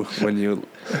you when you...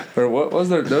 Or what was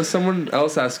there? There was someone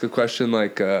else ask a question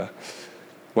like,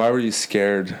 why were you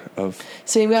scared of...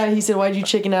 Same guy. He said, why'd you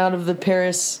chicken out of the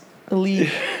Paris Elite?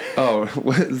 Oh,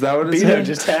 is that what it said?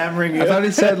 just hammering you. I thought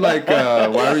he said, like,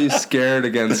 why were you scared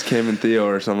against Kim and Theo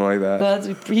or something like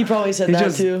that? He probably said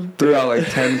that, too. Threw out, like,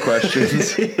 10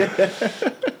 questions. Yeah,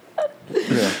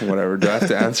 whatever. Do I have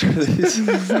to answer these?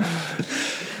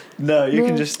 No, you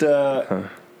can just go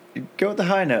with the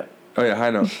high note. Oh yeah,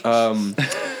 high note.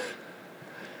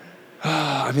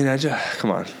 I mean,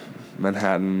 come on,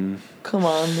 Manhattan. Come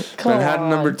on. Manhattan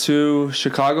number 2.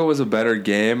 Chicago was a better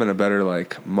game and a better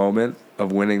like moment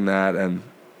of winning that, and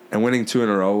winning 2 in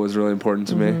a row was really important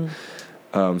to me.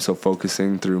 So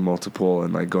focusing through multiple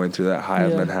and like going through that high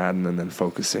of Manhattan and then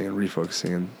focusing and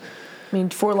refocusing and. I mean,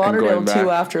 Fort Lauderdale too.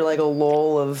 After like a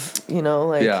lull of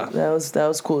that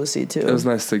was cool to see too. It was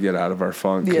nice to get out of our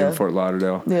funk in Fort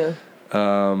Lauderdale.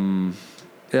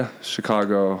 Yeah.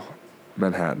 Chicago,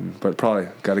 Manhattan, but probably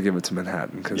got to give it to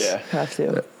Manhattan because have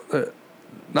to.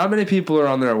 Not many people are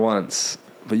on there once,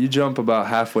 but you jump about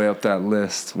halfway up that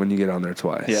list when you get on there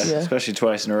twice. Yeah, especially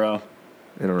twice in a row.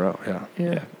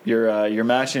 Yeah. Your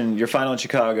match in your final in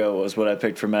Chicago was what I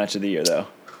picked for match of the year, though.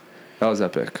 That was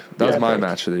epic. That was my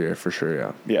match of the year for sure.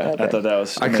 Yeah. Yeah, epic. I thought that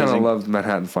was amazing. I kind of loved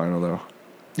Manhattan final though.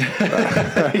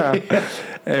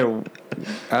 Hey,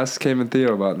 ask Cayman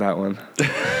Theo about that one.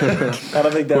 I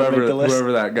don't think that would make the list.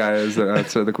 Whoever that guy is that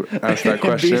asked that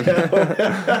question.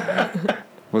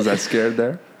 Was I scared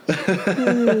there?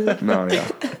 No, yeah.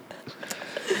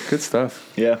 Good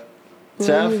stuff. Yeah.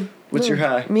 Sav, what's your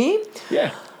high? Me?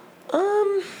 Yeah.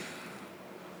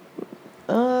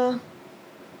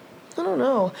 I don't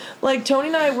know. Like Tony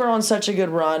and I were on such a good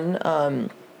run.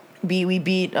 We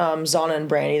beat Zana and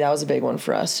Brandy. That was a big one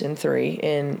for us in 3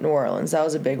 in New Orleans. That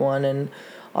was a big one, and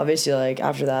obviously like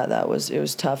after that, it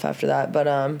was tough after that. But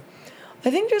I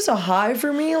think just a high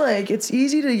for me. Like it's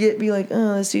easy to be like,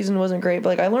 oh, this season wasn't great, but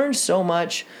like I learned so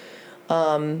much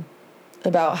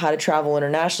about how to travel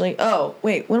internationally. Oh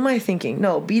wait, what am I thinking?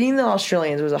 No, beating the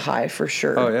Australians was a high for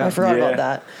sure. Oh yeah, I forgot about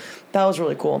that. That was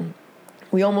really cool.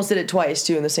 We almost did it twice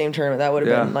too in the same tournament. That would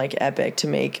have been like epic to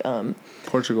make.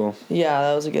 Portugal. Yeah,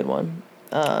 that was a good one.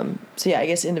 So yeah, I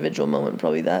guess individual moment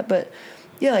probably that, but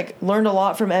yeah, like learned a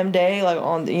lot from M Day, like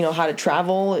on how to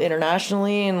travel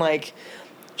internationally and like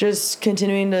just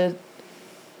continuing to.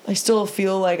 I still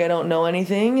feel like I don't know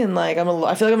anything, and like I feel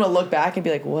like I'm gonna look back and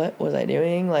be like, what was I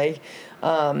doing? Like,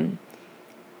 and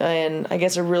I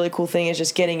guess a really cool thing is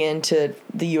just getting into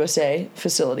the USA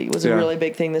facility was a really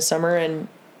big thing this summer, and.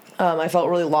 I felt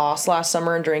really lost last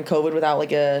summer and during COVID without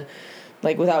without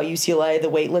UCLA, the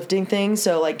weightlifting thing.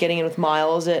 So like getting in with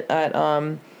Miles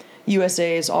at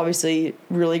USA is obviously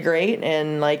really great.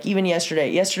 And like even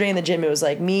yesterday in the gym, it was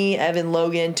like me, Evan,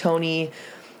 Logan, Tony,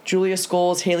 Julia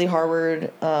Scholes, Haley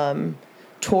Harvard,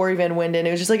 Tori Van Winden. It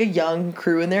was just like a young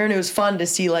crew in there, and it was fun to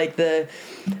see like we're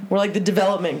like the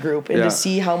development group and to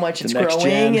see how much it's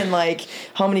growing and like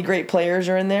how many great players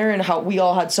are in there and how we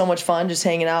all had so much fun just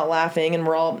hanging out, laughing, and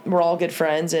we're all good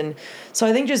friends. And so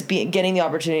I think just getting the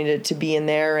opportunity to be in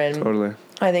there, and totally.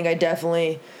 I think I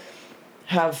definitely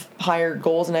have higher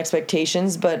goals and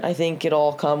expectations, but I think it'll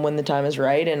all come when the time is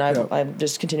right, and I'm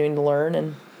just continuing to learn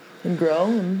and grow,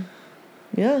 and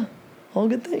all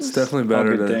good things. It's definitely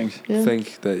better to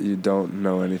think that you don't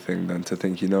know anything than to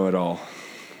think you know it all.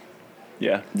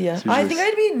 Yeah. Yeah. I think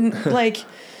I'd be like,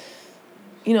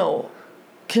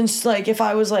 like if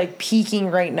I was like peaking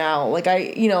right now, like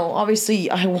obviously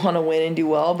I want to win and do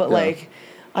well, but like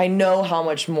I know how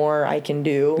much more I can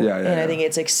do. And I think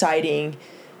it's exciting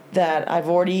that I've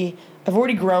already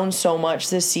grown so much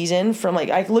this season from like,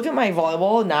 I look at my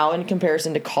volleyball now in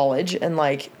comparison to college and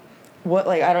like, what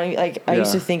like I don't like I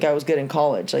used to think I was good in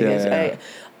college like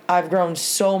I've grown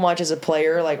so much as a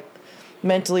player, like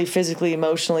mentally, physically,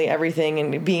 emotionally, everything,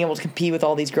 and being able to compete with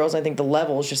all these girls. I think the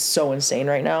level is just so insane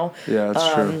right now. Yeah,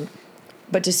 that's true.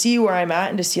 But to see where I'm at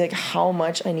and to see like how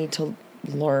much I need to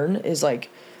learn is like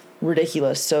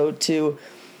ridiculous. So to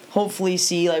hopefully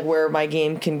see like where my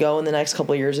game can go in the next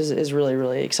couple of years is really,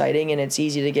 really exciting. And it's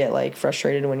easy to get like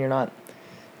frustrated when you're not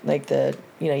like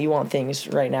you want things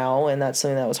right now, and that's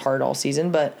something that was hard all season.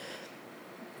 But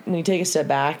when you take a step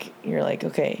back, you're like,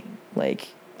 okay, like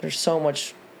there's so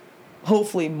much,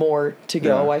 hopefully more to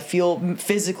go. I feel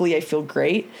physically, I feel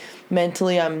great.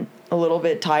 Mentally, I'm a little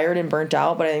bit tired and burnt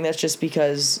out, but I think that's just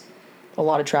because a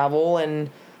lot of travel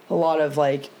and a lot of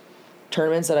like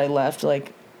tournaments that I left.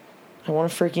 Like I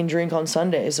want to freaking drink on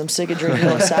Sundays. I'm sick of drinking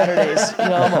on Saturdays.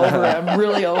 I'm over it. I'm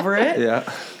really over it.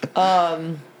 Yeah.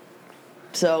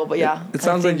 So, but yeah. It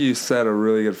sounds like you set a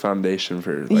really good foundation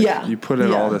for you put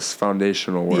in all this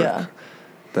foundational work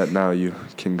that now you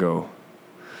can go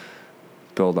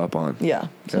build up on. Yeah.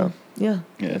 So, Yeah,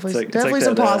 definitely, it's like definitely that,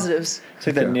 some positives. It's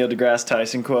like that Neil deGrasse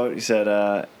Tyson quote. He said,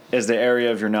 as the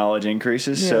area of your knowledge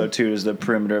increases, so Yeah. too does the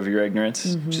perimeter of your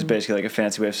ignorance, which is basically like a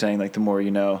fancy way of saying like the more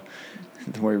you know,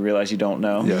 the more you realize you don't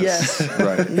know. Yes. Yes.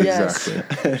 Right. Yes.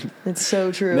 Exactly. It's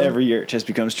so true. And every year it just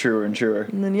becomes truer and truer.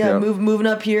 And then yeah, Yep. moving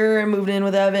up here and moving in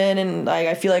with Evan, and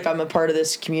I feel like I'm a part of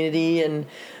this community, and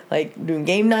like doing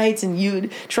game nights.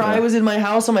 And Try was in my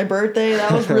house on my birthday.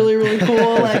 That was really really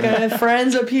cool. Like I have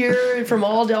friends up here from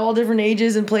all different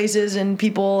ages and places and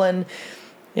people, and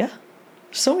yeah.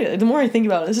 So many. The more I think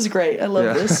about it, this is great. I love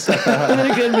Yeah. this. I'm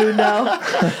in a good mood now.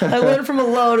 I went from a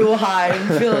low to a high.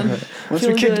 I'm feeling. Once we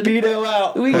feeling kicked good. Beto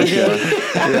out, We Yeah.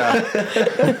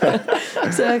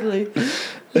 exactly.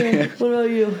 Yeah. What about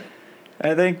you?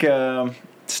 I think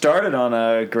started on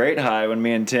a great high when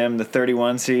me and Tim, the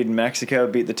 31 seed in Mexico,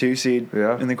 beat the 2 seed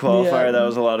Yeah. in the qualifier. Yeah. That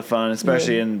was a lot of fun,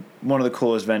 especially Yeah. in one of the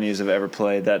coolest venues I've ever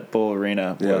played. That Bull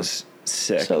Arena Yeah. was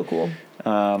sick. So cool.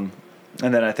 And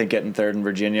then I think getting third in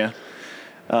Virginia,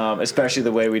 especially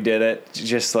the way we did it,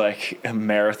 just like a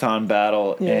marathon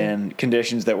battle Yeah. in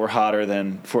conditions that were hotter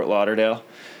than Fort Lauderdale,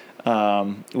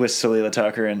 with Salila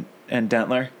Tucker and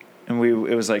Dentler. And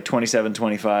it was like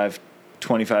 27-25,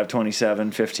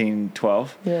 25-27,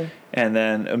 15-12. Yeah. And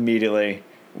then immediately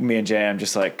me and JM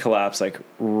just like collapsed, like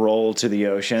roll to the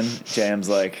ocean. JM's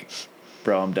like,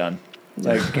 bro, I'm done.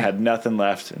 Like had nothing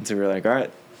left. And so we were like, all right,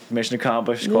 mission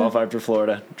accomplished, Yeah. qualified for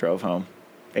Florida, drove home,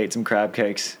 ate some crab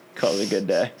cakes, called it a good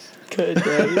day. Good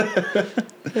day. I love it.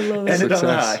 Ended on a Success.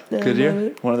 high. Yeah, I Good love year.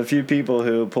 it. One of the few people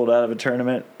who pulled out of a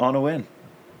tournament on a win.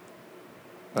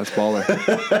 That's baller.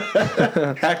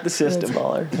 Hack the That's system.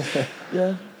 baller.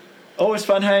 Yeah. Always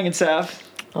fun hanging, Sav.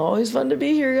 Always fun to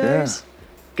be here, guys.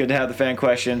 Good to have the fan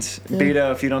questions. Yeah.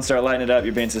 Beto, if you don't start lighting it up,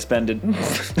 you're being suspended.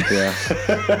 Yeah.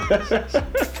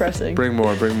 Pressing. Bring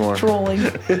more. Bring more. Trolling.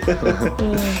 All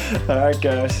right,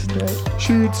 guys. Right.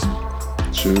 Shoots.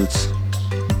 Shoots.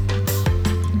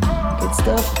 Good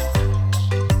stuff.